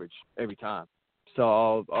great coverage every time. So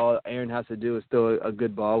all Aaron has to do is throw a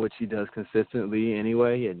good ball, which he does consistently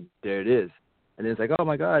anyway, and there it is. And it's like, oh,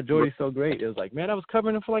 my God, Jordy's so great. It was like, man, I was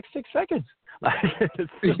covering him for like 6 seconds. But that's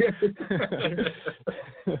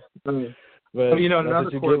what you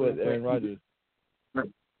get with Aaron Rodgers.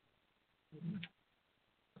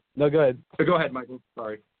 No, go ahead. Go ahead, Michael.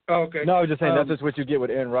 Sorry. Oh, okay. No, I was just saying that's just what you get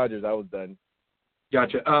with Aaron Rodgers. I was done.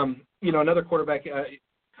 Gotcha. Another quarterback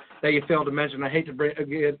that you failed to mention. I hate to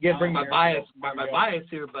bring my bias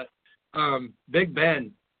here, but Big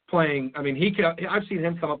Ben playing. I mean, I've seen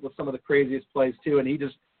him come up with some of the craziest plays too, and he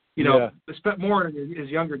just, spent more in his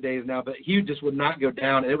younger days now, but he just would not go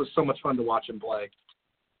down. And it was so much fun to watch him play.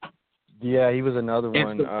 Yeah, he was another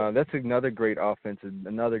one. That's another great offense,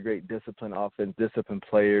 another great disciplined offense, disciplined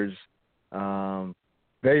players,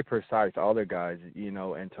 very precise. All their guys,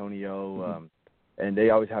 Antonio. And they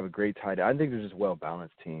always have a great tight end. I think they're just a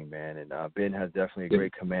well-balanced team, man. And Ben has definitely a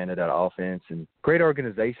great command of that offense and great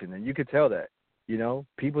organization. And you could tell that,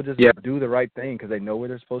 people just do the right thing because they know where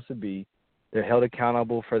they're supposed to be. They're held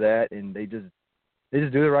accountable for that, and they just do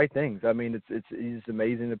the right things. I mean, it's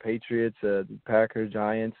amazing. The Patriots, the Packers,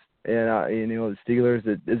 Giants, and the Steelers.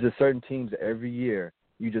 There's just certain teams every year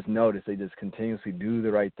you just notice they just continuously do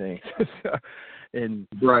the right things. And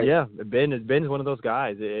Ben's one of those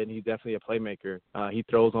guys, and he's definitely a playmaker. He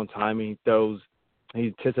throws on time, and he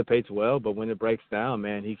anticipates well, but when it breaks down,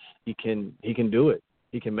 man, he can do it.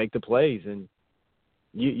 He can make the plays, and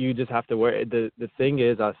you just have to wear. The thing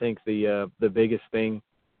is, I think the biggest thing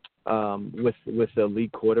with the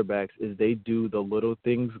elite quarterbacks is they do the little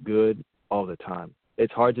things good all the time.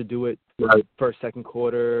 It's hard to do it first, second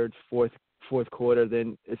quarter, fourth quarter,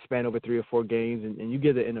 then it's spanned over 3 or 4 games, and you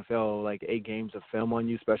give the NFL like 8 games of film on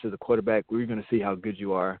you, especially as a quarterback, we're going to see how good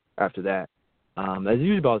you are after that. That's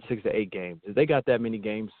usually about 6 to 8 games. If they got that many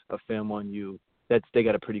games of film on you, they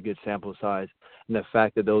got a pretty good sample size. And the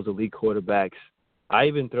fact that those elite quarterbacks, I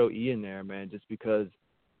even throw E in there, man, just because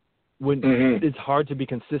it's hard to be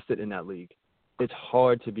consistent in that league. It's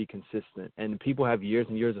hard to be consistent, and people have years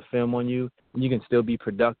and years of film on you, and you can still be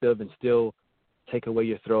productive and still take away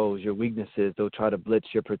your throws, your weaknesses. They'll try to blitz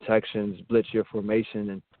your protections, blitz your formation,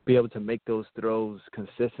 and be able to make those throws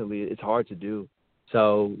consistently. It's hard to do.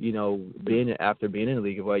 So, after being in the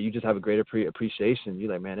league, you just have a greater appreciation.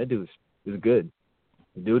 You're like, man, that dude is good.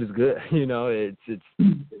 The dude is good.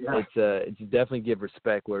 It's definitely give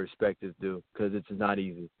respect where respect is due because it's not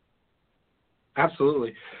easy.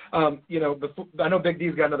 Absolutely. I know Big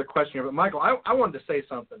D's got another question here, but Michael, I wanted to say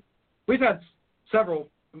something. We've had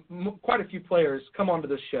quite a few players come onto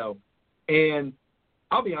this show, and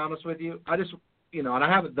I'll be honest with you, I just, and I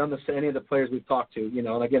haven't done this to any of the players we've talked to,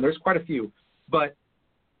 and again, there's quite a few, but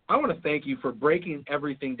I want to thank you for breaking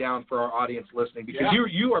everything down for our audience listening because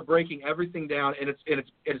you are breaking everything down, and it's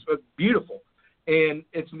beautiful, and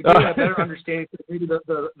it's giving a better understanding to maybe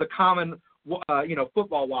the common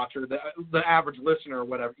football watcher, the average listener or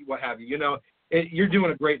what have you. You're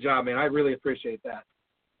doing a great job, man. I really appreciate that.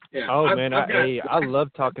 Yeah. Oh, man, I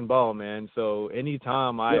love talking ball, man. So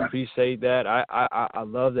anytime I appreciate that. I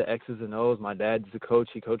love the X's and O's. My dad's the coach.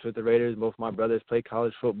 He coached with the Raiders. Both my brothers play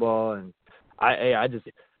college football, and I just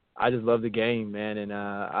love the game, man. And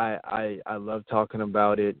I love talking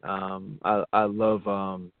about it. I love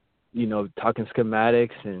talking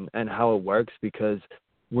schematics and how it works because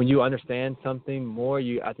when you understand something more,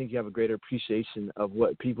 I think you have a greater appreciation of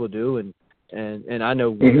what people do and I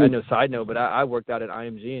know, side note, but I worked out at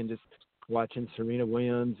IMG and just watching Serena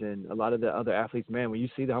Williams and a lot of the other athletes, man, when you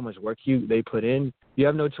see how much work they put in, you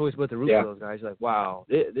have no choice but to root for those guys. You're like, wow,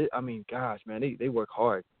 gosh, man, they work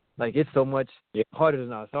hard. Like, it's so much harder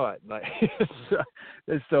than I thought. Like,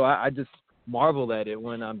 so I just marvel at it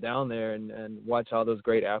when I'm down there and watch all those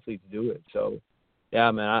great athletes do it. So,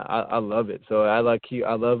 yeah, man, I love it. So I love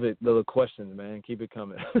it. Little questions, man. Keep it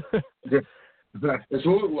coming.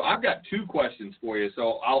 So I've got 2 questions for you.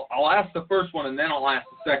 So I'll ask the first one and then I'll ask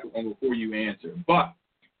the second one before you answer. But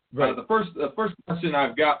the first question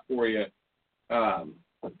I've got for you,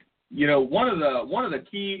 one of the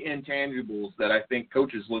key intangibles that I think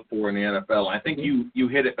coaches look for in the NFL, I think you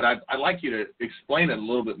hit it, but I'd like you to explain it a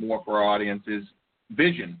little bit more for our audience, is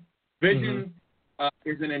vision. Vision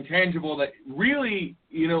is an intangible that really,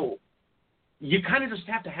 you kind of just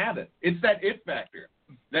have to have it. It's that it factor,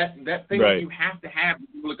 that thing that you have to have to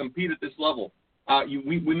be able to compete at this level.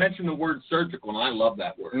 We mentioned the word surgical, and I love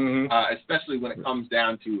that word, especially when it comes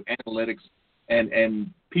down to analytics and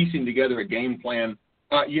piecing together a game plan.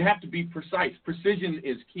 You have to be precise. Precision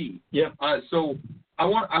is key. Yeah. So I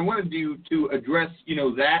wanted you to address,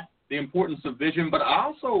 that, the importance of vision, but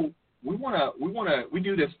also we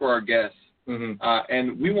do this for our guests,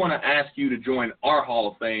 and we want to ask you to join our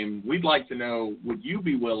Hall of Fame. We'd like to know, would you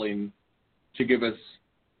be willing to give us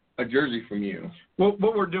a jersey from you? Well,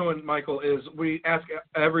 what we're doing, Michael, is we ask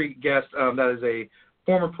every guest that is a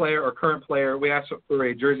former player or current player, we ask for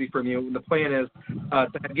a jersey from you. And the plan is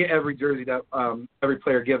to get every jersey that every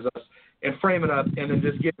player gives us and frame it up, and then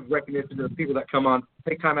just give recognition to the people that come on,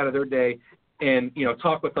 take time out of their day, and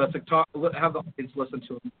talk with us and have the audience listen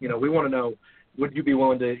to them. We want to know, would you be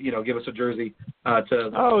willing to give us a jersey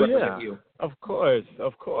to represent you? Of course,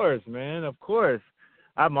 man, of course.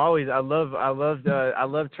 I love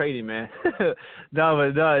trading, man. No,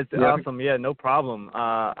 it's awesome. Yeah, no problem.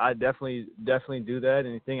 I definitely do that.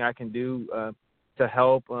 Anything I can do to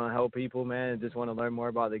help people, man. Just want to learn more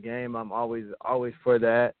about the game. I'm always for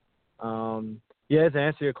that. To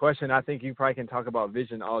answer your question, I think you probably can talk about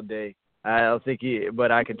vision all day. I don't think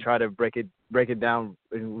but I can try to break it down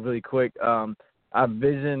really quick.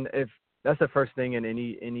 Vision, if that's the first thing in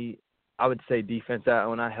any I would say defense that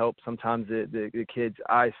when I help sometimes the kids'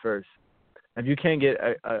 eyes first. If you can't get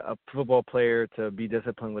a football player to be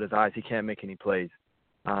disciplined with his eyes, he can't make any plays.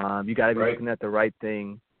 You got to be looking at the right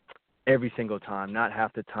thing every single time, not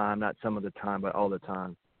half the time, not some of the time, but all the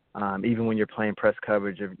time. Even when you're playing press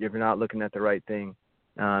coverage, if you're not looking at the right thing,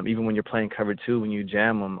 even when you're playing cover 2, when you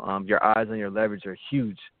jam them, your eyes and your leverage are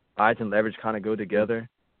huge. Eyes and leverage kind of go together.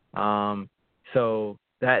 So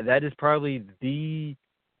that is probably the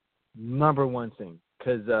number one thing,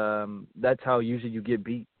 because that's how usually you get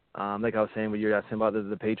beat. Like I was saying, when you're asking about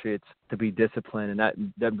the Patriots, to be disciplined, and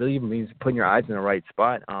that really means putting your eyes in the right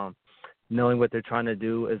spot. Knowing what they're trying to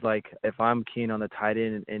do is like, if I'm keen on the tight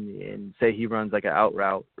end and say he runs like an out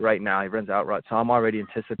route right now, he runs out route, so I'm already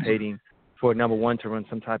anticipating for number one to run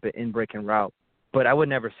some type of in-breaking route. But I would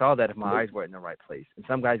never saw that if my eyes weren't in the right place. And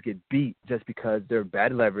some guys get beat just because they're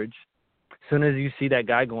bad leverage. As soon as you see that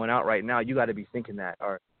guy going out right now, you got to be thinking that.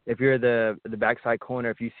 Or if you're the backside corner,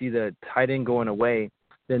 if you see the tight end going away,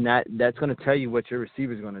 then that's going to tell you what your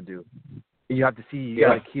receiver's going to do. You have to see, you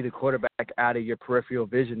got to key the quarterback out of your peripheral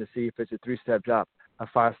vision to see if it's a 3-step drop, a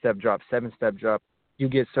 5-step drop, 7-step drop. You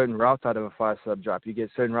get certain routes out of a 5-step drop. You get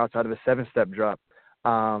certain routes out of a 7-step drop.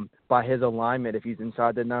 By his alignment, if he's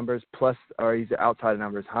inside the numbers plus, or he's outside the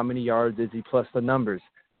numbers, how many yards is he plus the numbers?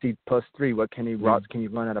 See, +3, what can he routes can you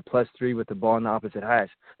run at a +3 with the ball in the opposite hash?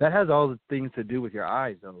 That has all the things to do with your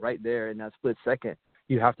eyes, though, right there in that split second.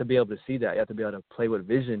 You have to be able to see that. You have to be able to play with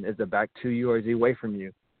vision. Is the back to you or is he away from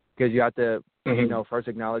you? Because you have to, first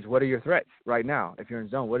acknowledge, what are your threats right now? If you're in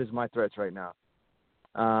zone, what is my threats right now?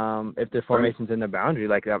 If the formation's in the boundary,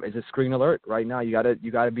 like it's a screen alert right now. You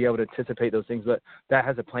gotta be able to anticipate those things, but that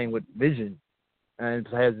has to play with vision, and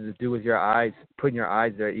it has to do with your eyes, putting your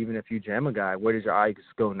eyes there. Even if you jam a guy, where does your eyes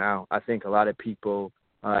go now? I think a lot of people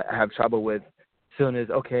have trouble with, soon as,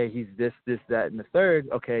 okay, he's this, that, and the third.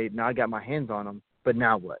 Okay, now I got my hands on him, but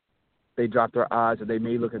now what? They drop their eyes, or they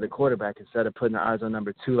may look at the quarterback instead of putting their eyes on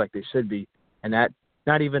number 2 like they should be, and that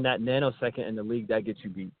not even that nanosecond in the league that gets you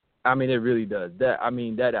beat. I mean, it really does.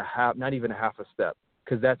 Not even a half a step,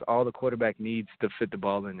 because that's all the quarterback needs to fit the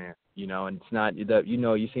ball in there, and it's not,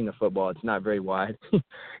 you've seen the football, it's not very wide.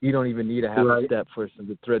 You don't even need a half a step for some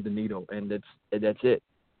to thread the needle, and that's it.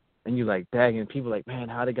 And you're like, dang, and people are like, man,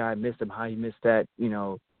 how the guy missed him, how he missed that,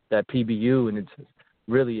 that PBU, and it's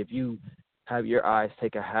really, if you have your eyes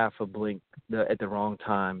take a half a blink at the wrong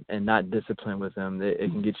time and not disciplined with them, it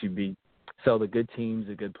can get you beat. So the good teams,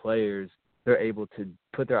 the good players, they're able to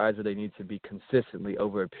put their eyes where they need to be consistently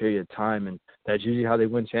over a period of time, and that's usually how they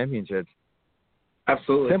win championships.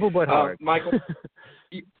 Absolutely. Simple but hard. Michael,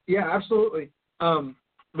 yeah, absolutely.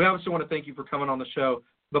 We obviously want to thank you for coming on the show,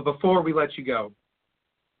 but before we let you go,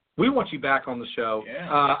 we want you back on the show. Yeah.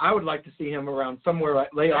 I would like to see him around somewhere like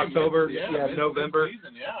late October, November,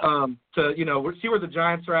 to see where the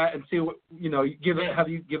Giants are at and see what have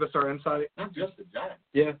you give us our insight. Not just the Giants.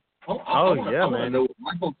 Yeah. I want to know what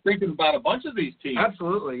Michael's thinking about a bunch of these teams.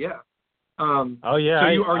 Absolutely, yeah. Oh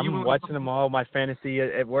yeah, So I'm watching them all. My fantasy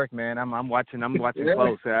at work, man. I'm watching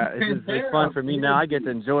close. It's fun for me now. I get to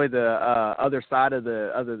enjoy the other side of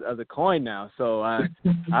the coin now. So I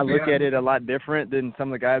look at it a lot different than some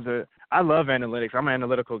of the guys are. I love analytics. I'm an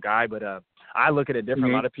analytical guy, but I look at it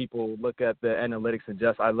different. A lot of people look at the analytics and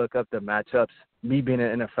I look up the matchups. Me being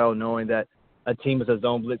an NFL, knowing that a team is a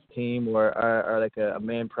zone blitz team or like a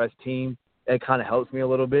man press team, it kind of helps me a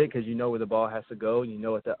little bit because you know where the ball has to go. You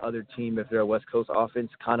know what the other team, if they're a West Coast offense,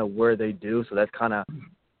 kind of where they do. So that's kind of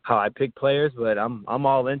how I pick players. But I'm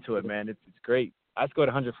all into it, man. It's great. I scored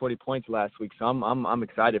 140 points last week, so I'm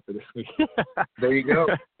excited for this week. There you go.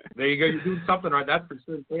 You're doing something right. That's for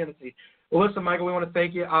sure in fantasy. Well, listen, Michael, we want to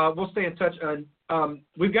thank you. We'll stay in touch.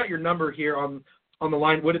 We've got your number here on the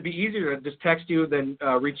line. Would it be easier to just text you than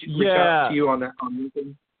reach out to you on that on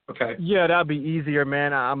LinkedIn? Okay. Yeah, that'd be easier,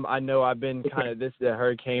 man. I know I've been kind of the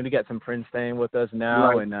hurricane. We got some friends staying with us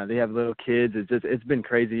now, right. And they have little kids. It's been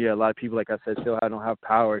crazy. A lot of people, like I said, still don't have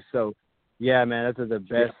power. So, yeah, man, that's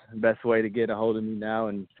the best way to get a hold of me now.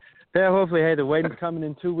 And yeah, hopefully, the wedding's coming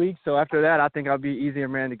in 2 weeks. So after that, I think I'll be easier,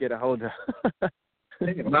 man, to get a hold of.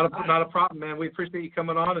 Not a problem, man. We appreciate you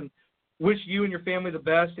coming on and wish you and your family the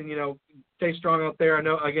best. And stay strong out there. I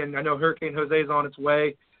know Hurricane Jose's on its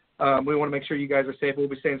way. We want to make sure you guys are safe. We'll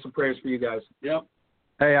be saying some prayers for you guys. Yep.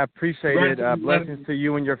 Hey, I appreciate it. Blessings to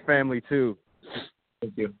you and your family, too.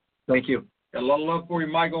 Thank you. Got a lot of love for you,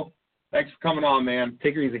 Michael. Thanks for coming on, man.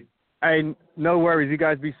 Take it easy. Hey, no worries. You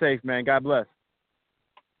guys be safe, man. God bless.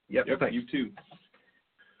 Yep. Thanks. You too.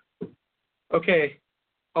 Okay.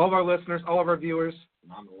 All of our listeners, all of our viewers,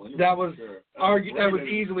 that was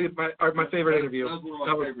easily my favorite interview.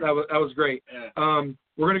 That was great. Yeah.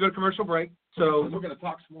 We're going to go to commercial break. So we're going to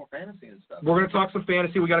talk some more fantasy and stuff. We're going to talk some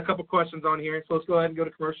fantasy. We got a couple questions on here, so let's go ahead and go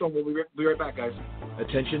to commercial, and we'll be right back, guys.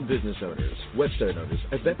 Attention business owners, website owners,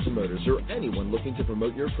 event promoters, or anyone looking to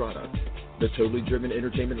promote your product. The Totally Driven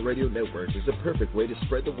Entertainment Radio Network is the perfect way to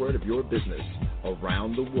spread the word of your business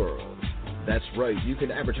around the world. That's right, you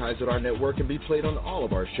can advertise at our network and be played on all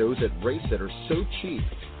of our shows at rates that are so cheap,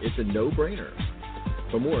 it's a no-brainer.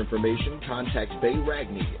 For more information, contact Bay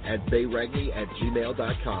Ragney at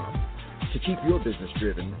bayragny@gmail.com. To keep your business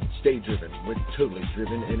driven, stay driven with Totally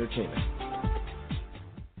Driven Entertainment.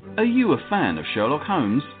 Are you a fan of Sherlock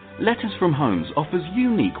Holmes? Letters from Holmes offers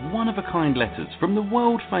unique, one-of-a-kind letters from the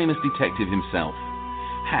world-famous detective himself.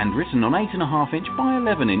 Handwritten on 8.5-inch by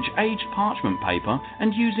 11-inch aged parchment paper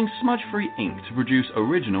and using smudge-free ink to produce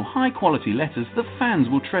original, high-quality letters that fans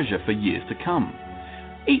will treasure for years to come.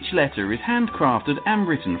 Each letter is handcrafted and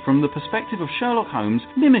written from the perspective of Sherlock Holmes,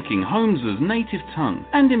 mimicking Holmes's native tongue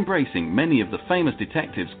and embracing many of the famous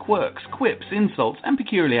detective's quirks, quips, insults, and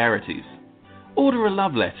peculiarities. Order a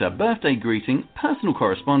love letter, birthday greeting, personal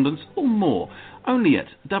correspondence, or more only at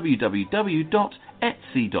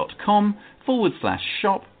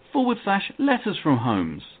www.etsy.com/shop/letters from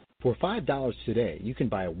Holmes. For $5 today, you can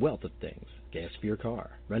buy a wealth of things. Gas for your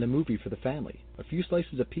car, rent a movie for the family, a few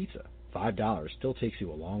slices of pizza. $5 still takes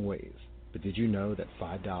you a long ways. But did you know that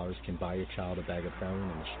 $5 can buy your child a bag of heroin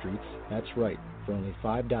in the streets? That's right. For only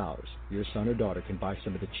 $5, your son or daughter can buy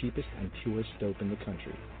some of the cheapest and purest dope in the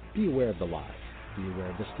country. Be aware of the lies. Be aware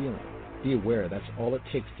of the stealing. Be aware that's all it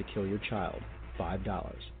takes to kill your child.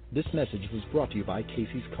 $5. This message was brought to you by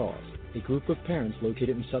Casey's Cause, a group of parents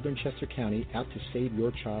located in southern Chester County out to save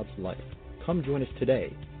your child's life. Come join us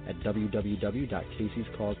today at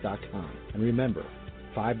www.caseyscause.com. And remember,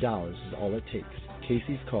 $5 is all it takes.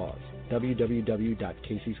 Casey's Cause,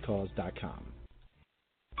 www.caseyscause.com.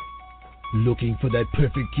 Looking for that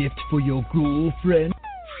perfect gift for your girlfriend?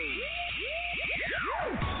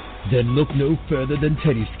 Then look no further than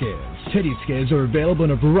Teddy Scares. Teddy Scares are available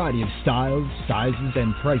in a variety of styles, sizes,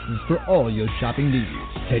 and prices for all your shopping needs.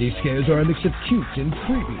 Teddy Scares are a mix of cute and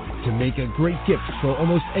creepy to make a great gift for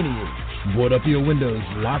almost any age. Board up your windows,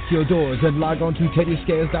 lock your doors, and log on to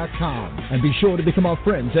TeddyScares.com. And be sure to become our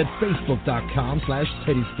friends at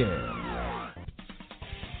Facebook.com/TeddyScares.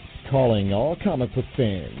 Calling all comic book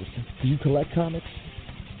fans. Do you collect comics?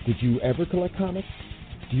 Did you ever collect comics?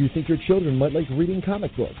 Do you think your children might like reading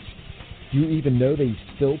comic books? Do you even know they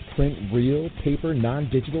still print real, paper,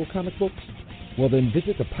 non-digital comic books? Well, then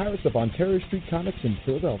visit the Pirates of Ontario Street Comics in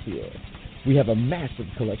Philadelphia. We have a massive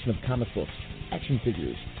collection of comic books, action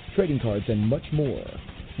figures, trading cards, and much more.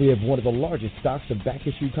 We have one of the largest stocks of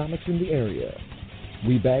back-issue comics in the area.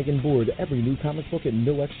 We bag and board every new comic book at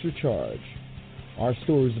no extra charge. Our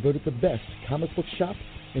store is voted the best comic book shop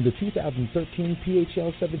in the 2013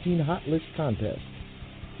 PHL 17 Hot List contest.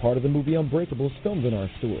 Part of the movie Unbreakable is filmed in our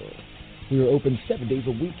store. We are open 7 days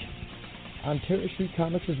a week. Ontario Street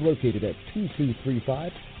Comics is located at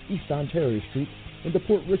 2235 East Ontario Street in the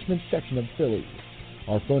Port Richmond section of Philly.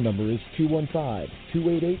 Our phone number is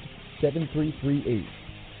 215-288-7338.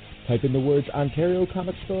 Type in the words Ontario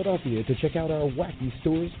Comics Philadelphia to check out our Wacky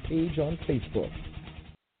Stores page on Facebook.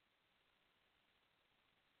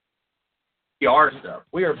 PR stuff.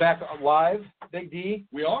 We are back live, Big D.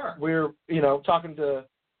 We are. We're, talking to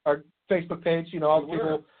our Facebook page, all the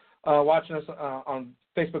people watching us on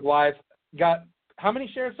Facebook Live. Got how many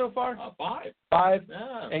shares so far? 5. 5.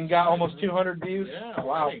 Yeah. And got almost 200 views. Yeah.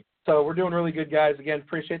 Wow. Right. So we're doing really good, guys. Again,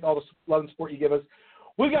 appreciate all the love and support you give us.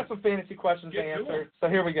 We've got some fantasy questions to answer. So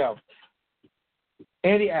here we go.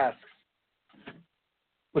 Andy asks,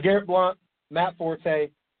 LeGarrette Blount, Matt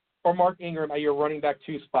Forte, or Mark Ingram at your running back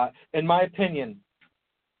 2 spot. In my opinion,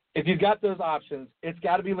 if you've got those options, it's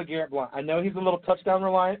got to be LeGarrette Blount. I know he's a little touchdown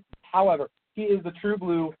reliant. However, he is the true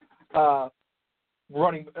blue number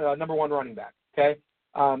 1 running back. Okay,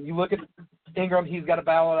 you look at Ingram; he's got to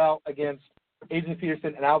battle it out against Adrian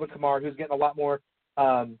Peterson and Alvin Kamara, who's getting a lot more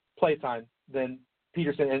play time than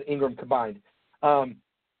Peterson and Ingram combined.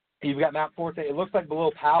 You've got Matt Forte. It looks like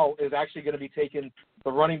Bilal Powell is actually going to be taking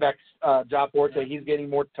the running back job. Forte. He's getting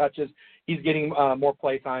more touches. He's getting more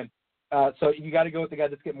play time. So you got to go with the guy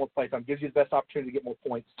that's getting more play time. Gives you the best opportunity to get more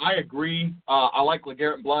points. I agree. I like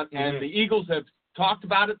LeGarrette Blount, and the Eagles have talked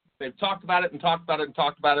about it. They've talked about it and talked about it and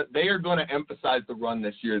talked about it. They are going to emphasize the run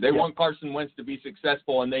this year. They want Carson Wentz to be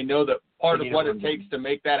successful, and they know that part of what it takes to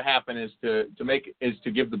make that happen is to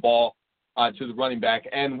give the ball to the running back.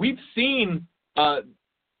 And we've seen, I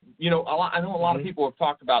know a lot of people have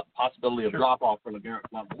talked about the possibility of drop off for LeGarrette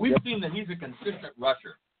Blount. But we've seen that he's a consistent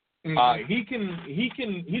rusher. He's a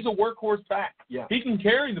workhorse back. Yeah. He can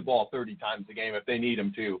carry the ball 30 times a game if they need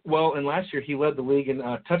him to. Well, and last year he led the league in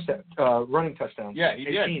running touchdowns. Yeah, he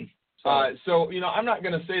 18. did. So I'm not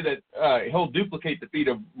going to say that he'll duplicate the feat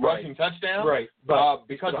of rushing touchdowns, right?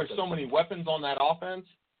 Because there's so many weapons on that offense.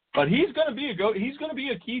 But he's going to be he's going to be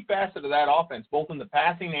a key facet of that offense, both in the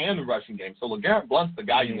passing and the rushing game. So LeGarrette Blount's the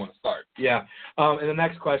guy you want to start. Yeah. And the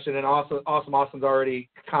next question, and Austin's already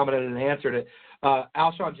commented and answered it.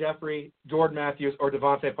 Alshon Jeffrey, Jordan Matthews, or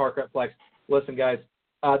Devontae Parker at flex. Listen, guys,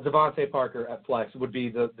 Devontae Parker at flex would be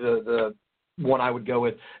the one I would go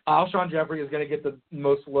with. Alshon Jeffrey is going to get the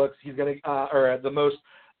most looks. He's going to or the most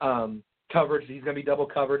coverage. He's going to be double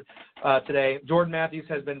covered today. Jordan Matthews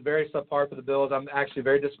has been very subpar for the Bills. I'm actually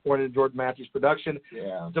very disappointed in Jordan Matthews' production.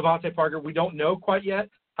 Yeah. Devontae Parker, we don't know quite yet.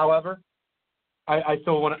 However, I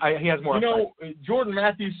still want he has more. Jordan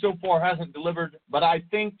Matthews so far hasn't delivered, but I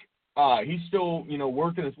think he's still,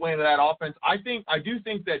 working his way into that offense. I do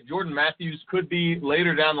think that Jordan Matthews could be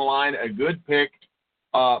later down the line a good pick,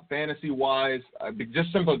 fantasy-wise,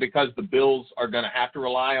 just simply because the Bills are going to have to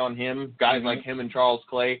rely on him, guys like him and Charles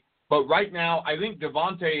Clay. But right now, I think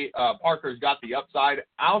Devontae Parker's got the upside.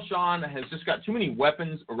 Alshon has just got too many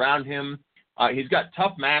weapons around him. He's got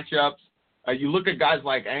tough matchups. You look at guys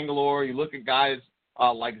like Angelor, you look at guys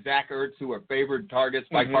like Zach Ertz, who are favored targets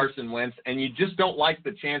by Carson Wentz, and you just don't like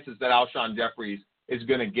the chances that Alshon Jeffries is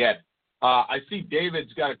going to get. I see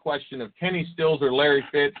David's got a question of Kenny Stills or Larry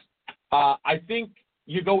Fitz. I think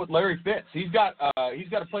you go with Larry Fitz. He's got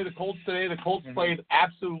to play the Colts today. The Colts played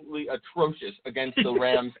absolutely atrocious against the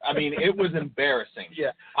Rams. I mean, it was embarrassing.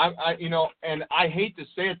 Yeah. And I hate to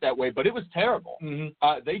say it that way, but it was terrible.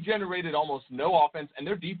 They generated almost no offense, and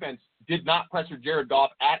their defense did not pressure Jared Goff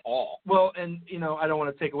at all. Well, and, I don't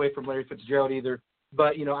want to take away from Larry Fitzgerald either,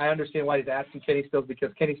 but, I understand why he's asking Kenny Stills,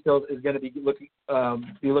 because Kenny Stills is going to be looking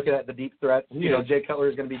at the deep threat. Jay Cutler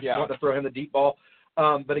is going to be wanting to throw him the deep ball.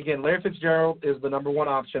 But, again, Larry Fitzgerald is the number 1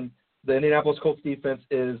 option. The Indianapolis Colts defense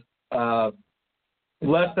is less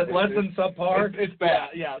than subpar. It's bad.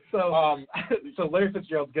 Yeah. So so Larry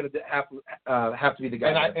Fitzgerald's going to have to be the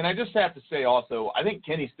guy. And I just have to say also, I think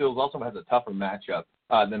Kenny Stills also has a tougher matchup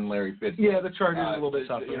than Larry Fitz. Yeah, the Chargers are a little bit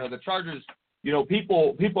tougher. The Chargers,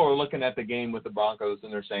 people are looking at the game with the Broncos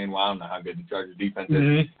and they're saying, well, I don't know how good the Chargers defense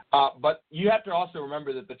is. But you have to also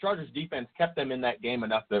remember that the Chargers defense kept them in that game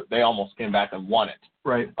enough that they almost came back and won it.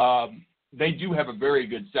 Right. They do have a very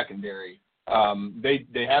good secondary.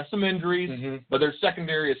 They have some injuries, but their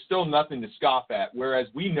secondary is still nothing to scoff at, whereas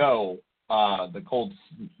we know the Colts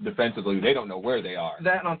defensively, they don't know where they are.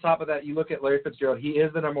 That, and on top of that, you look at Larry Fitzgerald. He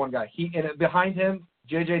is the number 1 guy. And behind him,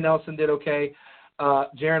 J.J. Nelson did okay.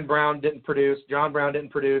 Jaron Brown didn't produce. John Brown didn't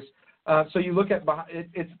produce. So you look at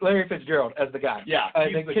it's Larry Fitzgerald as the guy. Yeah,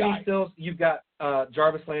 I think Kenny Stills, you've got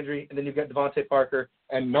Jarvis Landry, and then you've got Devontae Parker.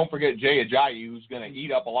 And don't forget Jay Ajayi, who's going to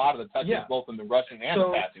eat up a lot of the touches, both in the rushing and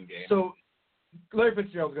the passing game. So Larry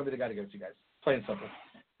Fitzgerald's going to be the guy to go to, guys. Plain and simple.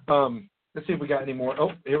 Let's see if we got any more.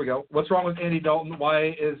 Oh, here we go. What's wrong with Andy Dalton?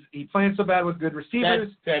 Why is he playing so bad with good receivers?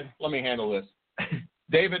 Ted, let me handle this.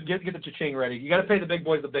 David, get the cha-ching ready. You got to pay the big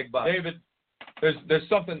boys the big bucks. David, there's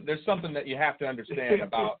something that you have to understand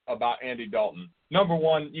about Andy Dalton. Number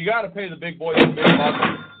one, you got to pay the big boys the big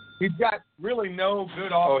bucks. He's got really no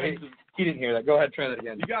good offensive. He didn't hear that. Go ahead, try that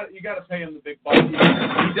again. You got to pay him the big bucks. He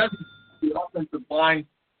doesn't the offensive line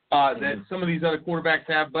that some of these other quarterbacks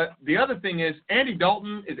have. But the other thing is, Andy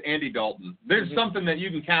Dalton is Andy Dalton. There's something that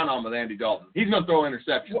you can count on with Andy Dalton. He's going to throw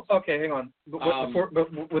interceptions. Well, okay, hang on.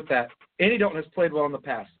 But with that, Andy Dalton has played well in the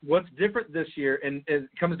past. What's different this year, and it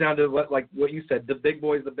comes down to what you said, the big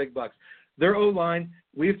boys, the big bucks. Their O-line,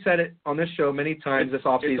 we've said it on this show many times this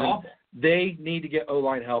offseason. They need to get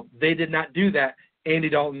O-line help. They did not do that. Andy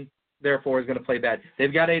Dalton, therefore, is going to play bad.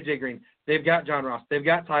 They've got A.J. Green. They've got John Ross. They've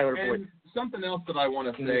got Tyler Boyd. Something else that I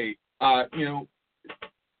want to say,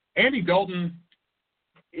 Andy Dalton,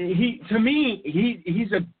 he's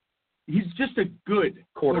just a good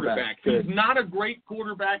quarterback. He's not a great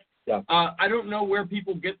quarterback. Yeah. I don't know where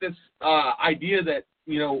people get this idea that,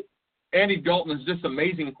 Andy Dalton is this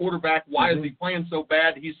amazing quarterback. Why is he playing so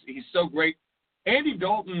bad? He's so great. Andy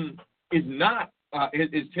Dalton is not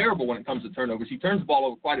is terrible when it comes to turnovers. He turns the ball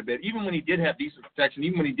over quite a bit. Even when he did have decent protection,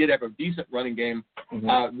 even when he did have a decent running game,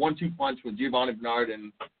 1-2 punch with Giovanni Bernard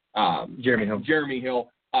and Jeremy Hill,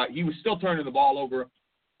 he was still turning the ball over.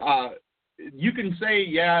 You can say,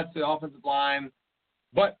 it's the offensive line,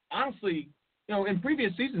 but honestly, in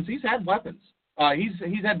previous seasons he's had weapons.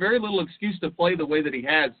 He's had very little excuse to play the way that he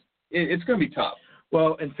has. It's going to be tough.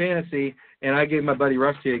 Well, in fantasy, and I gave my buddy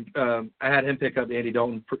Rusty, I had him pick up Andy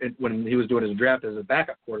Dalton when he was doing his draft as a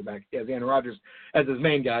backup quarterback. He has Aaron Rodgers as his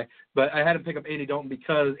main guy, but I had him pick up Andy Dalton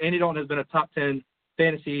because Andy Dalton has been a top 10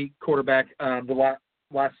 fantasy quarterback the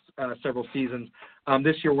last several seasons.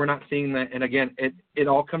 This year we're not seeing that, and again, it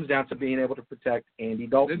all comes down to being able to protect Andy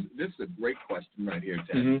Dalton. This is a great question right here,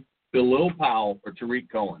 Ted. Bilal Powell or Tariq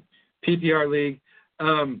Cohen? PPR league.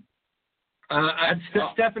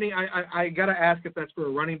 Stephanie, I got to ask if that's for a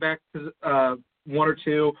running back, 1 or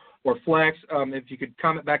 2, or flex. If you could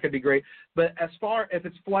comment back, it'd be great. But as far if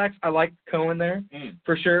it's flex, I like Cohen there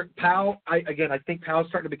for sure. Powell, I think Powell's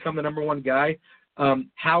starting to become the number one guy.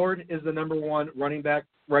 Howard is the number one running back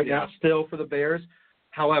right now still for the Bears.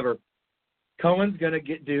 However, Cohen's going to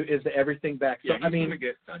get is the everything back. So, he's going to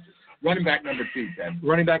get touches. Running back number 2, Ted.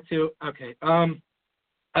 Running back 2, okay.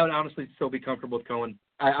 I would honestly still be comfortable with Cohen.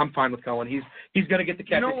 I'm fine with Cohen. He's going to get the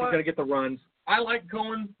catches. He's going to get the runs. I like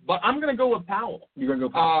Cohen, but I'm going to go with Powell. You're going to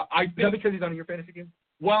go Powell? I think, is that because he's on your fantasy team?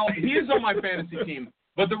 Well, he is on my fantasy team.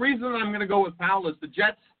 But the reason I'm going to go with Powell is the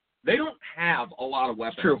Jets, they don't have a lot of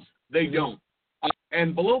weapons. True. They don't.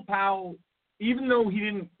 And Bilal Powell, even though he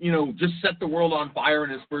didn't, just set the world on fire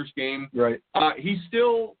in his first game, right? He's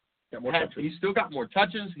still got more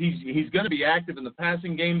touches. He's going to be active in the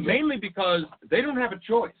passing game, mainly because they don't have a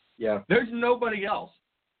choice. Yeah. There's nobody else.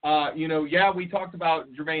 We talked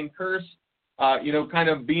about Jermaine Kearse, kind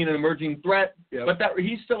of being an emerging threat, but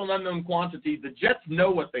he's still an unknown quantity. The Jets know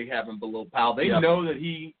what they have in Bilal Powell. They know that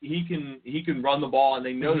he can run the ball, and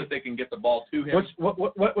they know that they can get the ball to him.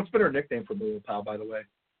 What's been our nickname for Bilal Powell, by the way?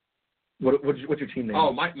 What's your team name?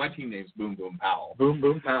 Oh, my team name's Boom Boom Powell. Boom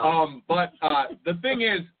Boom Powell. But the thing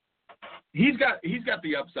is, he's got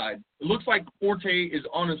the upside. It looks like Forte is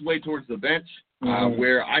on his way towards the bench.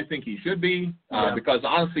 Where I think he should be, because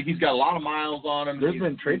honestly, he's got a lot of miles on him. There's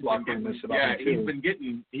been trade block on this about him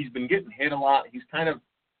too. He's been getting hit a lot. He's kind of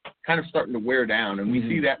starting to wear down, and we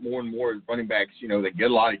see that more and more as running backs. They get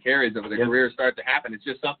a lot of carries over their career start to happen. It's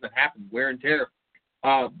just something that happens, wear and tear.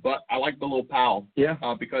 But I like Bilal Powell,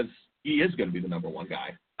 because he is going to be the number one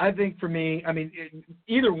guy. I think for me,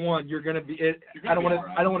 either one, you're going to be. I don't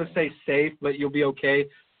want to say safe, but you'll be okay.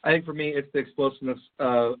 I think for me, it's the explosiveness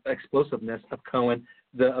of Cohen,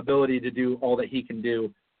 the ability to do all that he can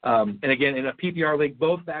do. And again, in a PPR league,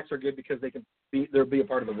 both backs are good because they'll be a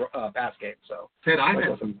part of the pass game. So, Ted, I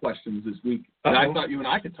had some questions this week that I thought you and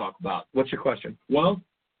I could talk about. What's your question? Well,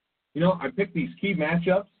 I picked these key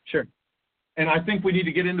matchups. Sure. And I think we need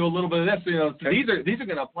to get into a little bit of this. These are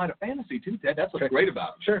going to apply to fantasy too, Ted. That's what's great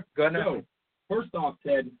about them. Sure. Go ahead. So, first off,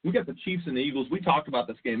 Ted, we got the Chiefs and the Eagles. We talked about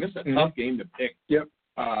this game. This is a tough game to pick. Yep.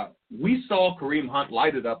 We saw Kareem Hunt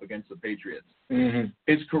light it up against the Patriots.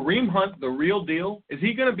 Is Kareem Hunt the real deal? Is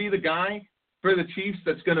he going to be the guy for the Chiefs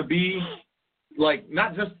that's going to be,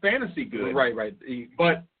 not just fantasy good? Right.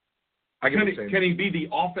 But can he be the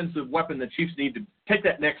offensive weapon the Chiefs need to take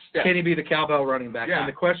that next step? Can he be the cowbell running back? Yeah. And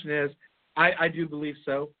the question is, I do believe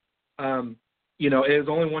so. It was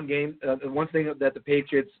only one game. One thing that the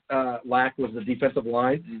Patriots lacked was the defensive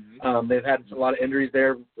line. They've had a lot of injuries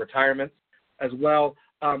there, retirements. as well.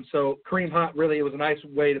 So Kareem Hunt, really, it was a nice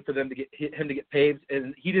way for them to get him to get paid,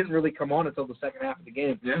 and he didn't really come on until the second half of the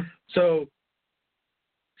game. Yeah. So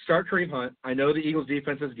start Kareem Hunt. I know the Eagles'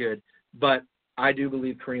 defense is good, but I do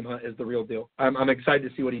believe Kareem Hunt is the real deal. I'm excited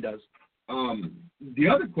to see what he does. The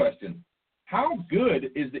other question, how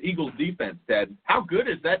good is the Eagles' defense, Ted? How good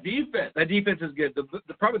is that defense? That defense is good.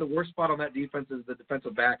 Probably the worst spot on that defense is the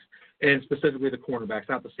defensive backs, and specifically the cornerbacks,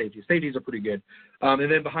 not the safeties. Safeties are pretty good.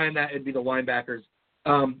 And then behind that, it'd be the linebackers.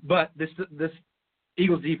 But this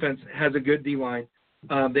Eagles defense has a good D-line.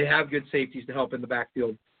 They have good safeties to help in the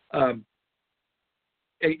backfield.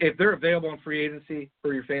 If they're available on free agency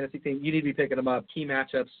for your fantasy team, you need to be picking them up. Key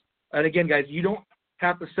matchups. And again, guys, you don't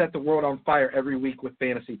have to set the world on fire every week with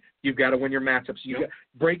fantasy. You've got to win your matchups.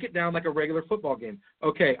 Break it down like a regular football game.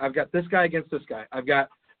 Okay, I've got this guy against this guy. I've got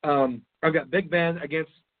Big Ben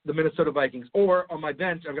against the Minnesota Vikings. Or on my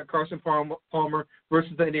bench, I've got Carson Palmer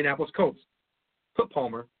versus the Indianapolis Colts. Put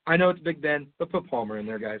Palmer. I know it's Big Ben, but put Palmer in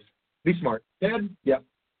there, guys. Be smart. Ted? Yep.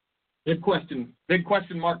 Big question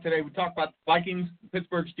mark today. We talked about the Vikings, the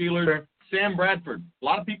Pittsburgh Steelers, sure. Sam Bradford. A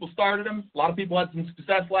lot of people started him. A lot of people had some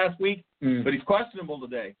success last week, but he's questionable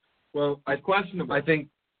today. Well, he's questionable. I think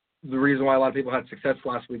the reason why a lot of people had success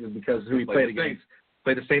last week is because who he played against.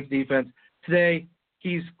 Played the Saints defense. Today,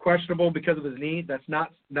 he's questionable because of his knee. That's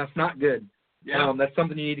not good. Yeah. That's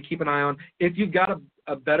something you need to keep an eye on. If you've got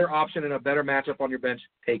a better option and a better matchup on your bench,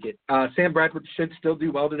 take it. Sam Bradford should still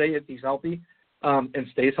do well today if he's healthy and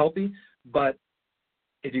stays healthy. But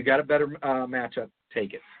if you've got a better matchup,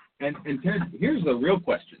 take it. And Ted, here's the real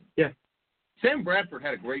question. Yeah. Sam Bradford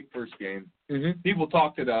had a great first game. Mm-hmm. People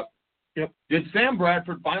talked it up. Yep. Did Sam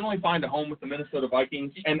Bradford finally find a home with the Minnesota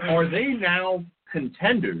Vikings? And are they now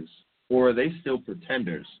contenders, or are they still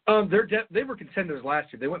pretenders? They were contenders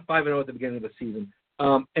last year. They went 5-0 at the beginning of the season.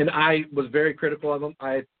 And I was very critical of them.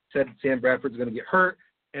 I said Sam Bradford's going to get hurt,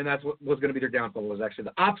 and that's what was going to be their downfall. It was actually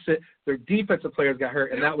the opposite. Their defensive players got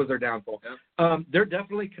hurt, and that was their downfall. Yeah. They're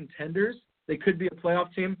definitely contenders. They could be a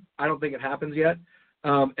playoff team. I don't think it happens yet.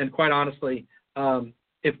 And quite honestly,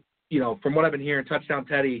 if from what I've been hearing, Touchdown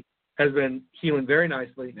Teddy has been healing very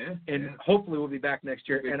nicely, and hopefully we'll be back next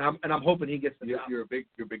year. And I'm hoping he gets the job. You're a big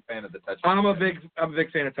fan of the Touchdown. I'm a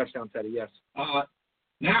big fan of Touchdown Teddy. Yes.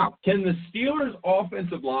 Now, can the Steelers'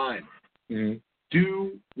 offensive line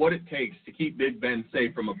do what it takes to keep Big Ben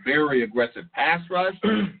safe from a very aggressive pass rush?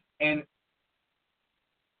 And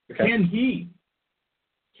can he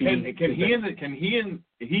being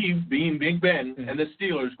Big Ben and the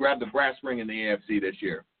Steelers grab the brass ring in the AFC this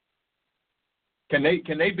year? Can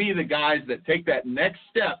they be the guys that take that next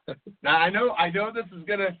step? Now I know this is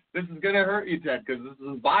gonna hurt you, Ted, because this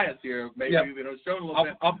is bias here. Maybe shown a little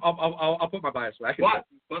bit. I'll put my bias back.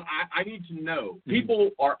 But I need to know.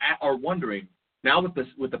 People are wondering now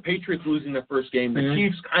with the Patriots losing their first game, the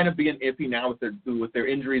Chiefs kind of being iffy now with their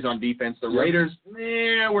injuries on defense. The Raiders,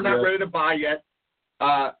 we're not ready to buy yet.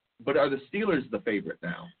 But are the Steelers the favorite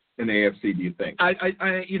now in the AFC, do you think?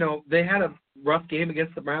 They had a rough game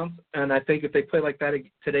against the Browns, and I think if they play like that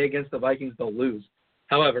today against the Vikings, they'll lose.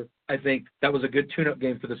 However, I think that was a good tune-up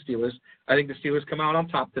game for the Steelers. I think the Steelers come out on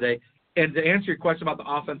top today. And to answer your question about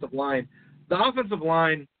the offensive line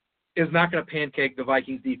is not going to pancake the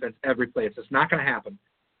Vikings defense every play. It's just not going to happen.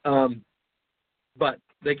 But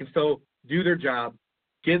they can still do their job,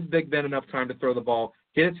 give Big Ben enough time to throw the ball,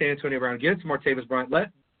 get it to Antonio Brown, get it to Martavis Bryant,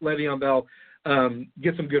 let Le'Veon Bell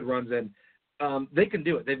get some good runs in. They can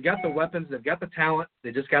do it. They've got the weapons. They've got the talent.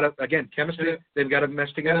 They just got to, again, chemistry. They've got to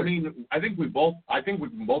mesh together. I mean, I think we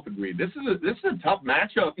can both agree. This is a tough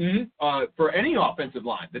matchup for any offensive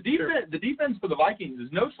line. The defense for the Vikings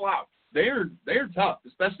is no slouch. They're tough,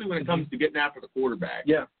 especially when it comes to getting after the quarterback.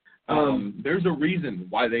 Yeah. There's a reason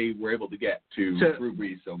why they were able to get to Drew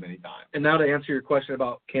Brees so many times. And now to answer your question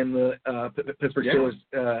about can the Pittsburgh Steelers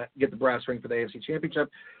get the brass ring for the AFC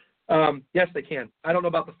Championship, yes, they can. I don't know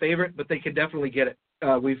about the favorite, but they can definitely get it.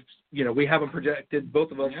 We have them projected,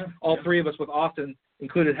 both of us, all three of us with Austin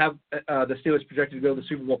included, have the Steelers projected to go to the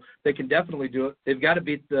Super Bowl. They can definitely do it. They've got to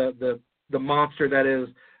beat the monster that is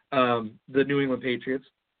the New England Patriots.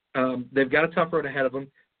 They've got a tough road ahead of them,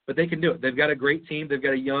 but they can do it. They've got a great team. They've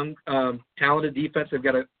got a young, talented defense. They've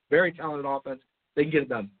got a very talented offense. They can get it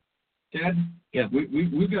done. Ted,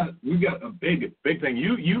 we've got a big thing.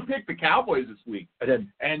 You picked the Cowboys this week. I did,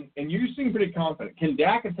 and you seem pretty confident. Can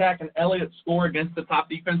Dak attack and Elliott score against the top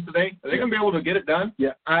defense today? Are they going to be able to get it done?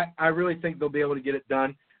 Yeah, I really think they'll be able to get it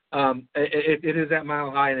done. It is at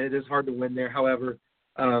Mile High, and it is hard to win there. However,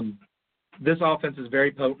 this offense is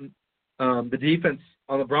very potent. The defense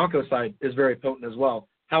on the Broncos side is very potent as well.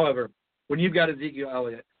 However, when you've got Ezekiel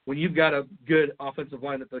Elliott, when you've got a good offensive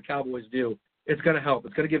line that the Cowboys do, it's going to help.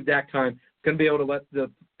 It's going to give Dak time. It's going to be able to let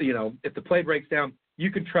if the play breaks down,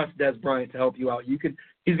 you can trust Des Bryant to help you out.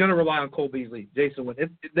 He's going to rely on Cole Beasley, Jason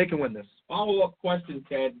Wynn. They can win this. Follow-up question,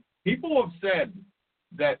 Ted. People have said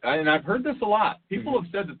that, and I've heard this a lot, people have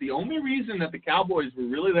said that the only reason that the Cowboys were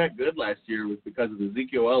really that good last year was because of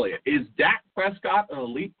Ezekiel Elliott. Is Dak Prescott an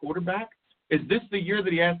elite quarterback? Is this the year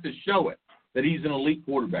that he has to show it, that he's an elite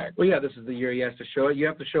quarterback? Well, yeah, this is the year he has to show it. You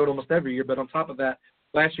have to show it almost every year, but on top of that,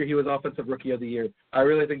 last year he was Offensive Rookie of the Year. I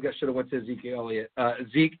really think that should have went to Ezekiel Elliott.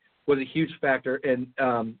 Zeke was a huge factor in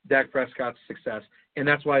Dak Prescott's success, and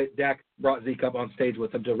that's why Dak brought Zeke up on stage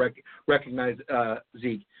with him to recognize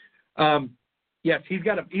Zeke. Yes, he's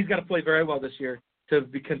got to play very well this year to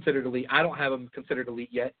be considered elite. I don't have him considered elite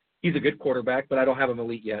yet. He's a good quarterback, but I don't have him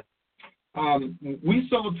elite yet. We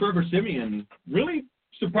saw Trevor Siemian really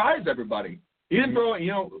surprise everybody. He didn't throw it,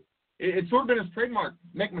 it's sort of been his trademark,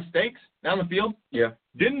 make mistakes down the field. Yeah.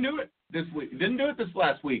 Didn't do it this week. Didn't do it this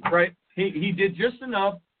last week. Right. He did just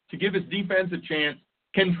enough to give his defense a chance.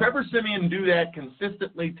 Can Trevor Siemian do that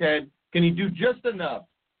consistently, Ted? Can he do just enough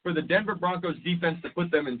for the Denver Broncos defense to put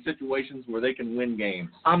them in situations where they can win games?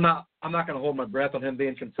 I'm not going to hold my breath on him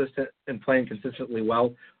being consistent and playing consistently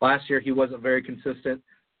well. Last year he wasn't very consistent.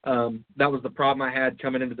 That was the problem I had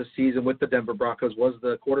coming into the season with the Denver Broncos was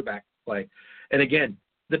the quarterback play. And again,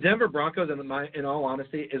 the Denver Broncos, in all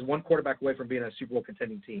honesty, is one quarterback away from being a Super Bowl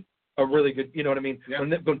contending team. A really good, you know what I mean? Yeah.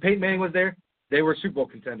 When Peyton Manning was there, they were Super Bowl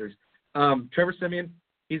contenders. Trevor Siemian,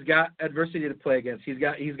 he's got adversity to play against. He's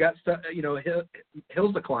got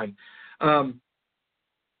hills to climb. The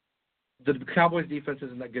Cowboys defense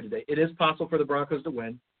isn't that good today. It is possible for the Broncos to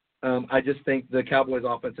win. I just think the Cowboys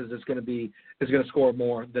offense is going to score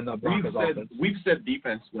more than the Broncos offense. We've said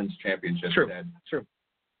defense wins championships. True. Ted. True.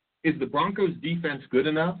 Is the Broncos defense good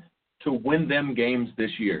enough to win them games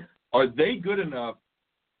this year? Are they good enough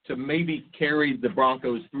to maybe carry the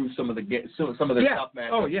Broncos through some of the tough matchups?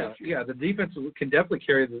 Oh yeah, yeah. The defense can definitely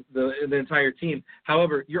carry the entire team.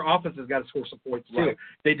 However, your offense has got to score some points too. Right.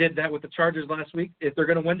 They did that with the Chargers last week. If they're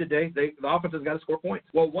going to win today, the offense has got to score points.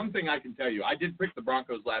 Well, one thing I can tell you, I did pick the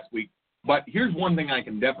Broncos last week, but here's one thing I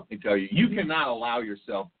can definitely tell you: you cannot allow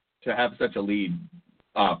yourself to have such a lead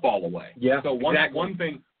fall away. Yeah. So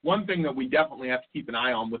exactly. One thing that we definitely have to keep an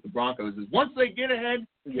eye on with the Broncos is once they get ahead,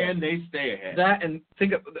 can they stay ahead?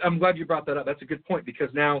 I'm glad you brought that up. That's a good point because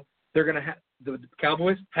now they're going to have the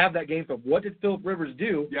Cowboys have that game from what did Philip Rivers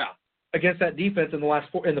do against that defense in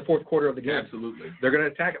the fourth quarter of the game. Absolutely. They're going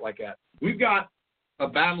to attack it like that. We've got a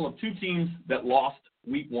battle of two teams that lost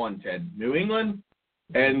week one, Ted. New England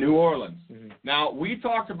and New Orleans. Mm-hmm. Now, we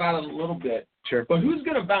talked about it a little bit. Sure. But who's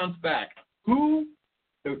going to bounce back?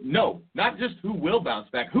 No, not just who will bounce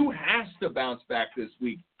back. Who has to bounce back this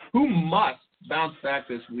week? Who must bounce back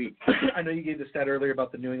this week? I know you gave the stat earlier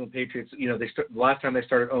about the New England Patriots. The last time they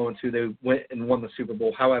started 0-2, they went and won the Super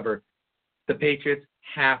Bowl. However, the Patriots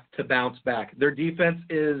have to bounce back. Their defense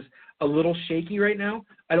is a little shaky right now.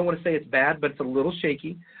 I don't want to say it's bad, but it's a little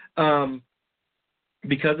shaky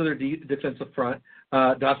because of their defensive front.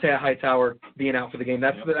 Dante Hightower being out for the game.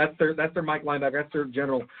 That's their Mike linebacker. That's their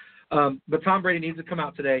general. But Tom Brady needs to come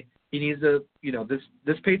out today. He needs to,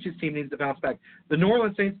 this Patriots team needs to bounce back. The New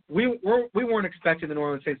Orleans Saints, we weren't expecting the New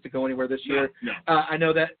Orleans Saints to go anywhere this year. No. I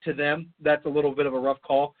know that to them, that's a little bit of a rough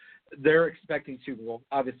call. They're expecting Super Bowl.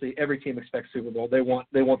 Obviously, every team expects Super Bowl. They want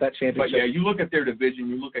that championship. But yeah, you look at their division.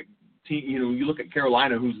 You look at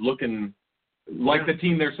Carolina, who's looking like the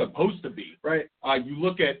team they're supposed to be. Right. You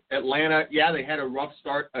look at Atlanta. Yeah, they had a rough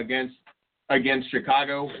start against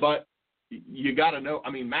Chicago, but you got to know. I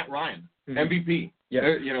mean, Matt Ryan, MVP.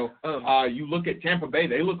 Yeah. You look at Tampa Bay.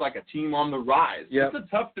 They look like a team on the rise. Yeah. It's a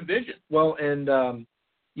tough division. Well, and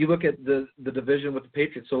you look at the division with the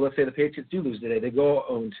Patriots. So let's say the Patriots do lose today. They go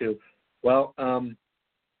 0-2. Well,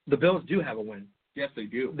 the Bills do have a win. Yes, they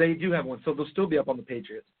do. They do have one. So they'll still be up on the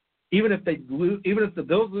Patriots. Even if the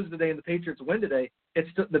Bills lose today and the Patriots win today, it's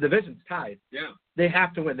still, the division's tied. Yeah. They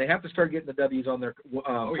have to win. They have to start getting the W's on their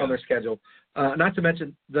schedule. Not to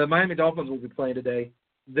mention the Miami Dolphins will be playing today.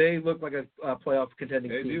 They look like a playoff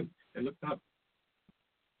contending team. They do. They look tough.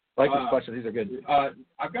 I like these questions. These are good.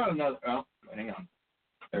 I've got another. Hang on.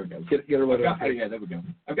 There we go. Get her loaded up. Yeah, there we go.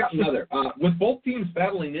 I've got another. With both teams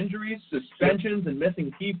battling injuries, suspensions, and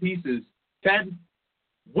missing key pieces, Ted,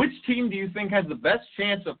 which team do you think has the best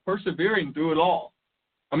chance of persevering through it all?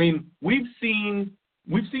 I mean, we've seen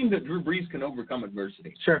that Drew Brees can overcome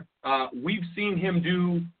adversity. Sure. We've seen him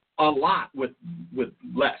do a lot with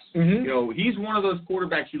less. Mm-hmm. He's one of those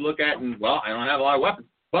quarterbacks you look at and, well, I don't have a lot of weapons.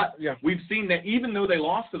 But we've seen that even though they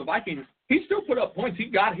lost to the Vikings, he still put up points. He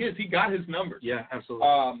got his numbers. Yeah,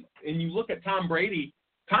 absolutely. And you look at Tom Brady.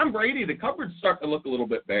 Tom Brady, the cupboard's starting to look a little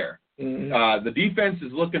bit bare. Mm-hmm. The defense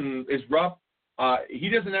is rough. He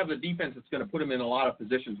doesn't have the defense that's going to put him in a lot of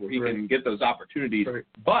positions where he can get those opportunities. Right.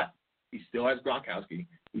 But he still has Gronkowski.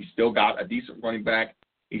 He's still got a decent running back.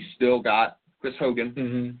 He's still got Chris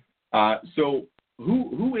Hogan. Mm-hmm. So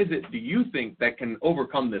who is it, do you think, that can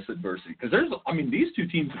overcome this adversity? Because these two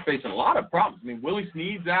teams are facing a lot of problems. I mean, Willie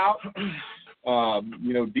Snead's out.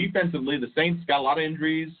 Defensively, the Saints got a lot of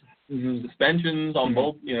injuries, suspensions on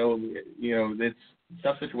both. It's a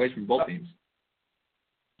tough situation for both teams.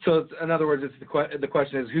 So, in other words, the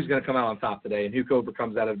question is who's going to come out on top today and who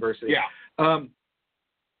overcomes that adversity. Yeah.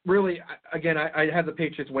 Really, again, I had the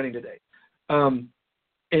Patriots winning today, and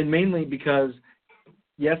mainly because,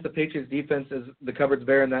 yes, the Patriots' defense the cupboard's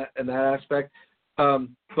bare in that aspect,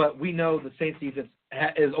 but we know the Saints' defense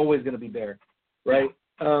is always going to be bare, right?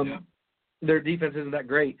 Yeah. Their defense isn't that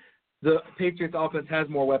great. The Patriots' offense has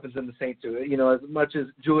more weapons than the Saints do. As much as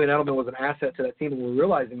Julian Edelman was an asset to that team, and we're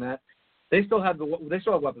realizing that, they still have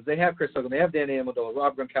weapons. They have Chris Hogan. They have Danny Amendola,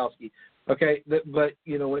 Rob Gronkowski. Okay, but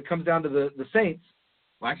when it comes down to the Saints,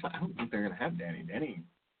 well, actually, I don't think they're going to have Danny. Danny's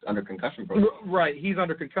under concussion protocol. Right, he's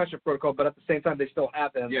under concussion protocol, but at the same time, they still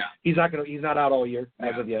have him. Yeah. He's not out all year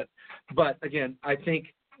as of yet. But again, I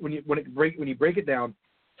think when you break it down,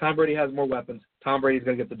 Tom Brady has more weapons. Tom Brady's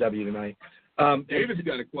going to get the W tonight. David's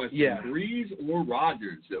got a question. Yeah. Breeze or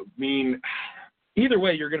Rodgers? I mean, either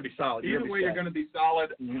way, you're going to be solid. You're going to be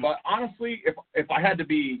solid. Mm-hmm. But honestly, if I had to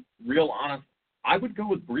be real honest, I would go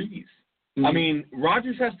with Breeze. Mm-hmm. I mean,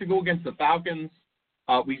 Rodgers has to go against the Falcons.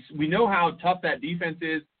 We know how tough that defense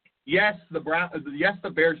is. Yes, the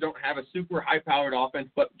Bears don't have a super high-powered offense,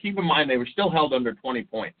 but keep in mind they were still held under 20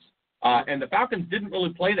 points. And the Falcons didn't really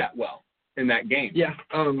play that well in that game. Yeah.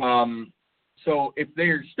 So if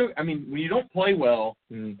they're still, when you don't play well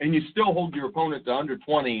and you still hold your opponent to under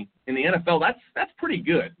 20 in the NFL, that's pretty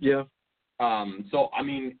good. Yeah.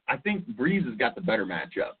 I think Breeze has got the better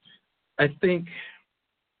matchup. I think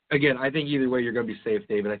either way you're going to be safe,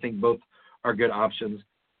 David. I think both are good options.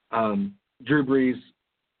 Drew Brees,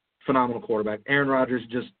 phenomenal quarterback. Aaron Rodgers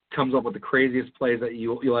just comes up with the craziest plays that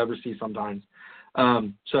you'll ever see sometimes.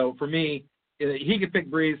 So for me, he could pick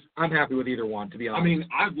Breeze. I'm happy with either one, to be honest.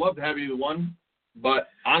 I'd love to have either one, but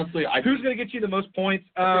honestly, who's going to get you the most points?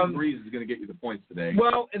 I think Breeze is going to get you the points today.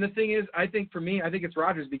 Well, and the thing is, I think it's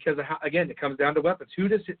Rodgers because, again, it comes down to weapons. Who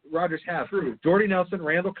does Rodgers have? True. Jordy Nelson,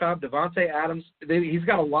 Randall Cobb, Devontae Adams. He's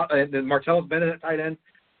got a lot. And Martellus Bennett at tight end.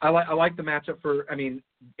 I like the matchup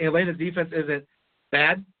Atlanta's defense isn't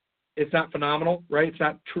bad. It's not phenomenal, right? It's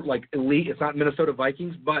not like elite. It's not Minnesota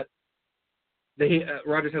Vikings, but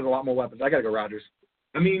Rodgers has a lot more weapons. I got to go Rodgers.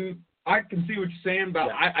 I can see what you're saying, but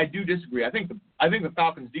yeah. I do disagree. I think the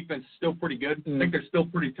Falcons' defense is still pretty good. I think they're still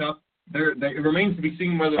pretty tough. It remains to be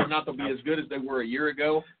seen whether or not they'll be as good as they were a year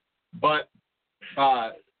ago. But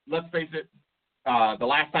let's face it, the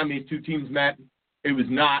last time these two teams met, it was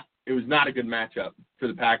not a good matchup for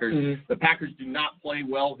the Packers. Mm-hmm. The Packers do not play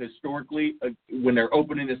well historically when they're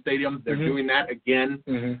opening the stadium. They're doing that again.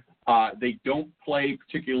 Mm-hmm. They don't play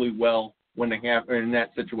particularly well when they have in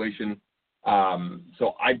that situation.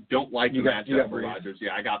 So I don't like the matchup for Rodgers.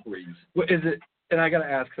 Yeah, I got Breeze. Well, is it? And I got to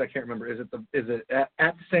ask because I can't remember. Is it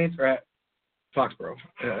at the Saints or at Foxborough?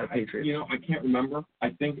 Patriots. I can't remember. I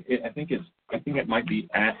think it might be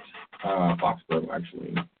at Foxborough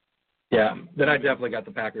actually. Yeah, then I definitely got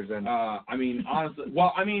the Packers then. Honestly,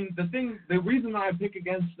 the reason I pick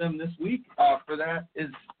against them this week for that is,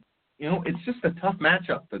 it's just a tough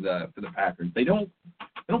matchup for the Packers. They don't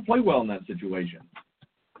play well in that situation.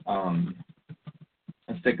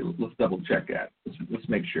 Let's double check that. Let's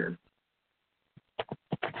make sure.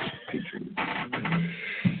 Patriots.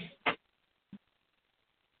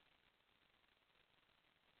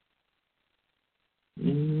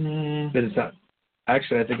 But it's not.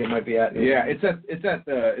 Actually, I think it might be at. Yeah, it's at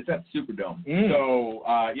Superdome. So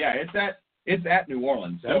it's at New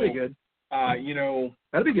Orleans. So, that'd be good.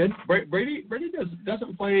 That'd be good. Brady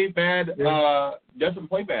doesn't play bad. Yeah. Doesn't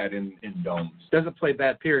play bad in domes. Doesn't play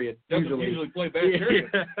bad. Period. Doesn't usually play bad. Period.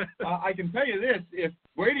 Yeah. I can tell you this: if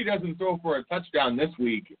Brady doesn't throw for a touchdown this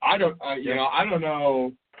week, I don't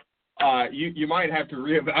know. You might have to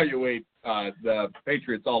reevaluate the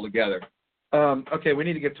Patriots altogether. Okay, we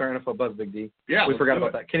need to get to our NFL Buzz, Big D. Yeah, we forgot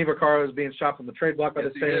about that. Kenny Vaccaro is being shopped on the trade block by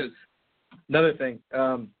the Saints. Another thing,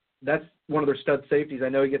 that's one of their stud safeties. I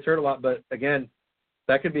know he gets hurt a lot, but again,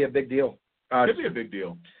 that could be a big deal. Could be a big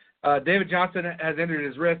deal. David Johnson has injured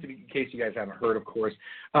his wrist, in case you guys haven't heard, of course.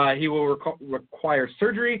 He will require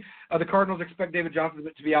surgery. The Cardinals expect David Johnson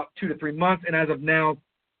to be out 2 to 3 months, and as of now,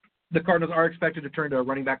 the Cardinals are expected to turn to a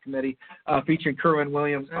running back committee featuring Kerwin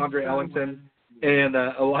Williams, Andre Ellington, and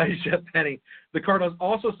Elijah Penny. The Cardinals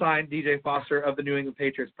also signed DJ Foster of the New England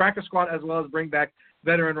Patriots practice squad, as well as bring back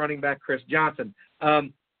veteran running back Chris Johnson.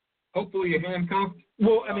 Hopefully a handcuff.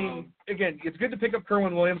 Well, I mean, again, it's good to pick up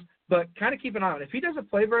Kerwin Williams, but kind of keep an eye on it. If he doesn't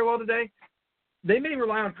play very well today, they may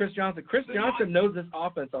rely on Chris Johnson. Chris Johnson knows this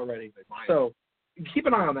offense already. So keep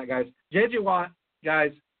an eye on that, guys. J.J. Watt,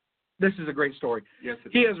 guys, this is a great story. Yes,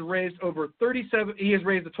 he has raised He has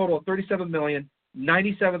raised a total of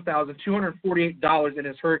 $37,097,248 in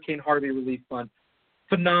his Hurricane Harvey relief fund.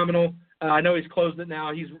 Phenomenal. I know he's closed it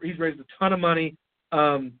now. He's raised a ton of money.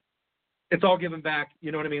 It's all given back.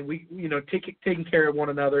 You know what I mean? We taking care of one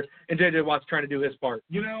another, and J.J. Watt's trying to do his part.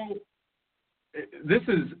 This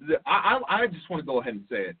is I just want to go ahead and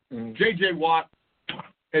say it. Mm-hmm. J.J. Watt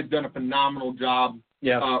has done a phenomenal job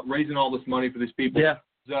raising all this money for these people. Yeah.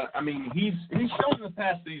 I mean, he's shown in the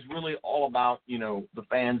past that he's really all about, the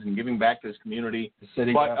fans and giving back to his community. The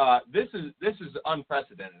city. But this is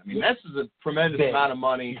unprecedented. I mean, this is a tremendous amount of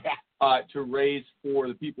money to raise for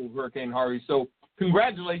the people of Hurricane Harvey. So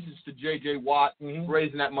congratulations to J.J. Watt for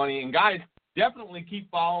raising that money. And guys, definitely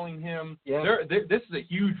keep following him. Yeah. This is a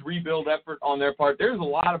huge rebuild effort on their part. There's a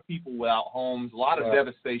lot of people without homes, a lot of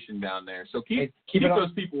devastation down there. So keep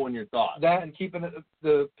those people in your thoughts. That and keeping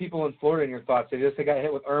the people in Florida in your thoughts. They got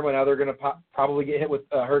hit with Irma. Now they're going to probably get hit with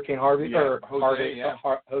Hurricane Harvey or Jose.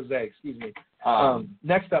 Jose. Excuse me.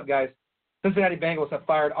 Next up, guys, Cincinnati Bengals have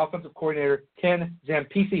fired offensive coordinator Ken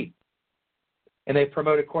Zampese, and they've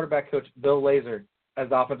promoted quarterback coach Bill Lazor as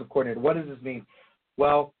the offensive coordinator. What does this mean?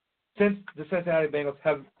 Well, since the Cincinnati Bengals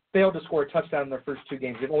have failed to score a touchdown in their first 2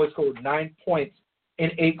 games, they've only scored 9 points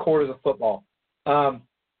in 8 quarters of football.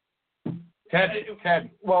 Ted,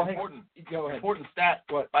 well, important stat,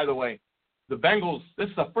 by the way. The Bengals, this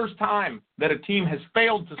is the first time that a team has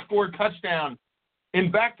failed to score a touchdown in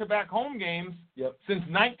back-to-back home games since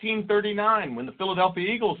 1939 when the Philadelphia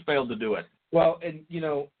Eagles failed to do it. Well, and,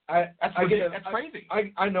 that's crazy.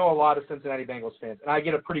 I know a lot of Cincinnati Bengals fans, and I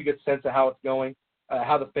get a pretty good sense of how it's going.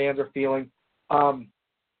 How the fans are feeling.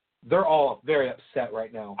 They're all very upset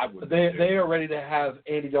right now. They are ready to have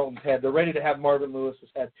Andy Dalton's head. They're ready to have Marvin Lewis's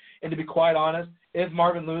head. And to be quite honest, if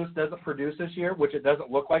Marvin Lewis doesn't produce this year, which it doesn't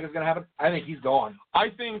look like is going to happen, I think he's gone.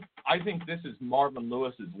 I think this is Marvin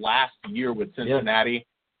Lewis's last year with Cincinnati.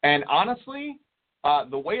 Yeah. And honestly,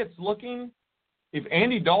 the way it's looking, if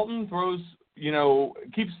Andy Dalton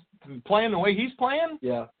keeps playing the way he's playing,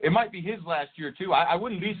 it might be his last year too. I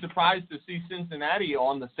wouldn't be surprised to see Cincinnati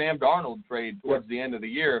on the Sam Darnold trade towards the end of the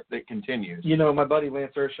year if it continues. My buddy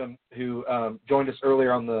Lance Ersham, who joined us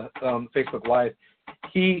earlier on the Facebook Live,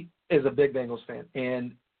 he is a big Bengals fan,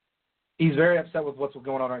 and he's very upset with what's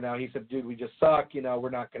going on right now. He said, dude, we just suck.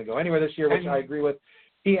 We're not going to go anywhere this year, which I agree with.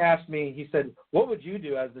 He asked me, he said, what would you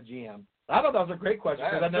do as the GM? I thought that was a great question.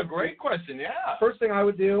 That's a great question, yeah. First thing I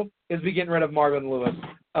would do is be getting rid of Marvin Lewis.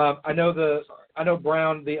 I know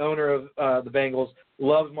Brown, the owner of the Bengals,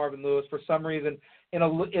 loves Marvin Lewis for some reason. In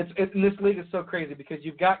this league is so crazy because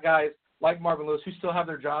you've got guys like Marvin Lewis who still have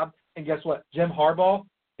their job, and guess what? Jim Harbaugh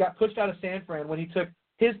got pushed out of San Fran when he took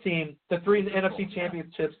his team to 3 NFC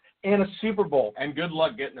championships and a Super Bowl. And good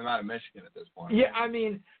luck getting them out of Michigan at this point. Yeah, I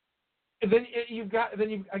mean. You've got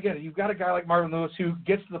a guy like Marvin Lewis who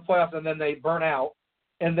gets to the playoffs and then they burn out,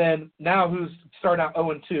 and then now who's starting out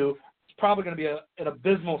 0-2. It's probably going to be an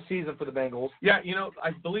abysmal season for the Bengals. Yeah,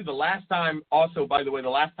 I believe the last time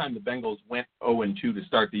the Bengals went 0-2 to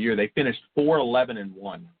start the year, they finished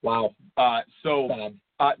 4-11-1. Wow. So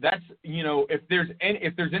that's if there's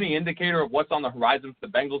any indicator of what's on the horizon for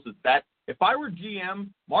the Bengals, it's that. If I were GM,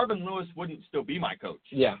 Marvin Lewis wouldn't still be my coach.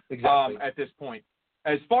 Yeah, exactly. At this point.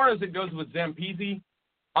 As far as it goes with Zampese,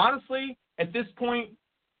 honestly, at this point,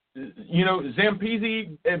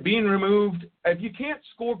 Zampese being removed, if you can't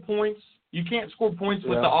score points, with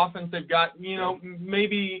the offense they've got.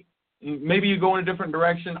 Maybe you go in a different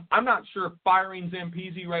direction. I'm not sure if firing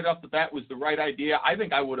Zampese right off the bat was the right idea. I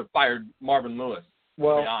think I would have fired Marvin Lewis, to be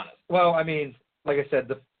honest. Well, I mean, like I said,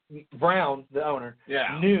 Brown, the owner,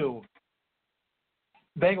 knew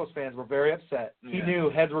Bengals fans were very upset. He knew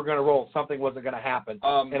heads were going to roll. Something wasn't going to happen.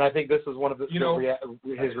 And I think this is one of his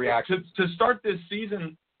reactions. To start this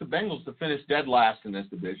season, the Bengals to finish dead last in this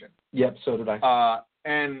division. Yep, so did I.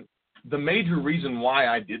 And the major reason why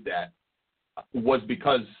I did that was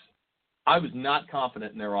because I was not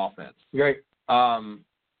confident in their offense. Right.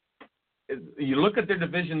 You look at their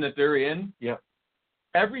division that they're in. Yeah.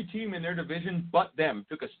 Every team in their division but them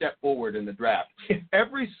took a step forward in the draft.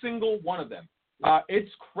 Every single one of them. It's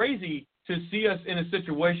crazy to see us in a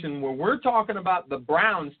situation where we're talking about the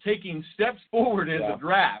Browns taking steps forward in the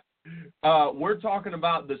draft. We're talking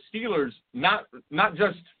about the Steelers not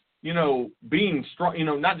just being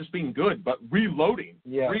strong, not just being good, but reloading.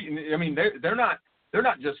 Yeah. I mean, they're not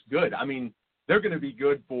just good. I mean, they're going to be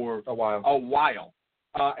good for a while.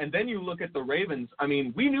 And then you look at the Ravens. I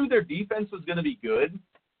mean, we knew their defense was going to be good,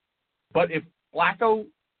 but if Flacco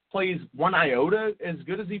plays one iota as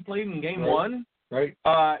good as he played in game one, right?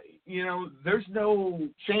 There's no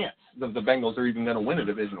chance that the Bengals are even going to win a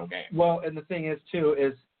divisional game. Well, and the thing is too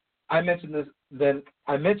is I mentioned this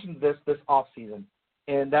this offseason,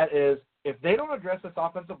 and that is if they don't address this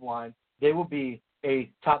offensive line, they will be a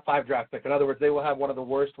top 5 draft pick. In other words, they will have one of the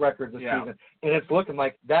worst records this season, and it's looking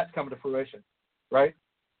like that's coming to fruition, right?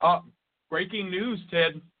 Breaking news,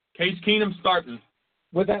 Ted. Case Keenum starting.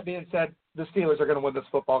 With that being said, the Steelers are going to win this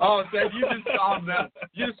football game. Oh, Ted, you just calm down.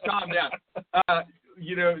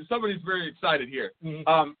 Somebody's very excited here.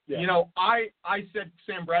 I said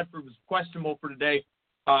Sam Bradford was questionable for today.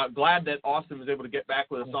 Glad that Austin was able to get back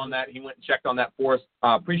with us on that. He went and checked on that for us.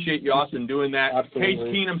 Appreciate you, Austin, doing that. Absolutely. Case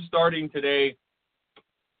Keenum starting today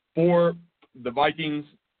for the Vikings.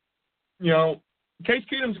 Case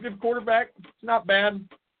Keenum's a good quarterback. It's not bad,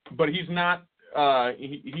 but he's not.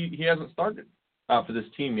 He hasn't started for this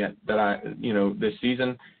team yet. This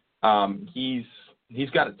season, he's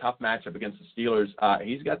got a tough matchup against the Steelers.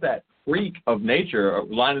 He's got that freak of nature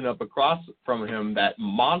lining up across from him, that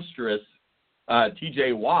monstrous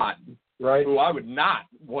T.J. Watt, right? Who I would not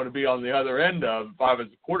want to be on the other end of if I was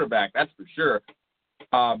a quarterback. That's for sure.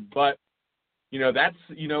 But that's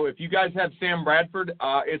if you guys have Sam Bradford,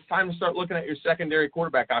 it's time to start looking at your secondary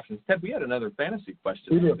quarterback options. Ted, we had another fantasy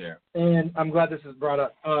question over there, and I'm glad this is brought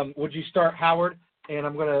up. Would you start Howard? And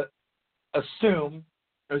I'm going to assume.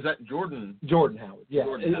 Is that Jordan? Jordan Howard. Yeah,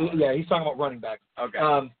 Jordan Howard. Yeah. He's talking about running backs. Okay.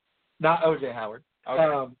 Not O.J. Howard.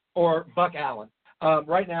 Okay. Or Buck Allen.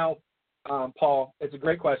 Right now, Paul, it's a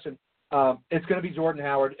great question. It's going to be Jordan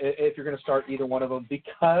Howard if you're going to start either one of them,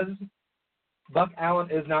 because Buck Allen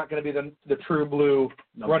is not going to be the true blue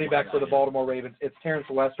running back for the Baltimore Ravens. It's Terrence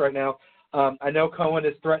West right now. I know Cohen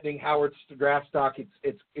is threatening Howard's draft stock.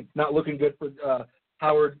 It's not looking good for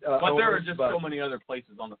Howard. But there are just so many other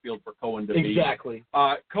places on the field for Cohen to be. Exactly.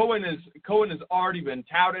 Cohen has already been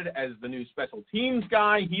touted as the new special teams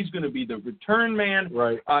guy. He's going to be the return man.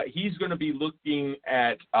 Right. He's going to be looking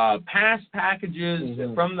at pass packages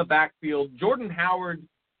from the backfield. Jordan Howard,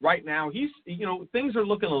 right now, things are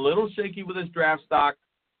looking a little shaky with his draft stock,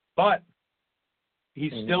 but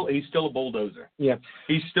he's still a bulldozer. Yeah.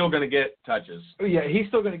 He's still going to get touches. Yeah, he's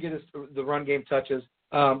still going to get the run game touches.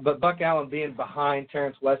 But Buck Allen being behind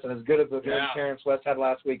Terrence West, and as good as the game Terrence West had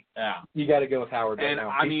last week, you got to go with Howard right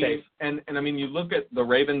now. You look at the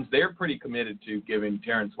Ravens; they're pretty committed to giving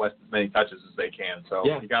Terrence West as many touches as they can. So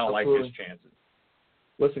you got to like his chances.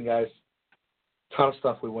 Listen, guys, ton of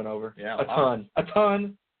stuff we went over. Yeah, a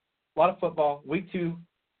ton. A lot of football. Week 2,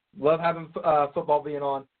 love having football being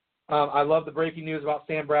on. I love the breaking news about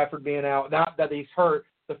Sam Bradford being out. Not that he's hurt,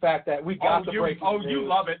 the fact that we got the breaking news. You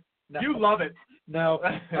love it. No. You love it. No,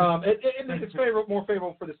 it's more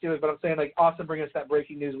favorable for the Steelers, but I'm saying, like, Austin bring us that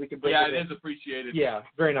breaking news. We can break it in. It is appreciated. Yeah,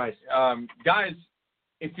 very nice. Guys,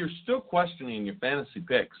 if you're still questioning your fantasy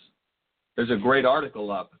picks, there's a great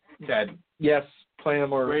article up, Ted. Yes, play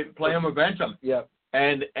them or bench them. Yep.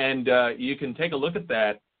 And you can take a look at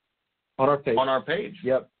that on our page.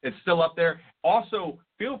 Yep. It's still up there. Also,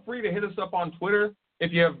 feel free to hit us up on Twitter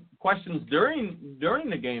if you have questions during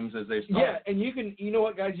the games as they start. Yeah, and you can,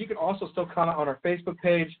 guys, you can also still comment on our Facebook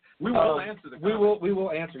page. We will answer the comments. We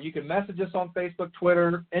will answer. You can message us on Facebook,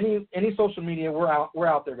 Twitter, any social media. We're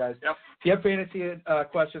out there, guys. Yep. If you have fantasy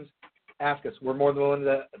questions, ask us. We're more than willing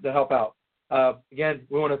to help out. Again,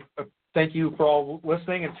 we want to thank you for all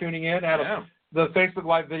listening and tuning in. Adam, the Facebook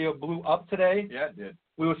Live video blew up today. Yeah, it did.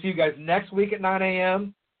 We will see you guys next week at 9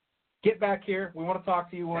 a.m. Get back here. We want to talk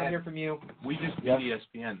to you. We want to hear from you. We just beat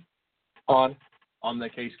ESPN. On the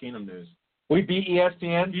Case Keenum news. We beat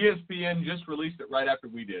ESPN? ESPN just released it right after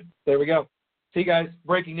we did. There we go. See you guys.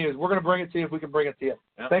 Breaking news. We're going to bring it to you if we can bring it to you.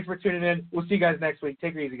 Yep. Thanks for tuning in. We'll see you guys next week.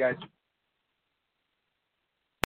 Take it easy, guys.